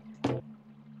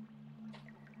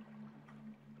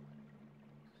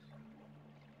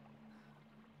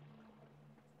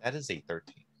 That is a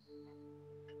 13.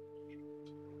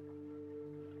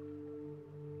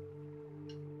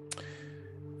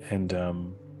 And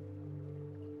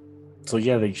so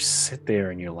yeah, they sit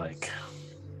there and you're like,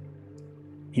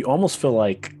 you almost feel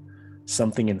like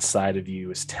something inside of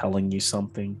you is telling you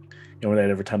something. You know, that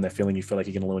every time that feeling, you feel like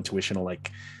you get a little intuition or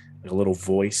like a little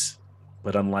voice.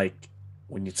 But unlike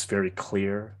when it's very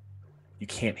clear, you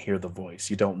can't hear the voice.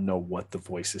 You don't know what the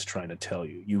voice is trying to tell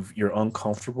you. You're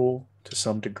uncomfortable to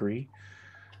some degree,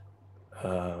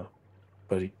 but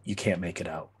you can't make it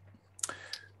out.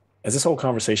 As this whole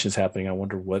conversation is happening, I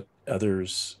wonder what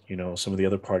others, some of the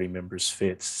other party members,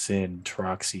 Fitz, Sin,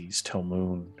 Troxys,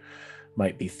 Telmoon,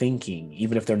 might be thinking,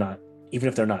 even if they're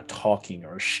not talking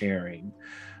or sharing.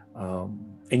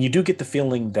 And you do get the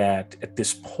feeling that at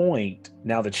this point,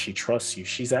 now that she trusts you,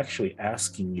 she's actually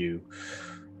asking you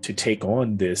to take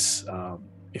on this.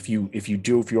 If you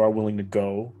are willing to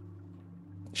go,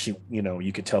 she,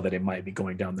 you could tell that it might be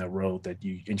going down that road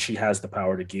and she has the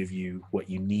power to give you what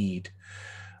you need.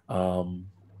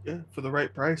 Yeah, for the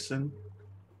right price, and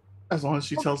as long as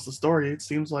she tells the story, it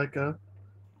seems like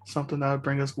something that would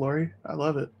bring us glory. I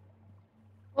love it.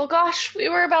 Well, gosh, we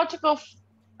were about to go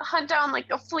hunt down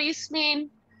like a fleece to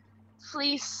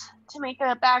make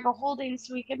a bag of holding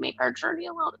so we could make our journey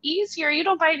a little easier. You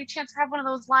don't by any chance have one of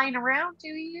those lying around, do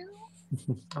you?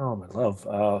 Oh, my love.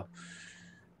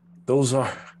 Those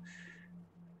are.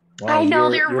 Wow, I know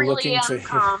they're you're really looking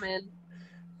uncommon.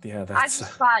 Yeah, I that's.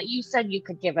 just thought you said you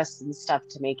could give us some stuff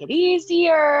to make it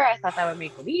easier. I thought that would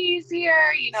make it easier.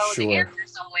 The Sure.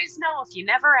 answer's always no if you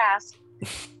never ask.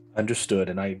 Understood,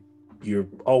 and you're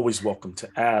always welcome to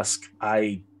ask.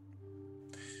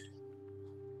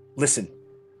 Listen.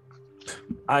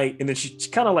 And then she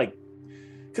kind of like,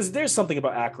 because there's something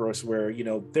about Akaros where,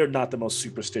 they're not the most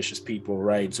superstitious people,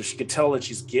 right? So she could tell that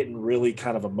she's getting really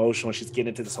kind of emotional. She's getting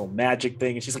into this whole magic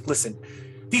thing. And she's like, listen,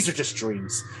 these are just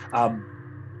dreams.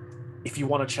 If you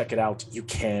want to check it out, you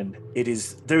can.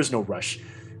 There's no rush.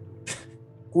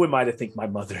 Who am I to think my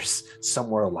mother's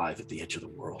somewhere alive at the edge of the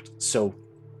world? So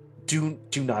do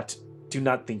not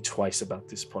think twice about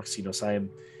this, Proxinos.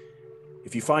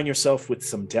 If you find yourself with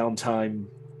some downtime,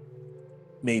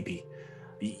 maybe.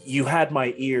 You had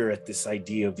my ear at this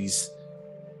idea of these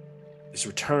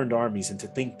returned armies, and to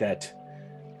think that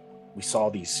we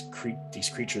saw these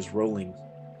creatures rolling.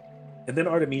 And then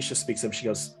Artemisia speaks up. She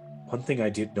goes, one thing I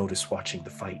did notice watching the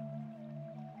fight,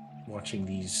 watching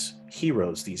these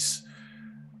heroes, these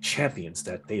champions,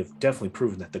 that they have definitely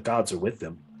proven that the gods are with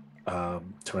them,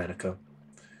 Tyrannica.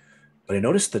 But I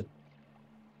noticed that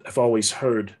I've always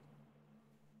heard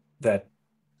that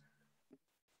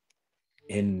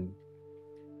in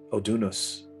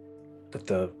Odunus, that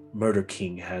the Murder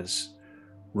King has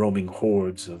roaming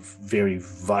hordes of very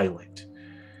violent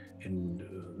and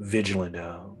vigilant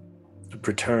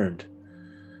returned.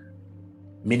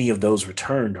 Many of those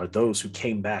returned are those who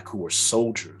came back who were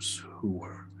soldiers, who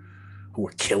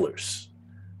were killers.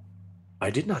 I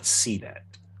did not see that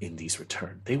in these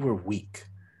return. They were weak.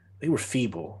 They were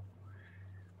feeble.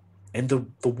 And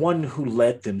the one who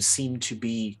led them seemed to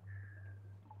be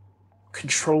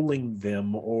controlling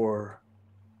them, or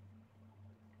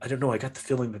I don't know, I got the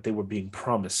feeling that they were being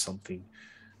promised something.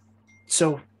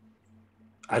 So,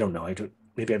 I don't know,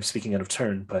 maybe I'm speaking out of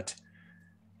turn, but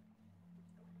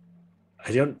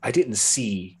I didn't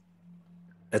see,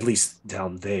 at least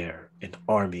down there, an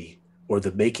army or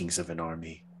the makings of an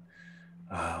army.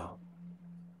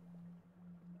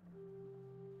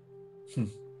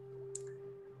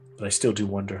 But I still do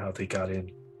wonder how they got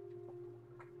in.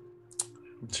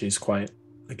 She's quiet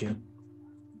again.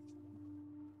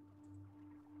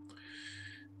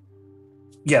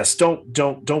 Yes,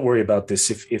 don't worry about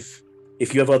this. If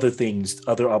you have other things,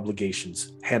 other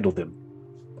obligations, handle them.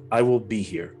 I will be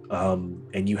here.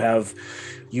 And you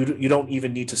don't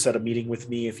even need to set a meeting with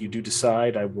me. If you do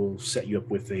decide, I will set you up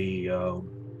with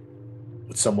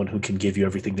with someone who can give you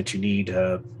everything that you need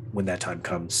when that time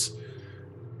comes.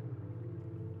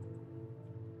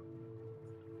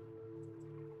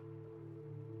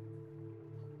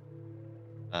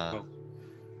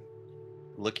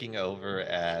 Looking over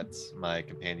at my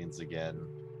companions again,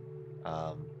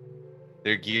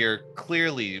 their gear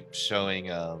clearly showing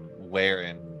wear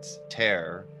and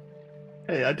tear.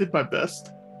 Hey, I did my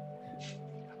best.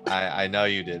 I know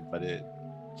you did, but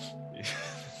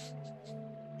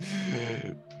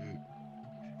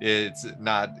it's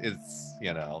not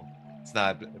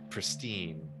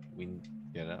pristine.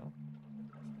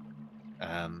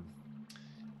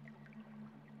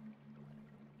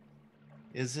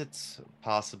 Is it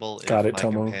possible if my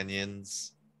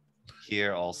companions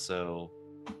here also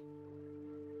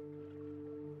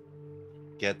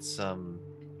get some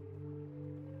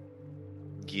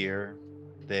gear?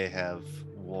 They have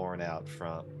worn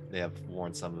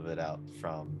some of it out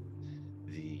from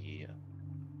the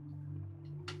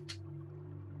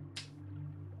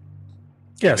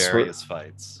various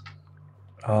fights.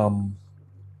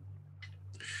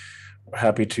 We're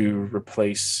happy to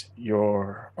replace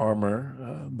your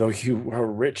armor, though you are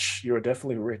rich. You are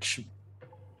definitely rich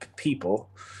people.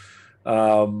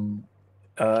 And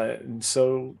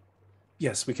so,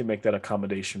 yes, we can make that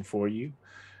accommodation for you.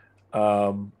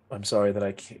 I'm sorry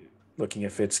that looking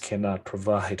at Fitz, cannot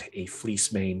provide a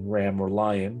fleece mane ram or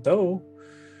lion, though.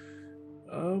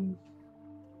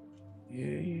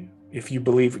 If you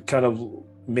believe,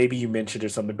 maybe you mentioned or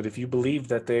something, but if you believe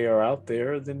that they are out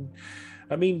there, then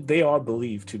they are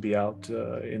believed to be out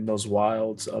in those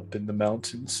wilds up in the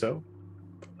mountains. So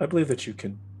I believe that you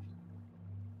can.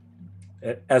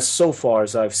 As so far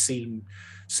as I've seen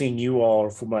you all,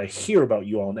 from what I hear about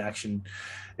you all in action,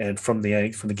 and from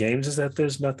the games, is that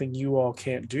there's nothing you all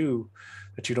can't do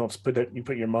that you don't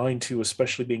put your mind to,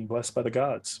 especially being blessed by the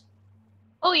gods.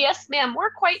 Oh yes, ma'am.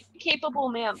 We're quite capable,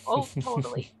 ma'am. Oh,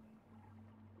 totally.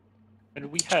 And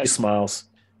she smiles.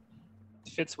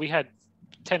 Fitz, we had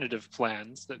tentative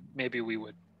plans that maybe we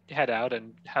would head out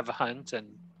and have a hunt and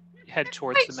head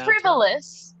towards the mountain.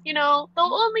 Frivolous. The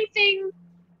only thing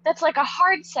that's like a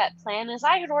hard set plan is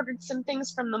I had ordered some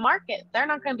things from the market. They're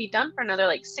not going to be done for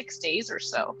another 6 days or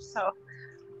so. So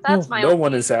that's no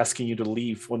one is asking you to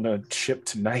leave on the ship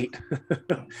tonight.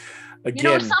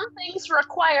 Again, some things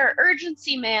require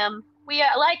urgency, ma'am. We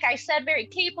like I said, very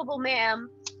capable, ma'am.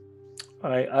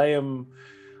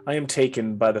 I am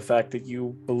taken by the fact that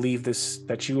you believe this,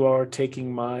 that you are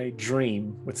taking my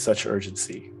dream with such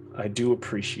urgency. I do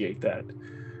appreciate that.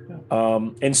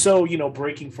 And so,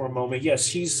 breaking for a moment,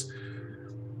 yes,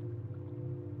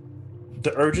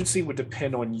 the urgency would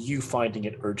depend on you finding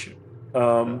it urgent.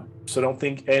 So don't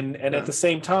think, and at the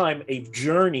same time, a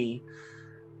journey,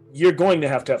 you're going to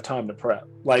have time to prep.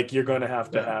 You're going to have,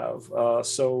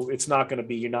 so it's not going to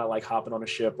be, you're not hopping on a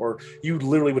ship, or you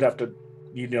literally would have to,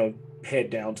 head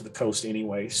down to the coast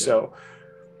anyway. So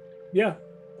yeah,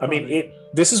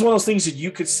 this is one of those things that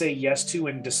you could say yes to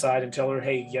and decide and tell her,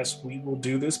 hey, yes, we will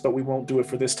do this, but we won't do it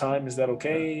for this time. Is that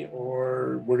okay?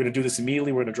 Or we're going to do this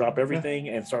immediately. We're going to drop everything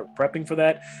and start prepping for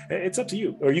that. It's up to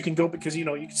you. Or you can go, because, you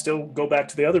can still go back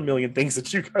to the other million things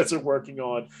that you guys are working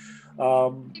on.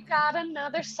 You got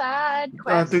another side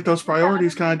quest. I think those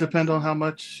priorities kind of depend on how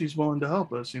much she's willing to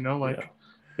help us,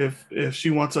 if she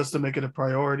wants us to make it a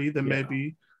priority, then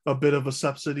maybe a bit of a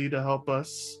subsidy to help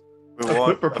us we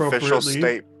want official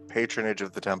patronage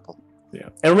of the temple. Yeah,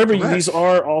 and remember, Correct. you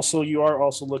are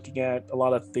also looking at a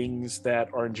lot of things that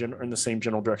are in the same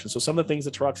general direction. So some of the things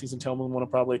that Taroxys and Telman want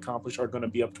to probably accomplish are going to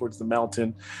be up towards the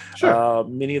mountain. Sure.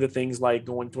 Many of the things like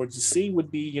going towards the sea would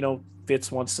be,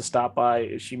 Fitz wants to stop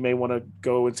by. She may want to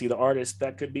go and see the artist.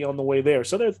 That could be on the way there.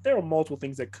 So there are multiple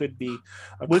things that could be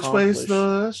accomplished. Which way is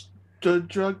the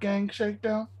drug gang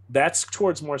shakedown? That's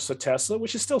towards more Satessa,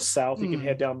 which is still south. You can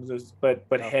head down to this, but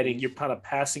heading, you're kind of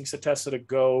passing Satessa to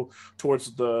go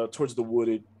towards the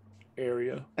wooded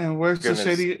area. And where's the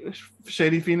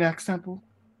Shady Phoenix Temple?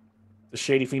 The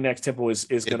Shady Phoenix Temple is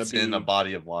going to be in a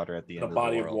body of water at the end of the world.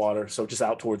 A body of water, so just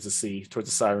out towards the sea, towards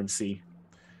the Siren Sea.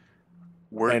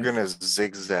 We're gonna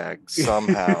zigzag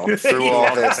somehow through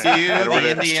all this. See you, and we're the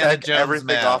gonna Indiana check Jones everything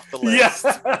map. off the list.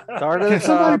 Start at the Can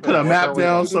somebody top put a and map work our way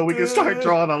down up. so we can start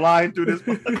drawing a line through this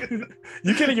book?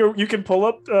 You can pull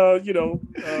up.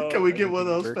 Can we get one of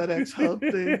those FedEx hub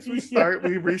things? We start,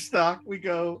 we restock, we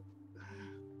go.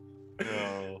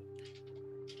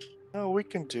 No, we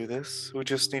can do this. We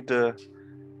just need to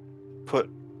put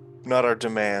not our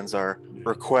demands, our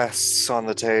requests on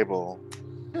the table,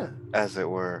 as it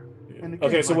were. And again,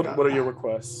 Okay, so what are your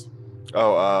requests?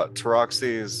 Oh,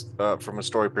 Taroxys, from a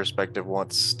story perspective,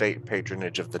 wants state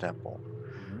patronage of the temple.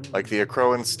 Like the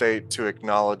Akroan state to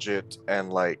acknowledge it,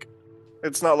 and like,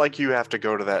 it's not like you have to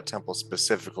go to that temple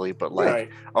specifically, but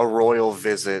like a royal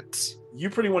visit.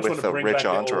 You pretty much want with to a bring rich back the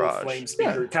entourage. old flame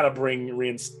speaker, kind of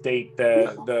reinstate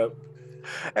the.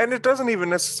 And it doesn't even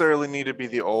necessarily need to be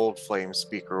the old flame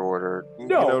speaker order.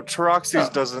 No.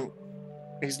 Taroxys doesn't.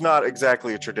 He's not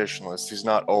exactly a traditionalist. He's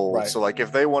not old. Right. So, like,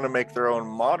 if they want to make their own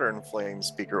modern flame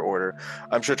speaker order,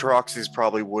 I'm sure Taroxys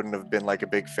probably wouldn't have been like a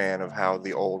big fan of how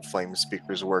the old flame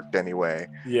speakers worked anyway.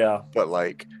 Yeah. But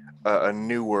like a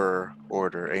newer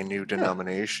order, a new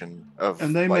denomination of.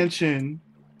 And they like, mention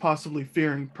possibly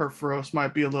fearing Perforos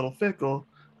might be a little fickle.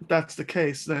 If that's the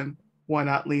case, then why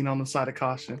not lean on the side of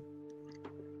caution?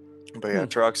 But yeah,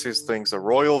 Taroxys thinks a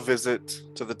royal visit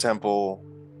to the temple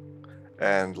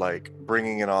and like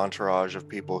bringing an entourage of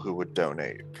people who would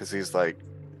donate, because he's like,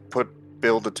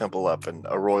 build the temple up, and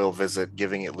a royal visit,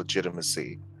 giving it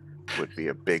legitimacy, would be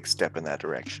a big step in that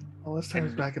direction. Well, let's turn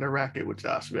this back in a racket with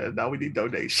Josh, man. Now we need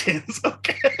donations,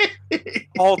 okay?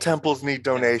 All temples need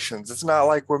donations. It's not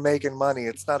like we're making money.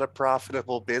 It's not a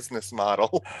profitable business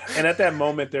model. And at that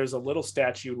moment, there's a little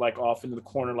statue like off into the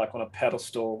corner, like on a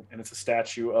pedestal, and it's a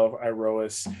statue of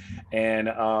Iroas, and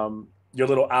your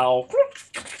little owl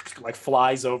like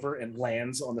flies over and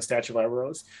lands on the statue of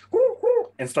Iroas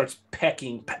and starts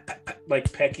pecking in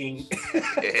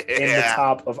the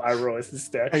top of Iroas'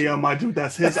 statue. Hey, yo, my dude,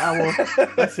 that's his owl.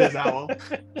 That's his owl.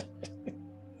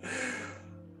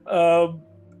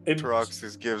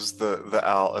 Taroxys gives the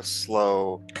owl a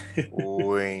slow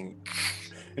wink.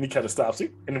 And he kind of stops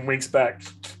it and then winks back.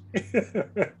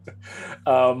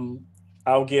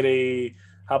 I'll get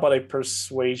how about a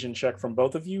persuasion check from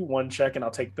both of you? One check, and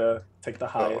I'll take the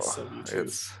highest of you two.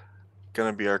 It's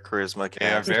gonna be our charisma They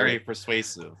are cast. very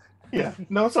persuasive. Yeah,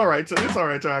 no, it's all right. It's all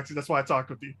right, Taroxys. That's why I talked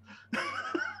with you.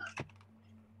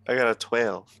 I got a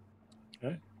 12.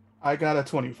 Okay. I got a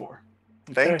 24.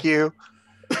 Thank you.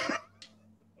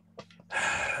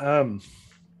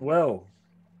 Well,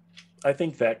 I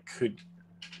think that could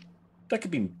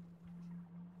be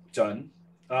done.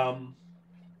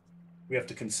 We have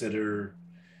to consider.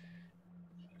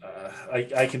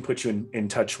 I can put you in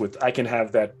touch with. I can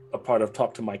have that a part of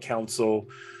talk to my council.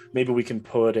 Maybe we can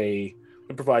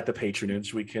provide the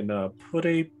patronage. We can put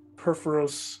a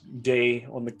Perforos day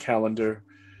on the calendar.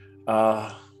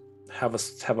 Have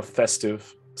a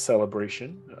festive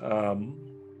celebration.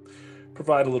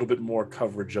 Provide a little bit more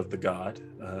coverage of the god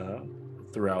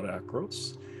throughout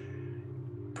Akros.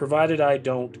 Provided I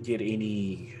don't get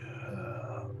any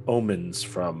omens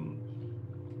from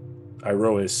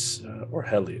Iroas or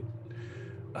Heliod.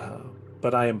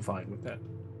 But I am fine with that.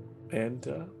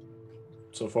 And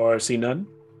so far I see none.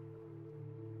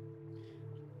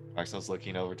 Maxwell's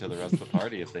looking over to the rest of the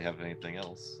party if they have anything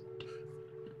else.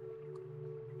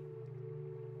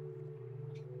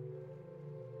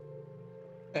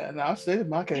 And I stated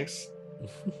my case.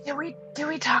 Did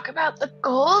we talk about the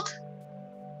gold?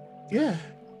 Yeah.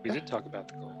 We did talk about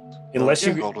the gold. Unless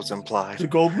you gold was implied. The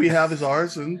gold we have is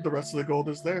ours, and the rest of the gold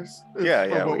is theirs. Yeah,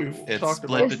 From yeah, What we- we've It's talked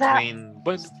split about. Is that- between.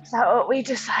 But Is that what we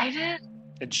decided?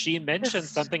 and she mentioned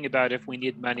something about if we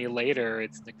need money later,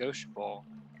 it's negotiable.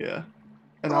 Yeah.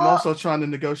 And I'm also trying to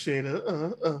negotiate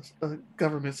a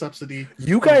government subsidy.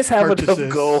 You guys have purchases.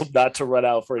 enough gold not to run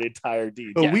out for an entire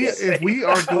deed. But if we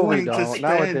are going to don't.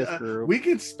 Not with spend, this group. we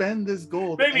can spend this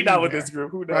gold. Maybe anywhere, not with this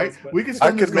group. Who knows? Right? But We can I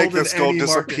spend could this make gold in this gold any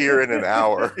disappear market. in an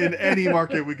hour. In any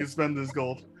market, we can spend this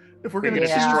gold. If we're going to We're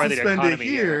choose gonna destroy to the spend it economy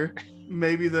here,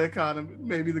 maybe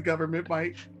the government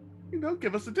might,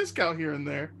 give us a discount here and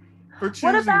there for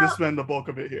choosing to spend the bulk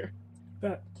of it here.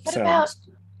 that What sounds.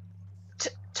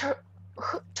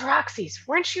 Taroxys,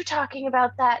 weren't you talking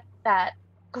about that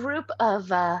group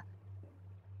of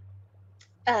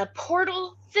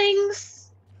portal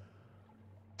things?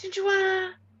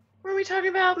 Were we talking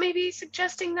about maybe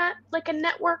suggesting that, like a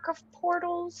network of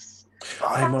portals?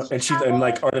 And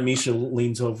like Artemisia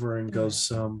leans over and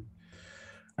goes,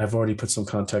 I've already put some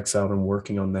contacts out. I'm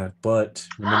working on that. But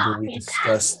remember we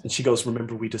discussed, and she goes,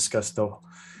 remember we discussed though,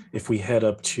 if we head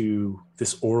up to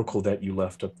this oracle that you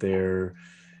left up there,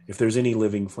 if there's any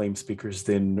living flame speakers,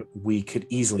 then we could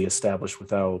easily establish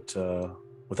without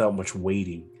much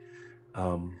waiting.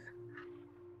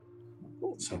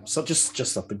 So just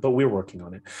something, but we're working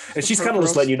on it. And she's kind of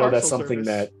just letting you know that's something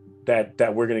that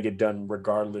we're gonna get done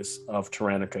regardless of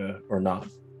Tyrannica or not.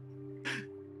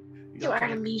 You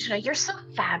Artemisia, you're so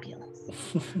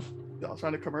fabulous. Y'all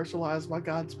trying to commercialize my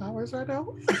god's powers right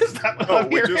now? Is that what No, I'm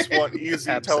we hearing? just want easy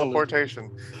Absolutely.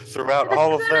 teleportation throughout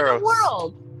all of The Theros.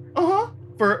 world.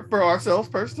 For ourselves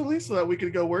personally, so that we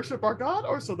could go worship our god,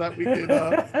 or so that we could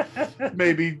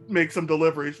maybe make some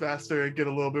deliveries faster and get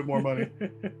a little bit more money.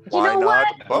 Why You know not what?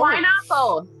 both? Why not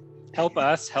both? Help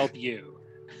us, help you.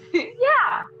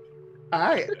 Yeah.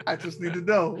 I just need to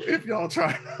know if y'all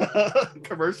trying to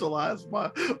commercialize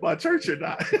my church or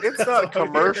not. It's not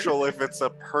commercial if it's a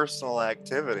personal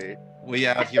activity. We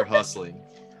out here hustling.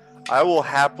 I will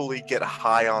happily get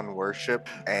high on worship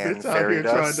and Fitz out fairy here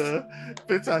dust.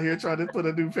 trying to put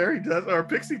a new fairy dust or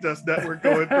pixie dust network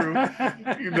going through.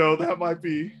 That might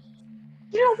be.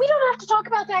 We don't have to talk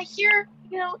about that here,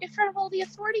 in front of all the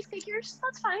authority figures.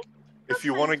 That's fine. If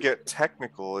you want to get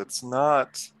technical, it's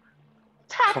not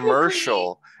Technically,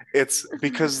 commercial. It's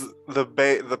because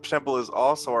the temple is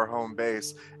also our home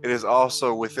base. It is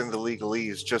also within the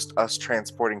legalese, just us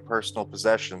transporting personal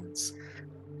possessions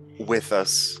with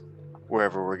us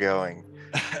wherever we're going.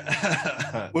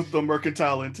 With the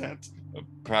mercantile intent.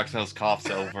 Proxnos coughs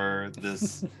over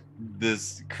this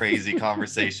crazy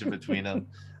conversation between them.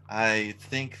 I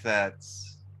think that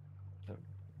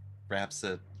wraps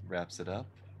it up.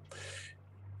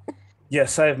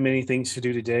 Yes, I have many things to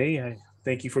do today. I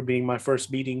thank you for being my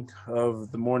first meeting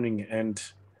of the morning, and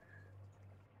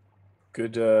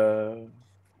good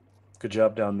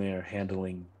job down there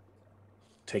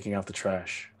taking out the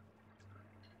trash.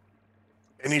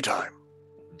 Anytime.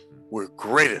 We're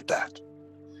great at that.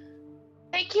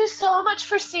 Thank you so much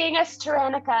for seeing us,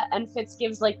 Tyrannica. And Fitz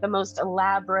gives the most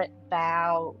elaborate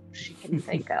bow she can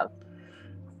think of.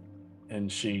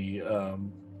 And she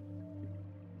kind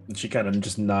of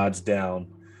just nods down,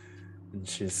 and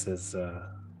she says,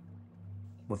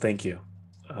 well, thank you.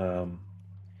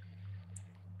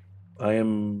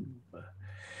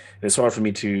 It's hard for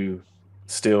me to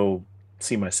still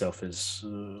see myself as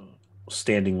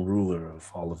standing ruler of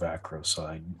all of Acro, so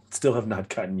I still have not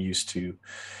gotten used to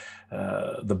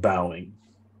the bowing,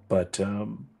 but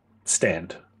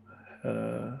stand.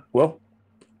 Well,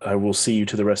 I will see you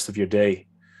to the rest of your day.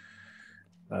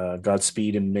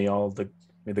 Godspeed, and may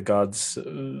the gods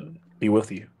be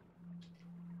with you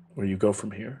where you go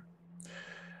from here.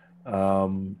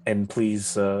 And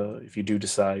please, if you do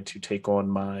decide to take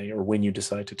on when you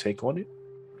decide to take on it,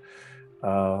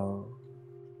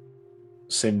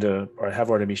 have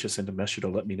Artemisia send a message to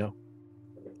let me know.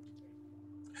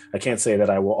 I can't say that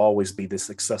I will always be this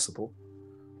accessible.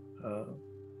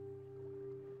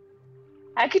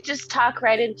 I could just talk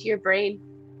right into your brain.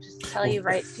 Just tell you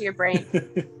right to your brain.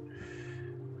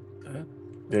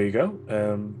 There you go.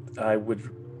 I would,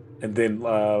 and then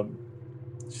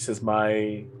she says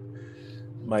my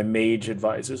mage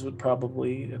advisors would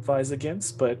probably advise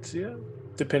against, but yeah,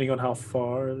 depending on how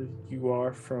far you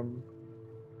are from.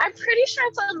 I'm pretty sure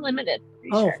it's unlimited.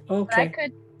 Oh, sure. okay.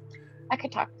 But I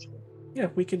could talk to you. Yeah,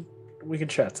 we can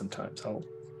chat sometimes. I'll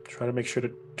try to make sure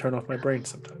to turn off my brain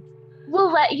sometimes.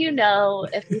 We'll let you know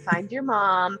if we find your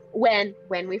mom. When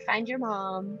we find your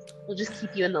mom, we'll just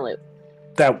keep you in the loop.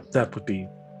 That would be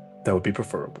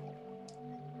preferable.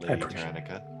 Lady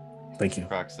Tyrannica. Thank you.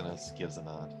 Proxenus gives a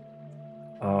nod.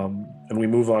 And we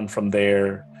move on from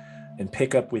there and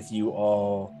pick up with you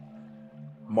all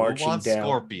marching down.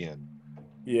 Scorpion.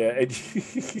 Yeah, and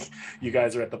you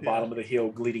guys are at the bottom of the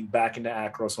hill, leading back into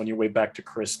Acros on your way back to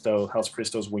Christo. House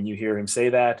Christos, when you hear him say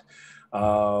that,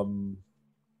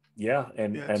 Yeah,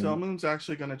 and Telmoon's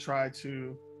actually going to try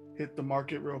to hit the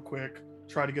market real quick,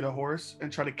 try to get a horse,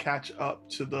 and try to catch up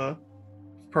to the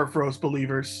Perforos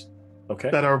believers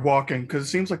that are walking, because it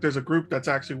seems like there's a group that's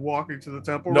actually walking to the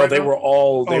temple. No, right they now. were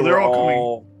all. They're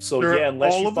all coming. So They're, yeah,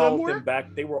 unless all you of them followed were? them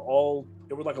back, they were all.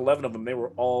 There were like 11 of them. They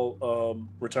were all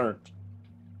returned.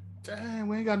 Dang,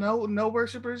 we ain't got no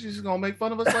worshipers. You just gonna make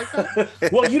fun of us like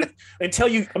that? Well, you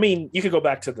could go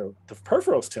back to the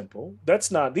Perforos temple.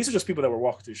 That's not. These are just people that were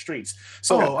walking through the streets.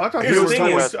 So I thought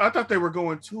they were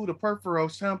going to the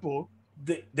Perforos temple.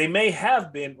 They may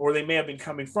have been, or they may have been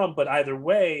coming from, but either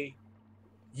way,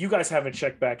 you guys haven't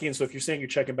checked back in. So if you're saying you're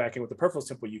checking back in with the Perforos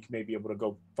temple, you may be able to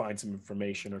go find some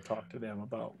information or talk to them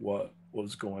about what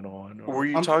was going on. Were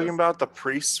you talking about the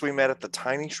priests we met at the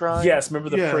tiny shrine? Yes, remember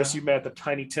the priests you met at the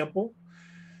tiny temple?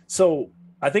 So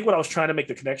I think what I was trying to make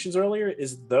the connections earlier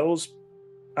is those.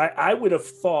 I would have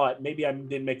thought, maybe I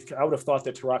didn't make. I would have thought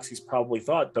that Taraxis probably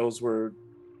thought those were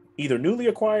either newly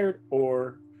acquired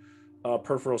or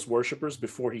Perforos worshippers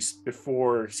before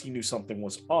he knew something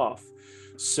was off.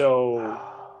 So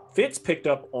Fitz picked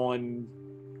up on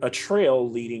a trail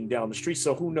leading down the street.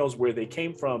 So who knows where they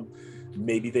came from?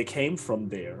 Maybe they came from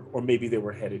there, or maybe they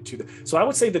were headed to the. So I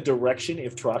would say the direction,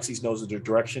 if Taraxis knows the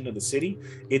direction of the city,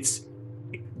 it's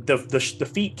the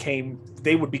feet came.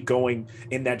 They would be going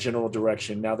in that general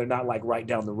direction. Now they're not like right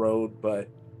down the road, but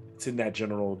it's in that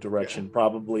general direction,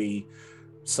 probably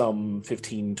some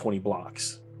 15, 20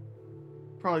 blocks.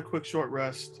 Probably quick short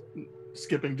rest,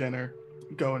 skipping dinner,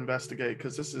 go investigate,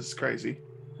 because this is crazy.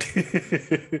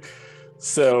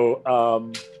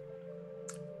 So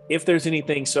if there's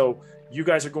anything, so you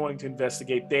guys are going to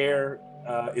investigate there.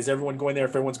 Is everyone going there?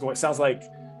 If everyone's going, it sounds like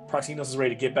Proxinos is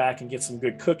ready to get back and get some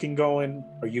good cooking going.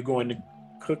 Are you going to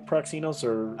cook, Proxinos,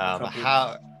 or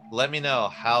let me know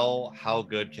how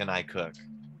good can I cook?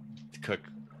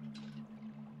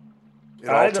 It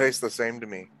all tastes the same to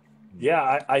me.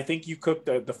 Yeah, I think you cooked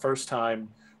the first time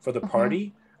for the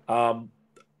party.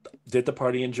 Did the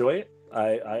party enjoy it?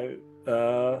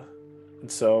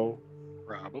 And so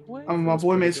probably. My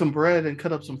boy made some bread and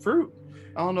cut up some fruit.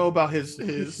 I don't know about his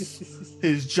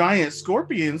his giant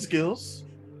scorpion skills,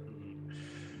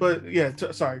 but yeah.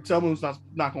 Sorry, Telmoon's not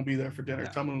gonna be there for dinner. No.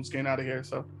 Telmoon's getting out of here,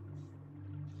 so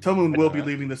Telmoon will be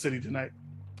leaving the city tonight.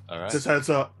 All right. Just heads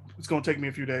up. It's gonna take me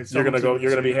a few days. You're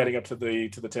gonna be heading up to the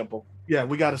temple. Yeah,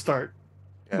 we got to start.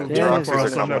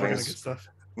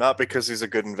 Not because he's a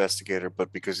good investigator,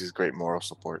 but because he's great moral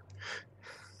support.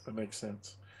 That makes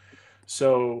sense.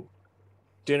 So,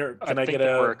 dinner. Can I think get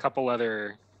there were a couple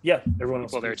other everyone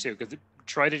people there too? Because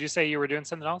Troy, did you say you were doing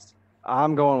something else?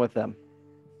 I'm going with them.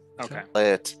 Okay.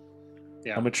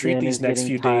 Yeah. I'm gonna treat these next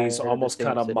few days almost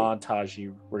kind of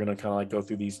montage-y. We're gonna kind of like go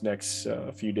through these next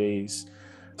few days.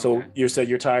 So you said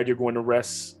you're tired. You're going to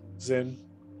rest, Zen?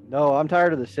 No, I'm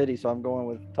tired of the city, so I'm going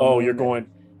with. You're going.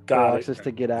 Got it. Just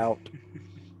to get out.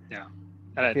 Yeah.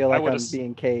 And I feel like I'm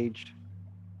being caged.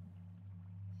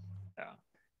 Yeah.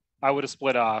 I would have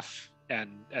split off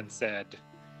and said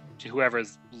to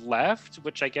whoever's left,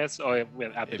 which I guess we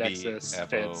have Apodexis,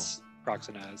 Fitz,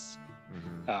 Proxinez.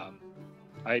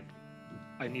 I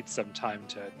need some time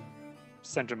to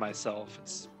center myself.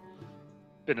 It's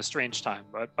been a strange time,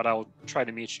 but I'll try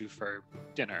to meet you for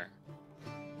dinner.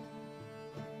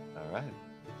 All right.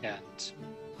 And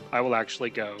I will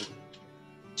actually go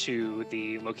to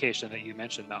the location that you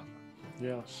mentioned, Malcolm.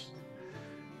 Yes.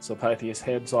 So Pythias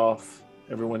heads off,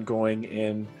 everyone going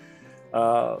in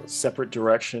separate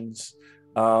directions.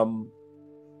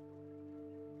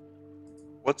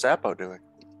 What's Apo doing?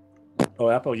 Oh,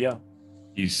 Apo, yeah.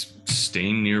 He's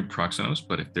staying near Proximos,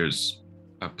 but if there's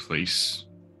a place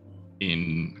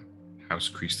in House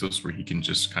Christos where he can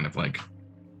just kind of like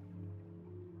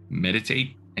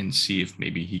meditate and see if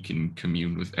maybe he can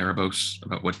commune with Erebos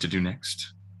about what to do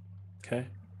next. Okay.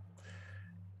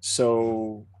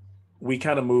 So we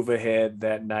kind of move ahead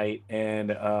that night,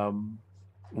 and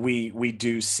we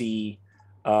do see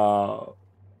you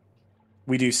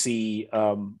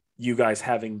guys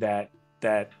having that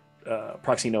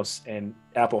Proxinos and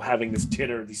Apple having this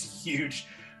dinner, these huge,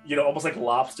 almost like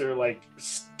lobster, like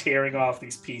tearing off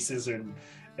these pieces or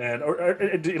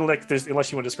like there's,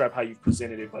 unless you want to describe how you've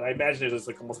presented it, but I imagine it as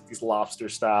like almost like these lobster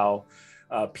style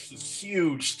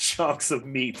huge chunks of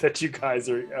meat that you guys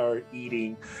are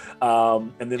eating,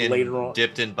 and then later on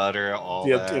dipped in butter, all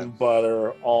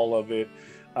of it.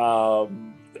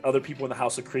 Other people in the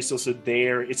House of Christos are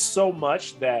there. It's so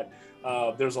much that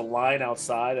there's a line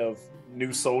outside of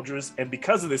new soldiers, and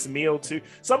because of this meal too,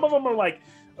 some of them are like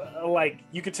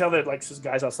you could tell that like this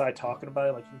guy's outside talking about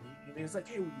it, like He's like,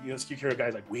 hey, you hear a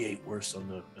guy's like, we ate worse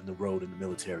on the road in the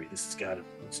military. This has got to,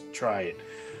 let's try it.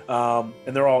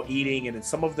 And they're all eating, and then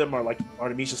some of them are like,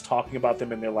 Artemisia's talking about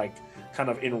them, and they're like kind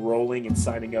of enrolling and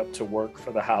signing up to work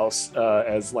for the house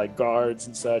as like guards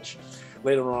and such.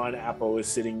 Later on, Apo is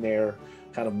sitting there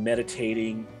kind of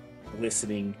meditating,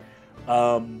 listening.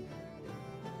 Can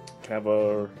I have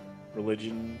a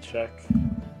religion check,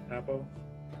 Apo?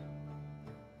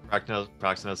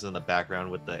 Proximos is in the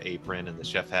background with the apron and the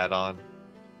chef hat on.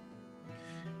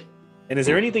 And is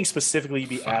there anything specifically you'd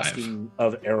be 5. asking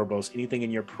of Erebos? Anything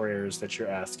in your prayers that you're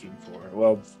asking for?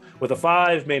 Well, with a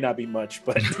 5 may not be much,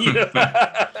 but you know.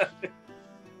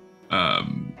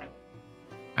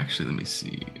 Actually, let me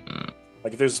see.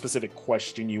 Like if there's a specific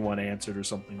question you want answered or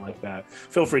something like that,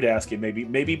 feel free to ask it.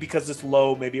 Maybe because it's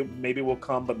low, maybe it will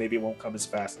come, but maybe it won't come as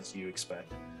fast as you expect.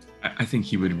 I think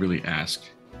he would really ask,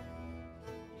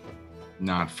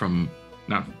 not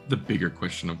the bigger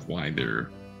question of why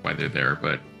they're there,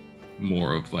 but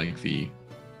more of like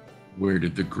where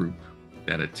did the group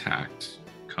that attacked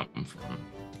come from?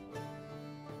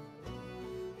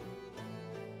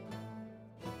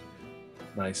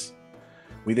 Nice.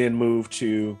 We then move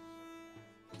to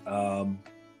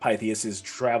Pythias is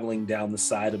traveling down the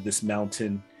side of this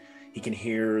mountain. He can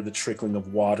hear the trickling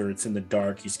of water. It's in the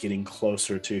dark. He's getting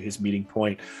closer to his meeting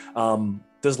point. Do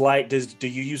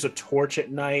you use a torch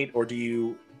at night, or are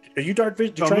you dark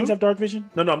vision? Do Trines have dark vision?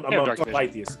 No, I'm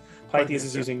Pythias. Pythias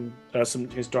is using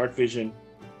his dark vision.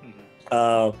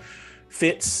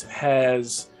 Fitz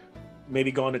has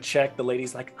maybe gone to check. The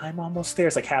lady's like, I'm almost there.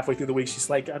 It's like halfway through the week. She's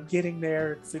like, I'm getting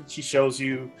there. And she shows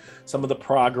you some of the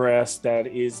progress that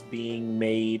is being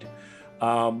made.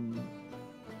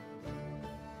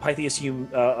 Pythias, you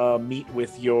meet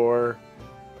with your...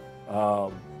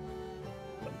 a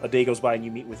day goes by and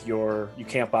you meet with you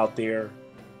camp out there.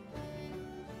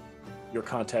 Your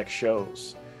contact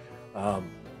shows.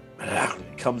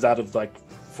 It comes out of like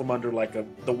from under like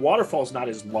the waterfall's not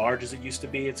as large as it used to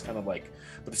be. It's kind of like,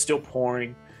 but it's still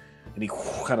pouring, and he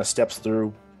kind of steps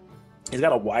through. He's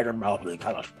got a wider mouth, and he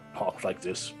kind of talks like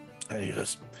this. And he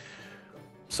goes,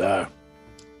 "Sir,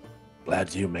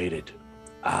 glad you made it.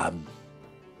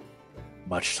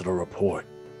 Much to the report.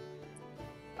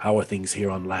 How are things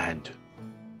here on land?"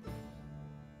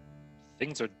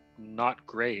 Things are not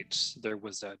great. There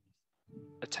was an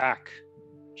attack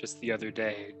just the other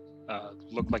day.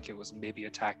 Looked like it was maybe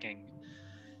attacking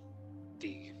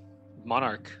the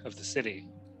monarch of the city.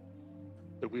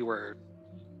 But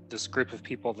this group of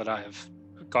people that I've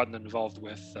gotten involved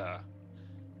with,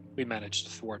 we managed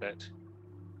to thwart it.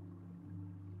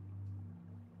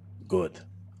 Good.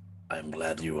 I'm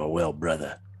glad you are well,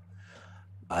 brother.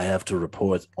 I have to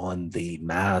report on the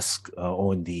mask,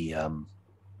 on the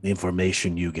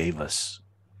information you gave us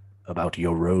about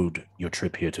your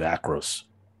trip here to Akros.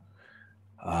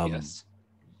 Yes.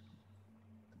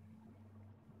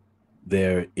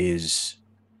 There is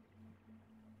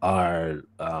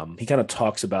he kind of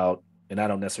talks about, and I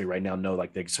don't necessarily right now know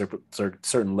like the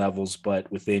certain levels,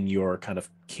 but within your kind of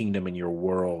kingdom and your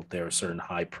world, there are certain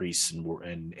high priests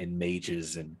and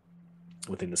mages and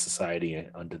within the society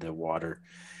under the water.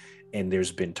 And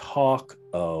there's been talk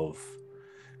of,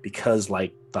 because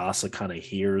like Thassa kind of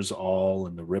hears all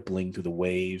and the rippling through the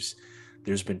waves,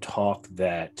 there's been talk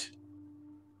that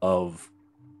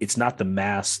it's not the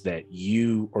mass that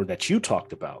you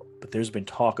talked about, but there's been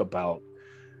talk about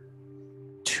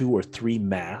 2 or 3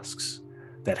 masks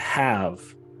that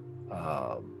have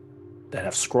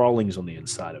scrawlings on the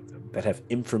inside of them, that have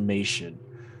information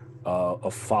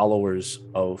of followers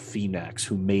of Phoenix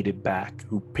who made it back,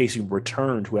 who basically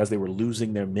returned, who as they were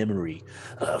losing their memory,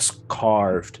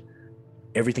 carved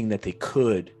everything that they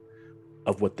could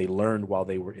of what they learned while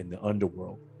they were in the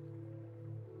underworld.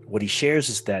 What he shares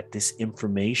is that this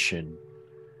information,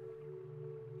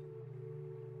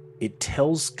 it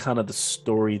tells kind of the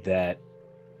story that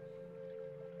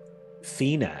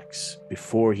Phoenix,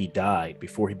 before he died,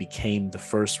 before he became the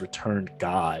first returned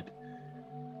god,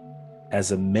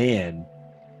 as a man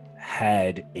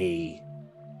had a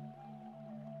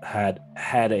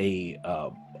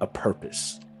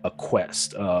purpose, a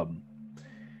quest,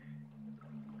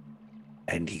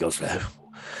 and he goes,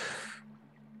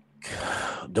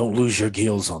 don't lose your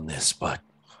gills on this, but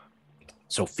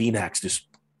so Phoenix, this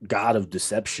god of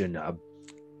deception,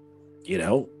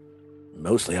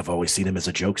 mostly I've always seen him as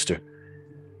a jokester,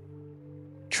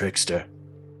 trickster.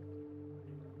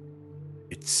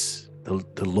 It's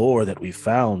the lore that we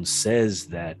found says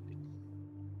that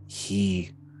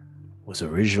he was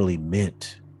originally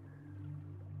meant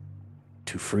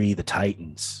to free the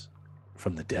Titans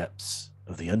from the depths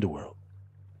of the underworld,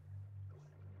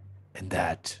 and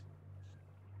that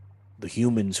the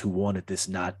humans who wanted this,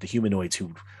 not the humanoids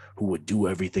who would do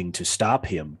everything to stop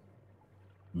him,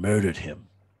 murdered him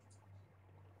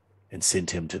and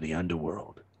sent him to the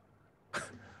underworld.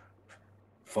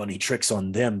 Funny tricks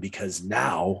on them, because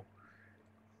now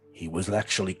he was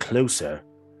actually closer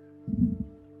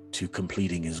to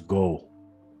completing his goal,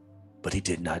 but he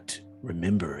did not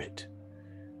remember it.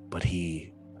 But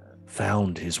he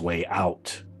found his way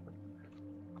out.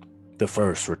 The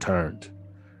first returned,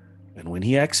 and when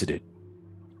he exited,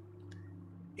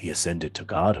 he ascended to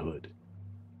godhood.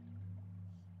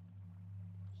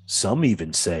 Some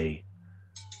even say,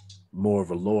 more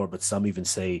of a lore, but some even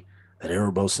say that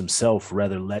Erebos himself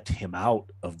rather let him out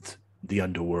of the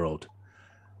underworld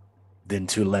than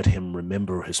to let him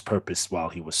remember his purpose while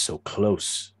he was so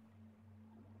close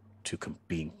to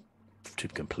completing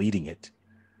it.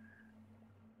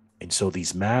 And so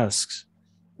these masks,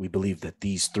 we believe that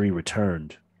these three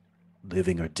returned,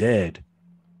 living or dead,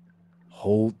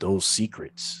 hold those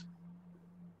secrets,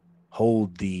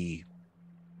 hold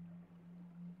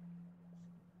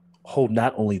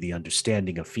not only the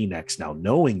understanding of Phoenix now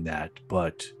knowing that,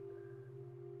 but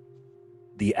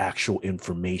the actual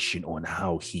information on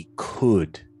how he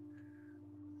could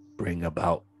bring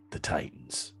about the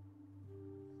Titans.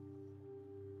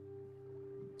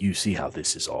 You see how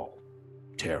this is all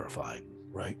terrifying,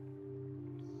 right?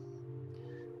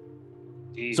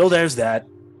 Jeez. So there's that.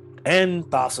 And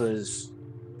Thassa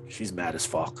she's mad as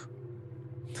fuck.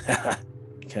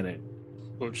 Kind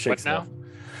of shakes now?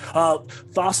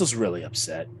 Thassa's really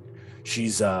upset.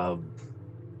 She's the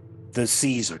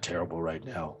seas are terrible right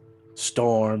now.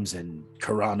 Storms, and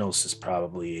Karanos is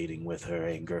probably aiding with her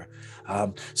anger.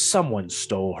 Someone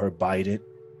stole her bident,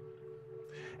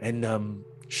 and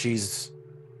she's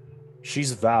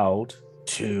vowed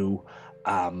to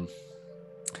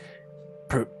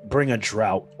bring a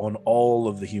drought on all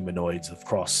of the humanoids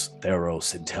across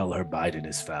THEROS until her bident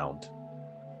is found.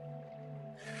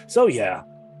 So yeah,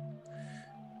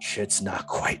 shit's not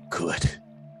quite good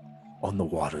on the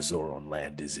waters or on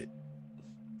land, is it?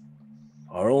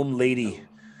 Our own lady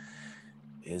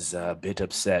is a bit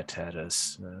upset at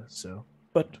us,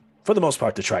 but for the most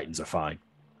part, the Tritons are fine.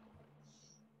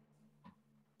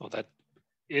 Well, that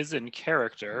is in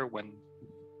character. When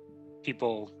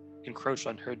people encroach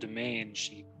on her domain,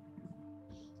 she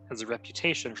has a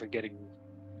reputation for getting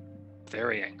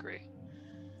very angry.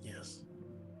 Yes.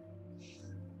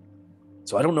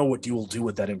 So I don't know what you will do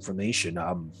with that information.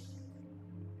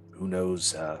 Who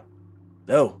knows?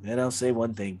 And I'll say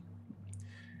one thing.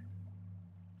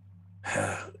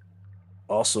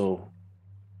 Also,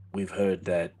 we've heard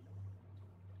that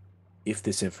if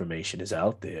this information is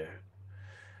out there,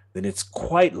 then it's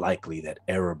quite likely that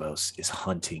Erebos is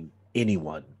hunting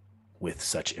anyone with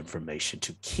such information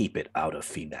to keep it out of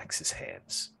Phoenix's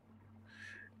hands.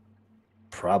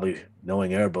 Probably,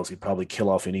 knowing Erebos, he'd probably kill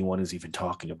off anyone who's even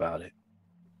talking about it.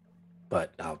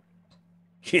 But,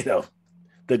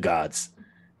 the gods,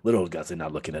 little gods, they're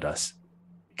not looking at us.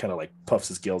 He kind of like puffs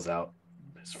his gills out,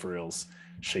 his frills,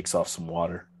 shakes off some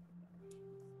water.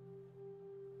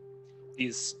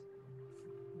 These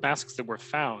masks that were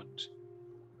found,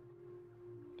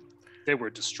 they were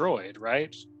destroyed,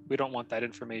 right? We don't want that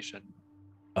information.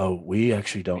 Oh, we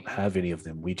actually don't have any of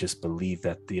them. We just believe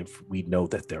that we know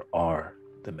that there are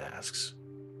the masks.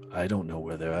 I don't know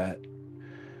where they're at.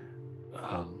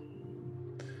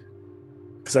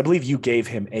 Because I believe you gave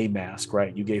him a mask,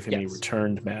 right? You gave him a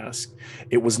returned mask.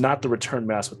 It was not the returned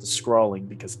mask with the scrawling,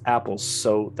 because Apple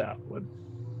sewed that one.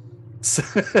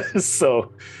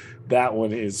 So that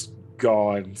one is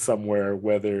gone somewhere,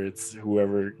 whether it's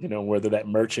whoever, whether that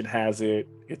merchant has it,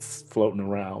 it's floating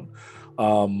around.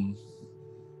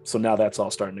 So now that's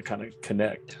all starting to kind of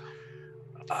connect.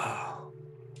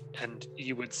 And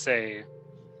you would say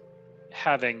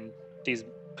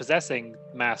possessing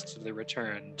masks of the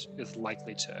returned is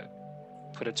likely to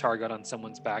put a target on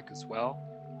someone's back as well?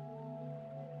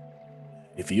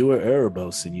 If you were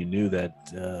Erebos and you knew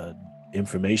that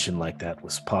information like that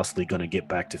was possibly going to get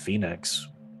back to Phoenix,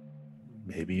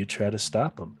 maybe you try to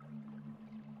stop him.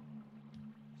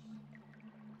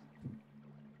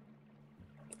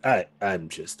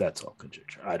 That's all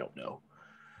conjecture. I don't know.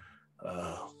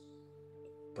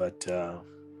 But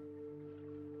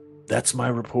that's my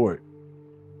report.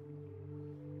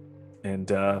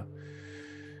 And I've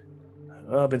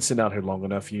been sitting out here long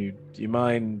enough. Do you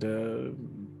mind?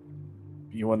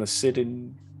 You want to sit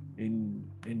and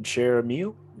share a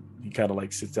meal? He kind of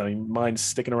like sits down. You mind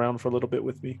sticking around for a little bit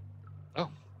with me? Oh,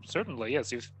 certainly.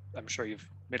 Yes, I'm sure you've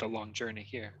made a long journey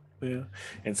here. Yeah.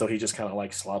 And so he just kind of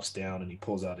like slops down and he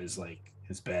pulls out his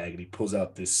his bag, and he pulls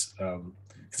out this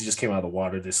because he just came out of the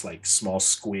water, this like small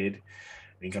squid,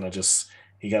 and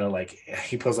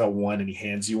he pulls out one and he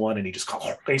hands you one, and he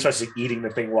starts like, eating the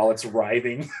thing while it's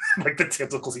writhing, like the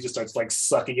tentacles. He just starts like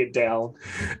sucking it down.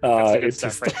 That's the good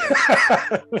stuff right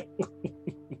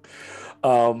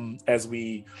there. As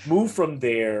we move from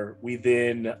there, we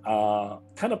then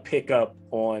kind of pick up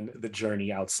on the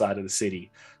journey outside of the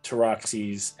city to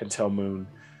Roxy's and Telmoon.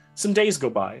 Some days go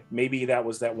by. Maybe that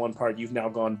was that one part. You've now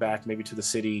gone back maybe to the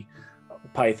city,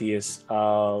 Pythias.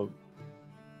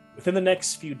 Within the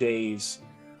next few days,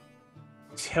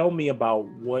 tell me about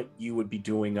what you would be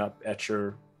doing up at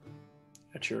your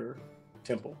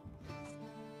temple.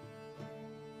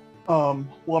 Well,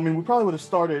 I mean, we probably would have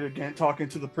started again talking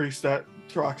to the priest that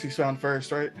Taroxy's found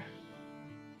first, right?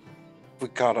 We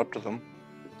caught up to them.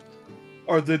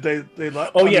 Or did they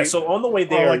let? Oh, yeah. So on the way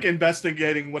there, like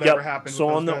investigating whatever happened. So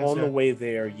on the way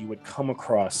there, you would come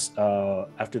across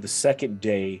after the second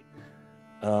day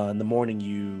in the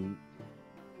morning,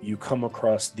 you come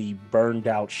across the burned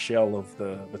out shell of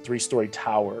the 3-story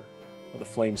tower of the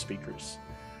flame speakers.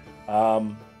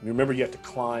 Remember, you have to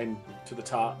climb to the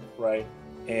top, right?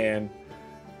 And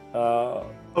so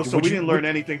we didn't learn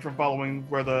anything from following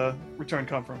where the return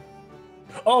come from.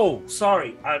 Oh,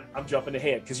 sorry, I'm jumping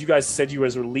ahead because you guys said you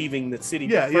guys were leaving the city.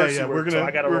 Yeah. We're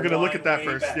gonna look at that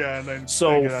first. Back. Yeah, and then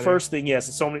so first thing,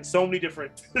 yes, so many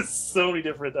different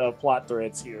plot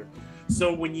threads here.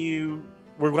 So we're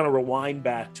gonna rewind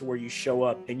back to where you show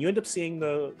up, and you end up seeing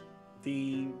the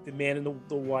man and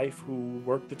the wife who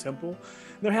worked the temple.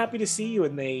 And they're happy to see you,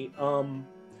 and they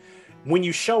when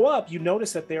you show up, you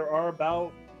notice that there are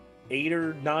about 8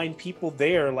 or 9 people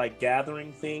there, like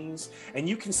gathering things, and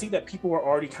you can see that people are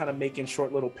already kind of making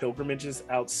short little pilgrimages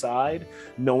outside,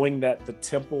 knowing that the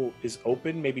temple is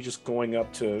open, maybe just going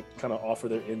up to kind of offer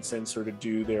their incense or to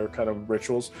do their kind of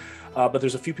rituals. But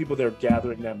there's a few people there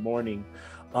gathering that morning,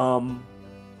 and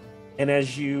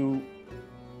as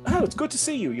it's good to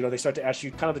see you. You know, they start to ask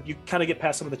you you kind of get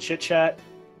past some of the chit chat.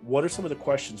 What are some of the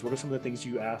questions? What are some of the things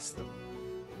you ask them?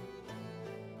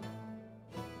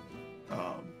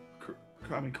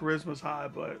 I mean, charisma's high,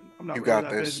 but I'm not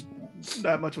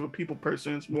that much of a people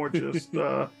person. It's more just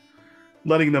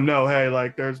letting them know, hey,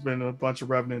 like there's been a bunch of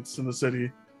revenants in the city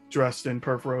dressed in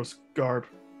Perforos garb.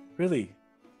 Really?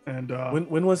 And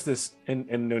when was this? And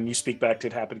when you speak back to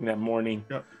it happening that morning,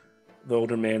 yep. The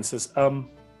older man says, "That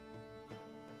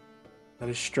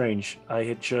is strange.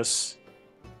 I just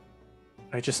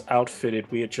outfitted.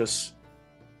 You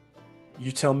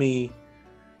tell me."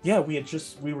 Yeah, we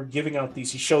were giving out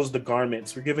these, he shows the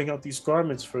garments. We're giving out these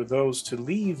garments for those to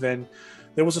leave. And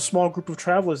there was a small group of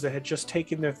travelers that had just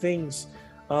taken their things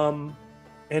and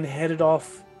headed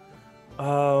off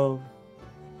down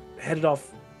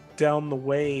the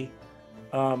way.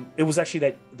 It was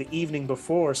actually the evening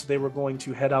before, so they were going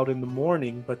to head out in the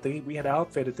morning, but we had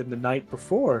outfitted them the night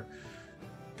before.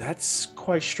 That's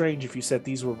quite strange if you said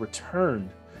these were returned.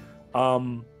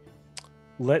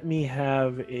 Let me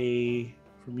have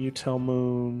from you,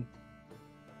 Telmoon.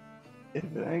 If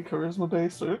it ain't charisma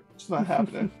based, it's not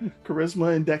happening.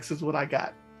 Charisma index is what I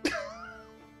got. Give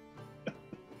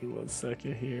me 1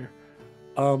 second here.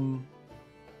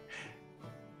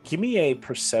 Give me a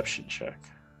perception check.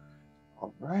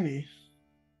 Alrighty.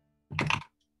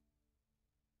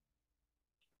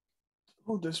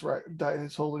 Oh, this die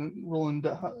is rolling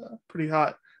pretty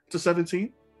hot. It's a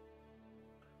 17.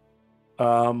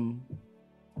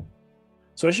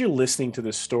 So as you're listening to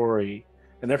this story,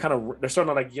 and they're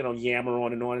starting to yammer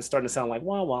on and on. It's starting to sound like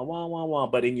wah wah wah wah wah.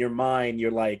 But in your mind, you're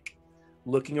like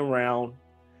looking around.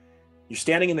 You're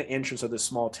standing in the entrance of this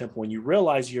small temple, and you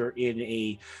realize you're in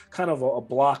a kind of a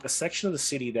block, a section of the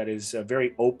city that is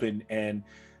very open, and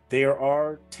there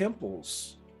are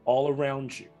temples all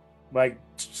around you. Like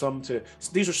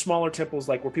these are smaller temples,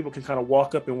 like where people can kind of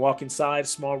walk up and walk inside,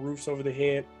 small roofs over the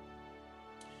head.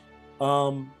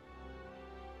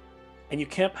 And you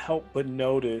can't help but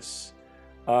notice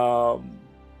that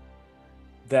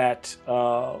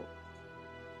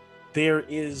there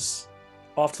is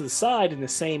off to the side in the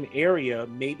same area,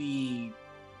 maybe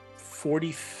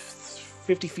 40,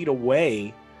 50 feet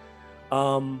away,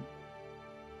 that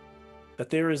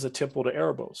there is a temple to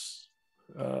Erebos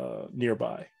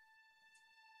nearby.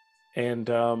 And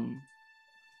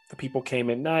the people came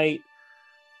at night.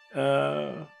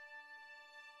 And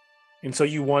so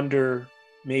you wonder,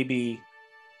 maybe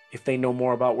if they know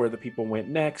more about where the people went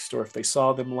next, or if they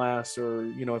saw them last,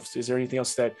 or is there anything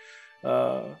else that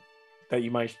that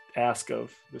you might ask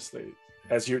of this thing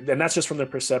and that's just from their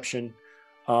perception.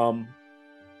 I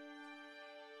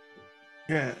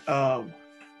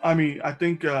mean, I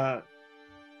think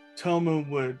Telmoon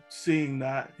would, seeing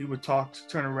that, he would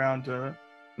turn around to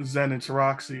Zen and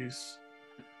Taroxys.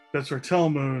 That's for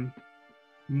Telmoon,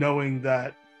 knowing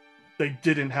that they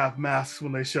didn't have masks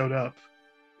when they showed up.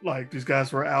 Like, these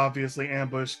guys were obviously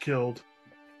ambushed, killed.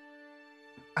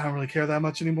 I don't really care that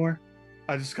much anymore.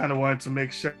 I just kind of wanted to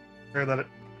make sure that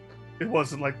it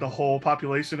wasn't like the whole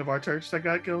population of our church that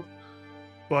got killed.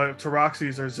 But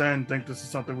Taroxys or Zen think this is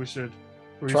something we should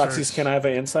research. Taroxys, can I have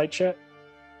an insight check?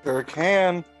 Sure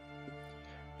can.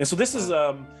 And so this is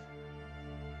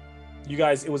you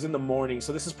guys, it was in the morning,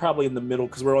 so this is probably in the middle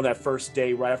because we're on that first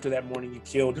day right after that morning you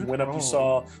killed. You went up, you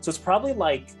saw. So it's probably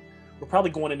like we're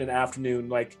probably going in an afternoon.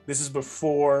 Like this is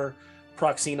before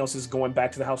Proxinos is going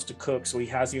back to the house to cook, so he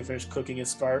hasn't even finished cooking his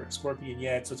scorpion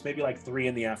yet. So it's maybe like 3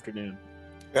 in the afternoon.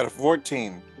 Got a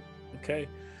 14. Okay.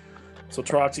 So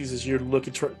Taroxys, as you're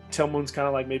looking, Telmoon's kind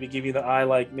of like maybe give you the eye,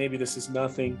 like maybe this is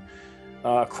nothing.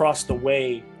 Across the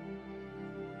way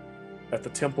at the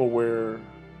temple where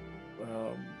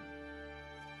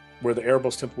the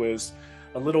Erebos temple is,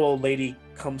 a little old lady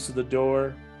comes to the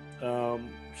door.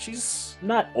 She's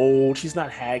not old, she's not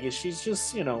haggish, she's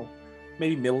just,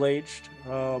 maybe middle-aged.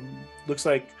 Looks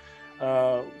like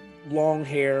long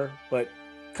hair, but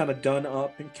kind of done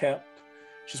up and kept.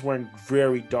 She's wearing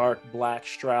very dark black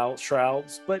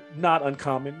shrouds, but not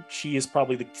uncommon. She is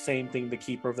probably the same thing, the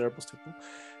keeper of the Erebos temple.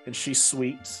 And she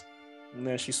sweeps. And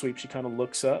as she sweeps, she kind of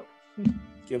looks up,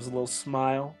 gives a little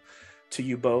smile to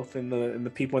you both and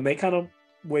the people, and they kind of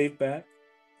wave back.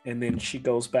 And then she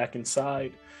goes back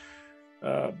inside.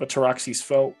 But Taroxys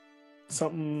felt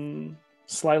something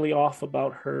slightly off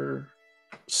about her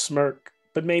smirk.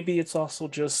 But maybe it's also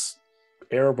just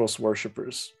Erebos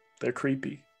worshippers. They're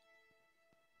creepy.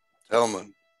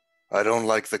 Telmoon, I don't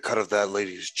like the cut of that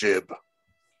lady's jib.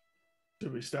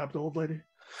 Did we stab the old lady?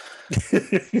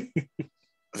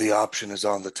 The option is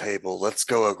on the table. Let's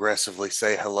go aggressively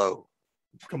say hello.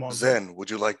 Come on, Zen, would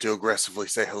you like to aggressively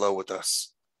say hello with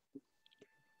us?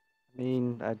 I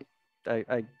mean,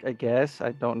 I guess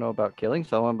I don't know about killing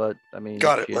someone, but I mean,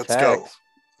 Got if it. she Let's attacks,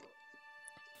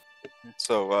 go.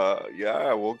 So,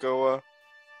 yeah, we'll go.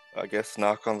 I guess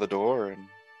knock on the door and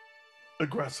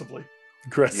aggressively.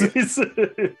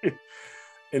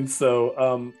 And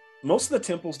so most of the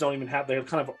temples don't even have, they're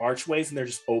kind of archways and they're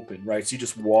just open, right? So you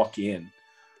just walk in.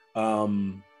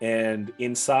 And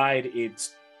inside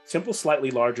it's temple slightly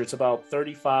larger. It's about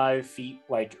 35 feet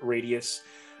like radius.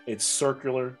 It's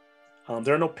circular.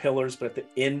 There are no pillars, but at the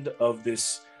end of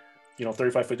this,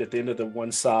 35 feet at the end of the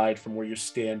one side from where you're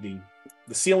standing,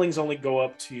 the ceilings only go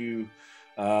up to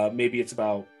maybe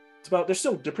they're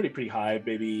pretty high,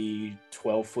 maybe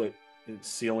 12-foot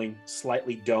ceiling,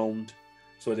 slightly domed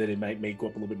so that it may go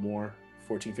up a little bit more,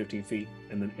 14, 15 feet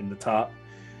in the top.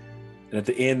 And at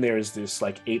the end, there's this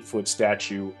like 8-foot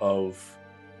statue of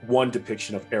one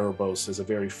depiction of Erebos as a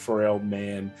very frail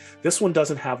man. This one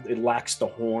it lacks the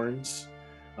horns.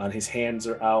 His hands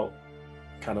are out,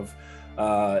 kind of,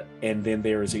 and then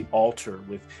there is an altar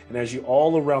and as you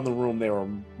all around the room, there are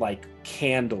like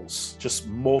candles, just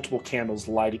multiple candles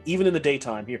lighting, even in the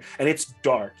daytime here, and it's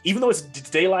dark. Even though it's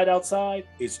daylight outside,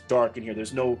 it's dark in here.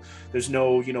 There's no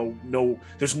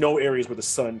areas where the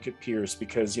sun could pierce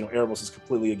because Erebos is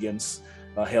completely against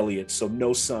Heliod, so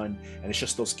no sun, and it's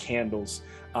just those candles,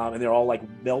 and they're all like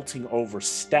melting over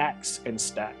stacks and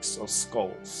stacks of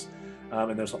skulls.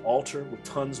 And there's an altar with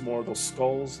tons more of those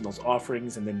skulls and those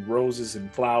offerings, and then roses and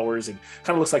flowers, and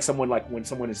kind of looks like when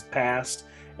someone is passed,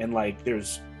 and like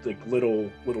there's like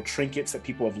little trinkets that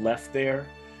people have left there,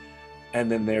 and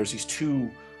then there's these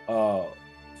 2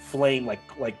 flame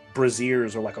like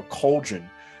braziers or like a cauldron,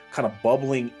 kind of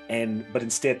bubbling, but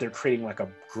instead they're creating like a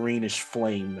greenish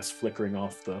flame that's flickering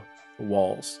off the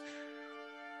walls.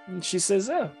 And she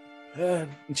says, and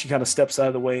she kind of steps out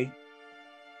of the way.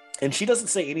 And she doesn't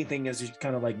say anything as she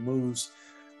kind of like moves.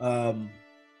 And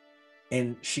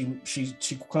she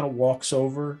kind of walks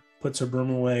over, puts her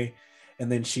broom away,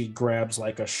 and then she grabs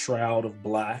like a shroud of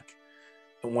black.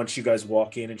 And once you guys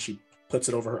walk in, and she puts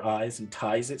it over her eyes and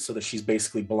ties it so that she's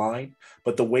basically blind.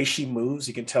 But the way she moves,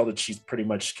 you can tell that she's pretty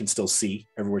much can still see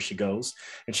everywhere she goes.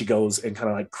 And she goes and kind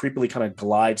of like creepily kind of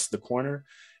glides to the corner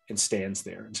and stands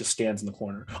there, and just stands in the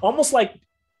corner.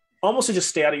 Almost to just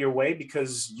stay out of your way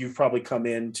because you've probably come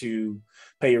in to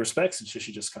pay your respects, and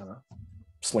she just kind of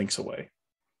slinks away.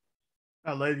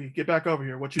 Now, lady, get back over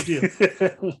here. What's your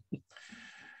deal?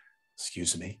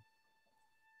 Excuse me.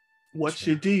 What's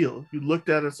your deal? You looked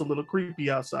at us a little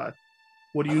creepy outside.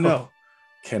 What do you know?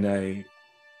 Can a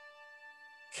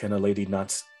lady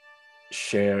not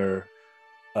share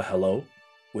a hello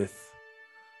with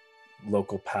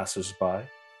local passersby?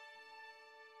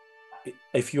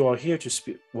 If you are here to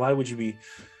speak, why would you be?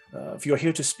 If you are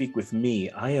here to speak with me,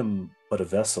 I am but a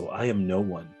vessel. I am no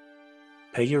one.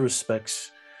 Pay your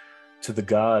respects to the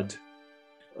God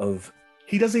of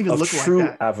He doesn't even look like true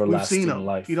that. We've everlasting seen him.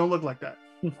 life. He don't look like that.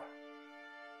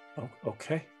 Oh,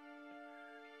 okay.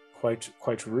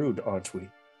 Quite rude, aren't we?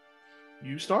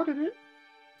 You started it.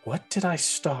 What did I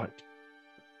start?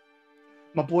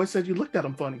 My boy said you looked at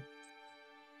him funny.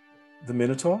 The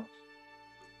Minotaur?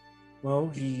 Well,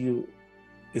 he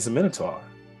is a Minotaur.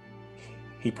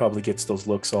 He probably gets those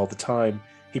looks all the time.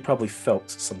 He probably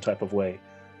felt some type of way.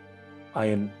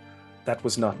 That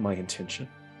was not my intention.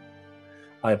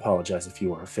 I apologize if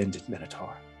you are offended,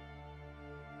 Minotaur.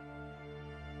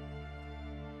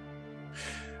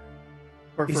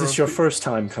 Is this your first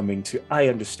time coming to? I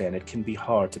understand it can be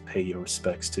hard to pay your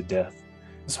respects to death.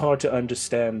 It's hard to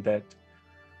understand that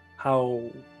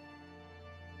how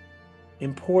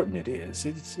important it is.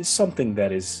 It's something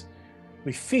that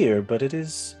we fear, but it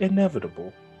is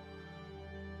inevitable.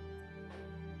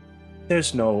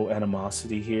 There's no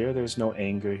animosity here. There's no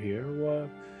anger here.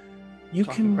 You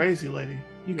can crazy lady.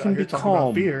 You can be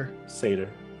calm, fear. Satyr.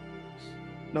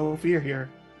 No fear here.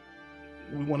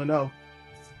 We want to know.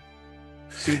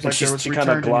 Seems like she kind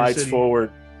of glides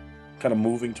forward, kind of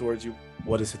moving towards you.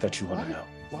 What is it that you want to know?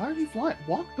 Why are you flying?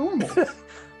 Walk normal.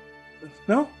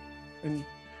 No, and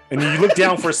you look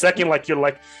down for a second, like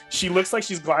she looks like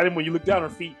she's gliding. When you look down her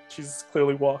feet, she's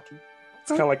clearly walking.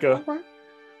 It's kind of like a. All right.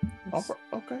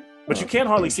 Okay. But you can't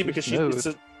hardly see because her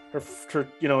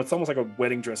it's almost like a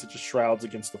wedding dress. It just shrouds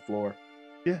against the floor.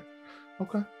 Yeah.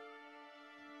 Okay.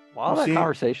 While that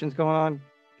conversation's going on,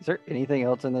 is there anything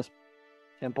else in this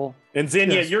temple? And Zen,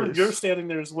 yes, you're standing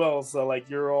there as well. So like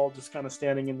you're all just kind of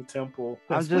standing in the temple.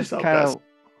 I'm just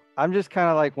kind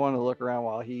of like wanting to look around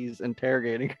while he's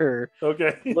interrogating her.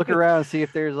 Okay. Look around and see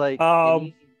if there's like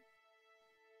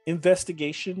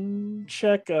investigation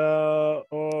check.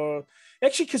 Or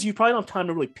actually, because you probably don't have time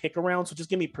to really pick around, so just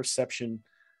give me perception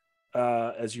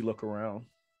as you look around.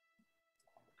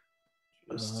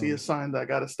 See a sign that I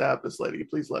gotta stab this lady.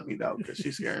 Please let me know because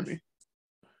she's scaring me.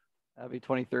 That'd be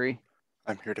 23.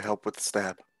 I'm here to help with the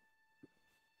stab.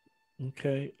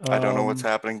 Okay. I don't know what's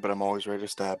happening, but I'm always ready to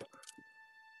stab.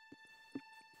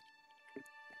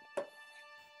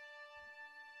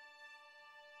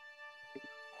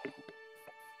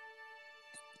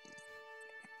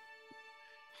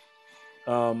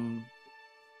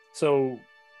 So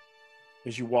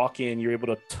as you walk in, you're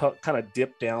able to kind of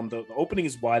dip down. The opening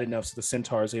is wide enough so the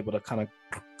centaur is able to kind of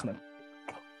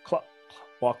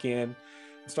walk in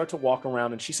and start to walk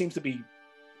around. And she seems to be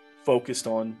focused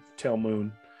on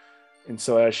Telmoon. And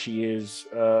so as she is,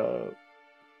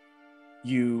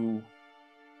 you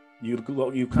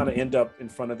kind of end up in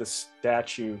front of the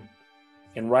statue,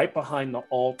 and right behind the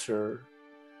altar,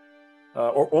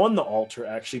 or on the altar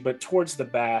actually, but towards the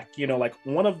back, like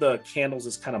one of the candles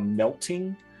is kind of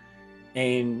melting,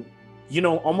 and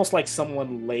almost like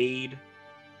someone laid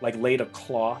a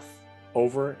cloth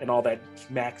over, and all that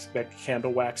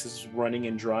candle wax is running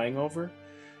and drying over.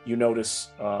 You notice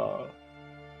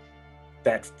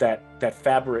that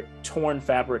fabric, torn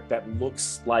fabric that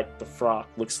looks like the frock,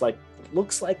 looks like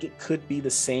it could be the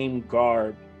same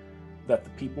garb that the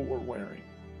people were wearing.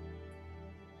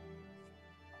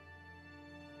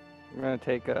 I'm gonna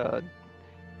take a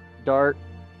dart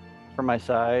from my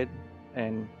side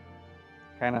and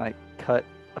kind of like cut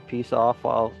a piece off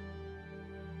while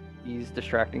he's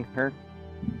distracting her.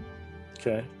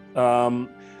 Okay.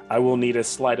 I will need a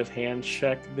sleight of hand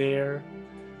check there.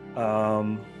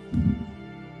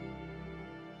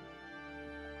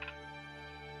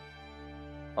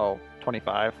 Oh,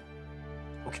 25.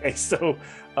 Okay, so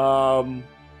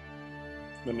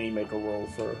let me make a roll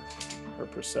for her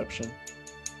perception.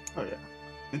 Oh yeah,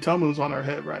 and Telmoon's on her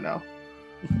head right now.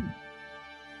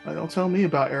 Like, don't tell me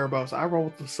about Erebos. I roll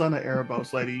with the son of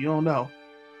Erebos, lady. You don't know.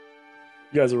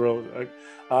 You guys are rolling.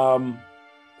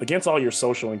 Against all your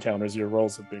social encounters, your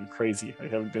rolls have been crazy. I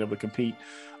haven't been able to compete.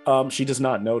 She does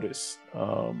not notice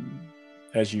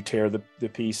as you tear the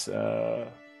piece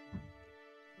to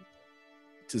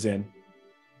Zen.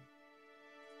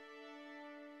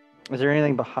 Is there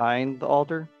anything behind the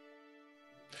altar?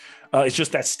 It's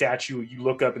just that statue. You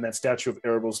look up and that statue of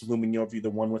Erebos looming over you, the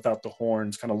one without the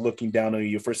horns, kind of looking down on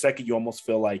you. For a second, you almost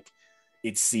feel like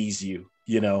it sees you,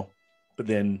 but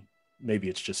then maybe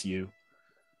it's just you.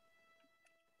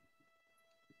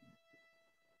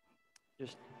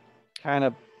 Just kind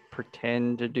of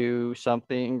pretend to do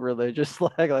something religious,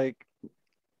 like.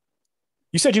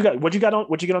 You said what'd you get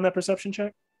on that perception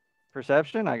check?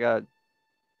 Perception? I got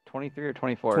 23 or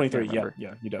 24. 23,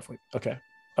 yeah, you definitely. Okay.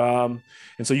 And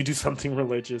so you do something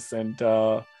religious, and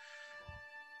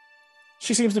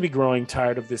she seems to be growing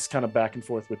tired of this kind of back and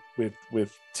forth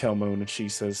with Telmoon, and she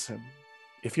says,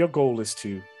 if your goal is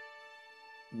to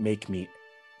make me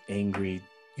angry,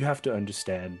 you have to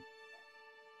understand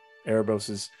Erebos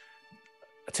is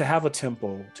to have a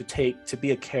temple, to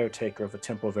be a caretaker of a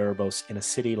temple of Erebos in a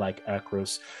city like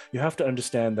Akros. You have to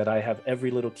understand that I have every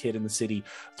little kid in the city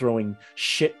throwing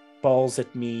shit balls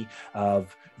at me,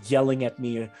 yelling at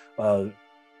me.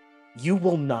 You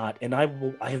will not, and I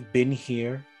have been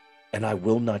here, and I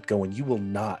will not go, and you will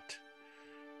not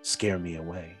scare me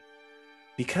away,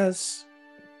 because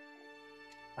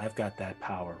I've got that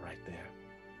power right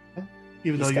there.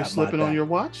 Even though you're slipping on your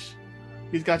watch,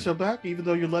 he's got your back. Even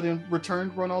though you're letting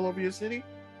Returned run all over your city,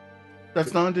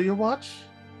 that's not under your watch.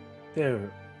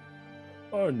 There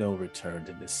are no Returned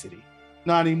in this city.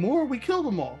 Not anymore. We killed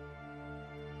them all.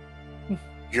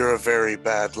 You're a very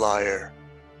bad liar.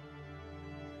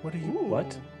 What are you? Ooh.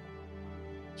 What?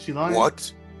 She lying?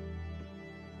 What?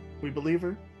 We believe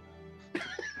her.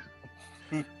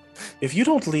 If you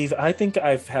don't leave, I think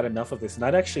I've had enough of this, and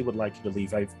I'd actually would like you to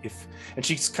leave. And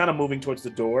she's kind of moving towards the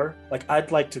door. Like,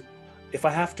 I'd like to, if I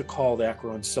have to call the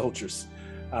Akron soldiers,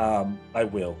 I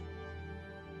will.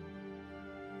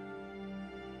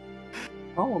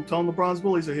 Oh, I'm telling the Bronze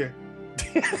Bullies are here.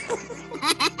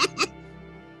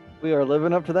 We are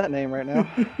living up to that name right now.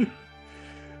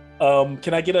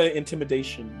 Can I get an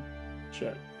intimidation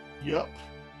check? Yep.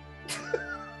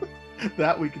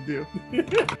 That we can do.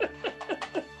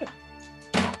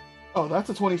 Oh, that's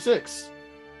a 26.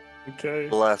 Okay.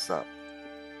 Bless up.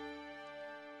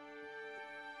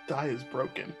 Die is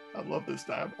broken. I love this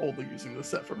die. I'm only using this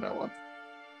set from now on.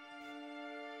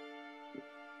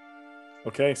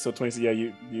 Okay, so 20. Yeah,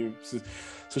 you.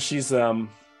 So she's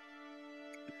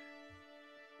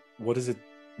What is it?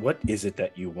 What is it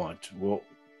that you want? Well,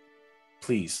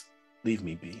 please leave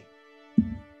me be.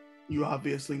 You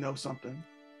obviously know something.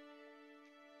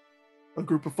 A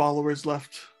group of followers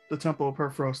left the Temple of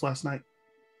Perforos last night,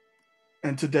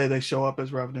 and today they show up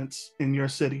as revenants in your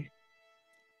city.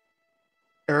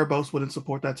 Erebos wouldn't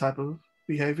support that type of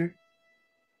behavior.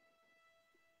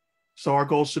 So our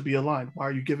goals should be aligned. Why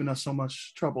are you giving us so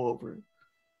much trouble over it?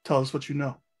 Tell us what you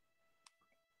know.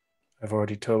 I've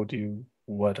already told you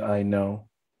what I know.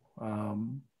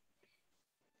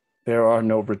 There are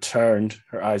no returned.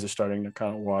 Her eyes are starting to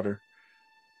kind of water.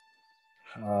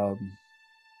 Are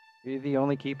you the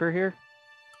only keeper here?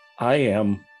 I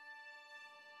am.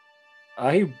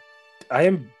 I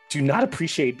am. Do not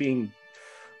appreciate being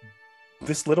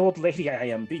this little old lady. I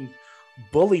am being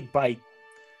bullied by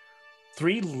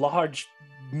 3 large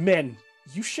men.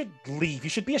 You should leave. You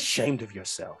should be ashamed of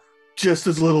yourself. Just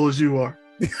as little as you are.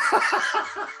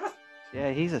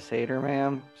 Yeah, he's a satyr,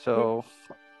 ma'am. So,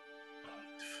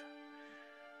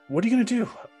 what are you gonna do?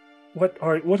 What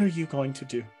are you going to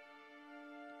do?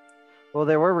 well,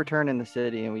 they were returned in the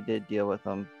city, and we did deal with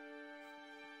them.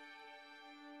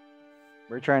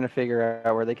 We're trying to figure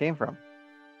out where they came from.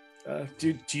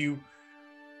 Do you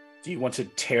want to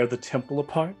tear the temple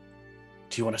apart?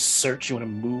 Do you want to search? You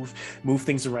want to move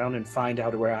things around and find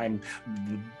out where I'm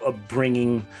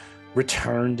bringing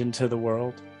returned into the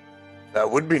world? That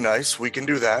would be nice. We can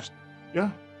do that.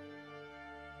 Yeah.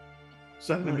 Is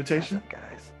that an invitation?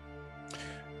 Guys.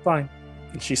 Fine.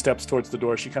 And she steps towards the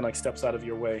door. She kind of like steps out of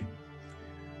your way.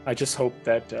 I just hope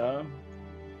that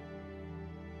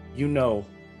you know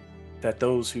that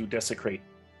those who desecrate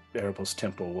Erebos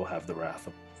temple will have the wrath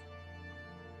of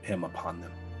him upon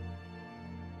them.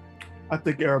 I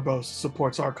think Erebos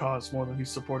supports our cause more than he's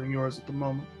supporting yours at the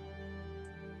moment.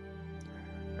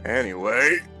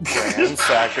 Anyway,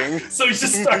 ransacking. So he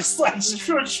just starts like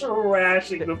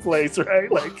trashing the place,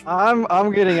 right? Like,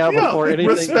 I'm getting out before anything.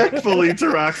 Respectfully,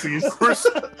 Taraxis.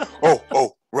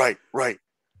 Oh, right.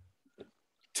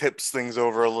 Tips things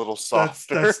over a little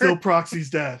softer. That's still Proxy's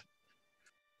dad.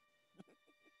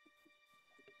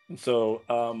 So,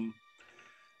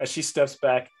 as she steps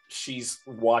back, she's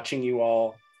watching you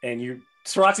all, and you're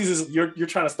trying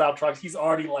to stop Troxys. He's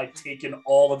already like taken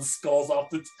all of the skulls off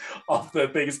the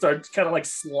thing and start kind of like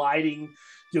sliding,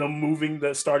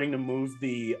 starting to move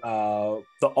the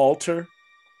altar.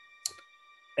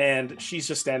 And she's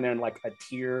just standing there, and like a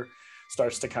tear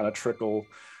starts to kind of trickle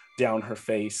down her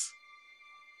face.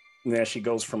 And then she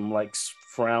goes from like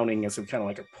frowning as if kind of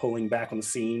like pulling back on the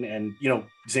scene. And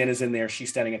Zen is in there.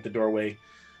 She's standing at the doorway.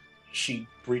 She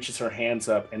reaches her hands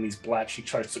up, and she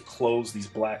tries to close these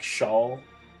black shawl.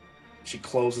 She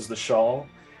closes the shawl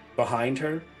behind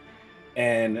her,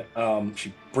 and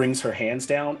she brings her hands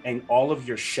down, and all of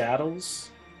your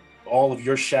shadows, all of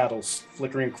your shadows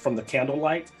flickering from the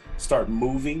candlelight start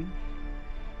moving,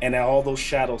 and now all those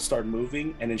shadows start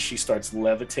moving, and then she starts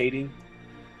levitating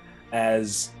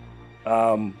as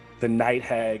the night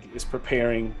hag is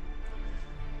preparing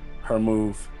her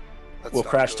move. We'll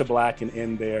crash to black and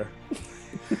end there.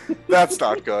 That's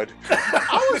not good.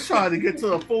 I was trying to get to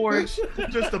the forge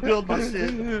just to build my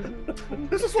shit.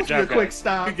 This is supposed to be a quick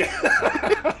stop.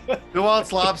 Who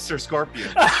wants lobster scorpion?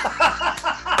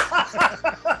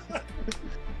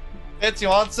 Fitz, you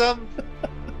want some?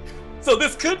 So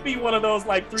this could be one of those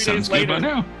like 3 Sounds days good by later.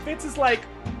 now. Fitz is like,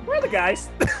 where are the guys?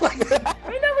 Like, they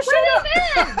never showed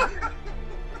up.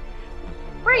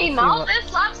 Bring all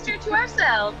this lobster to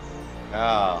ourselves.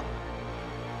 Oh.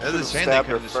 It's a Should've shame they stabbed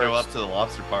her couldn't show up first. to the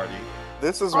lobster party.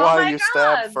 This is Oh why my you God.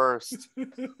 stabbed first.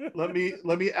 Let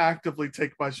me actively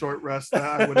take my short rest that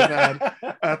I would have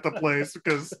had at the place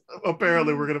because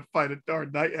apparently we're gonna fight a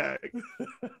darn night hag.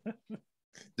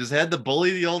 Just had to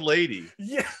bully the old lady.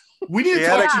 Yeah. We need He to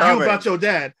had talk it to you coming. about your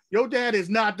dad. Your dad is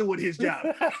not doing his job.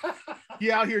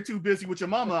 He out here too busy with your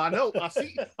mama. I know.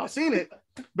 I've seen it.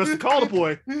 Best to call the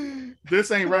boy.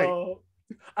 This ain't right. Oh,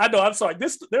 I know. I'm sorry.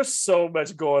 There's so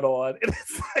much going on. And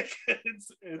it's like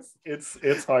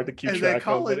it's hard to keep And then track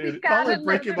of. But Colin, it, Colin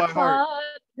breaking my heart.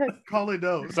 Colin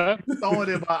knows. What's that? You saw it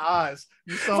in my eyes.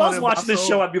 You if saw I it was in watching my this soul.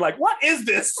 show, I'd be like, "What is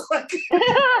this? Like,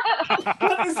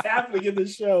 what is happening in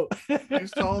this show?" You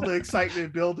saw the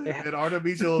excitement building, and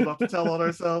Artemisia was about to tell on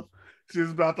herself. She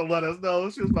was about to let us know.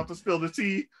 She was about to spill the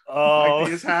tea. Oh, Like,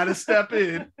 they just had to step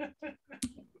in.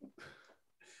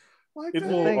 Like It that.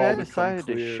 will Thing all I become decided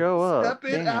to clear. show up. Step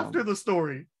in Damn. after the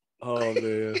story. oh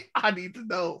man, I need to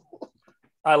know.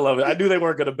 I love it. I knew they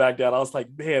weren't going to back down. I was like,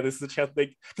 man, this is a chance.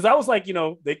 Because I was like, you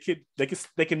know, they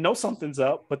can know something's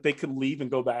up, but they could leave and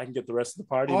go back and get the rest of the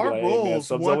party. And Our be like, hey, man, roles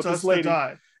something's up want with us this to lady.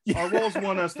 die. Yeah. Our roles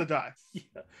want us to die. Yeah.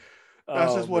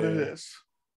 That's Oh, just what it man. is.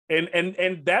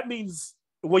 And that means,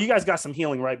 well, you guys got some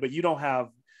healing, right? But you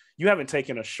haven't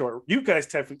taken a short. You guys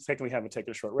technically haven't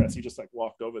taken a short rest. You just like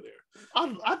walked over there.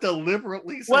 I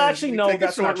deliberately said. Well, actually, no, take a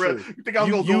that's short not rest. true. You think I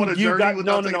was gonna go on a journey got,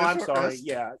 without no. taking a I'm short sorry. rest?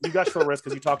 Yeah, you got short rest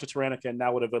because you talked to Tyrannica, and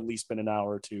that would have at least been an hour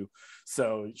or two.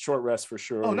 So short rest for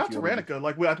sure. Oh, if not you wanna- Tyrannica.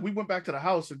 Like we went back to the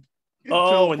house and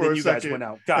Oh, chilled and for then a you guys second, went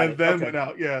out. Got and it. then Okay. went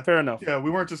out. Yeah, Fair enough. yeah. We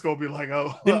weren't just gonna be like,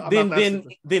 oh,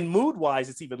 Then mood wise,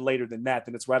 it's even later than that.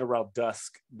 Then it's right around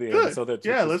dusk. Then, Good. so that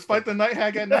Yeah, let's fight the night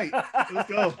hag at night. Let's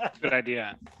go. Good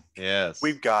idea. Yes.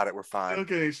 We've got it. We're It'll fine.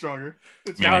 get any stronger.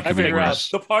 It's Yeah, fine. I can make figure out- worse.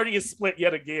 The party is split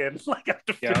yet again. Like I have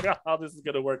to Yeah. figure out how this is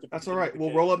gonna work. That's all right.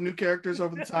 We'll roll up new characters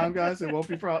over the time, guys. It won't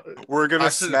be We're gonna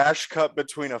Actually- smash cut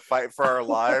between a fight for our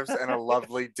lives and a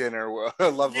lovely dinner, a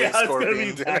lovely Yeah, it's gonna be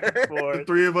scorpion back and dinner. The forth.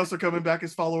 three of us are coming back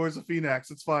as followers of Phoenix.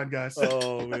 It's fine, guys.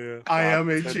 Oh man. I am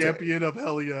a God, champion of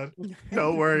Hellion.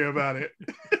 Don't worry about it.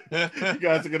 You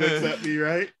guys are gonna accept me,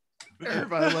 right?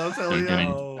 Everybody loves They're Hellion.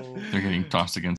 getting, Oh. they're getting tossed against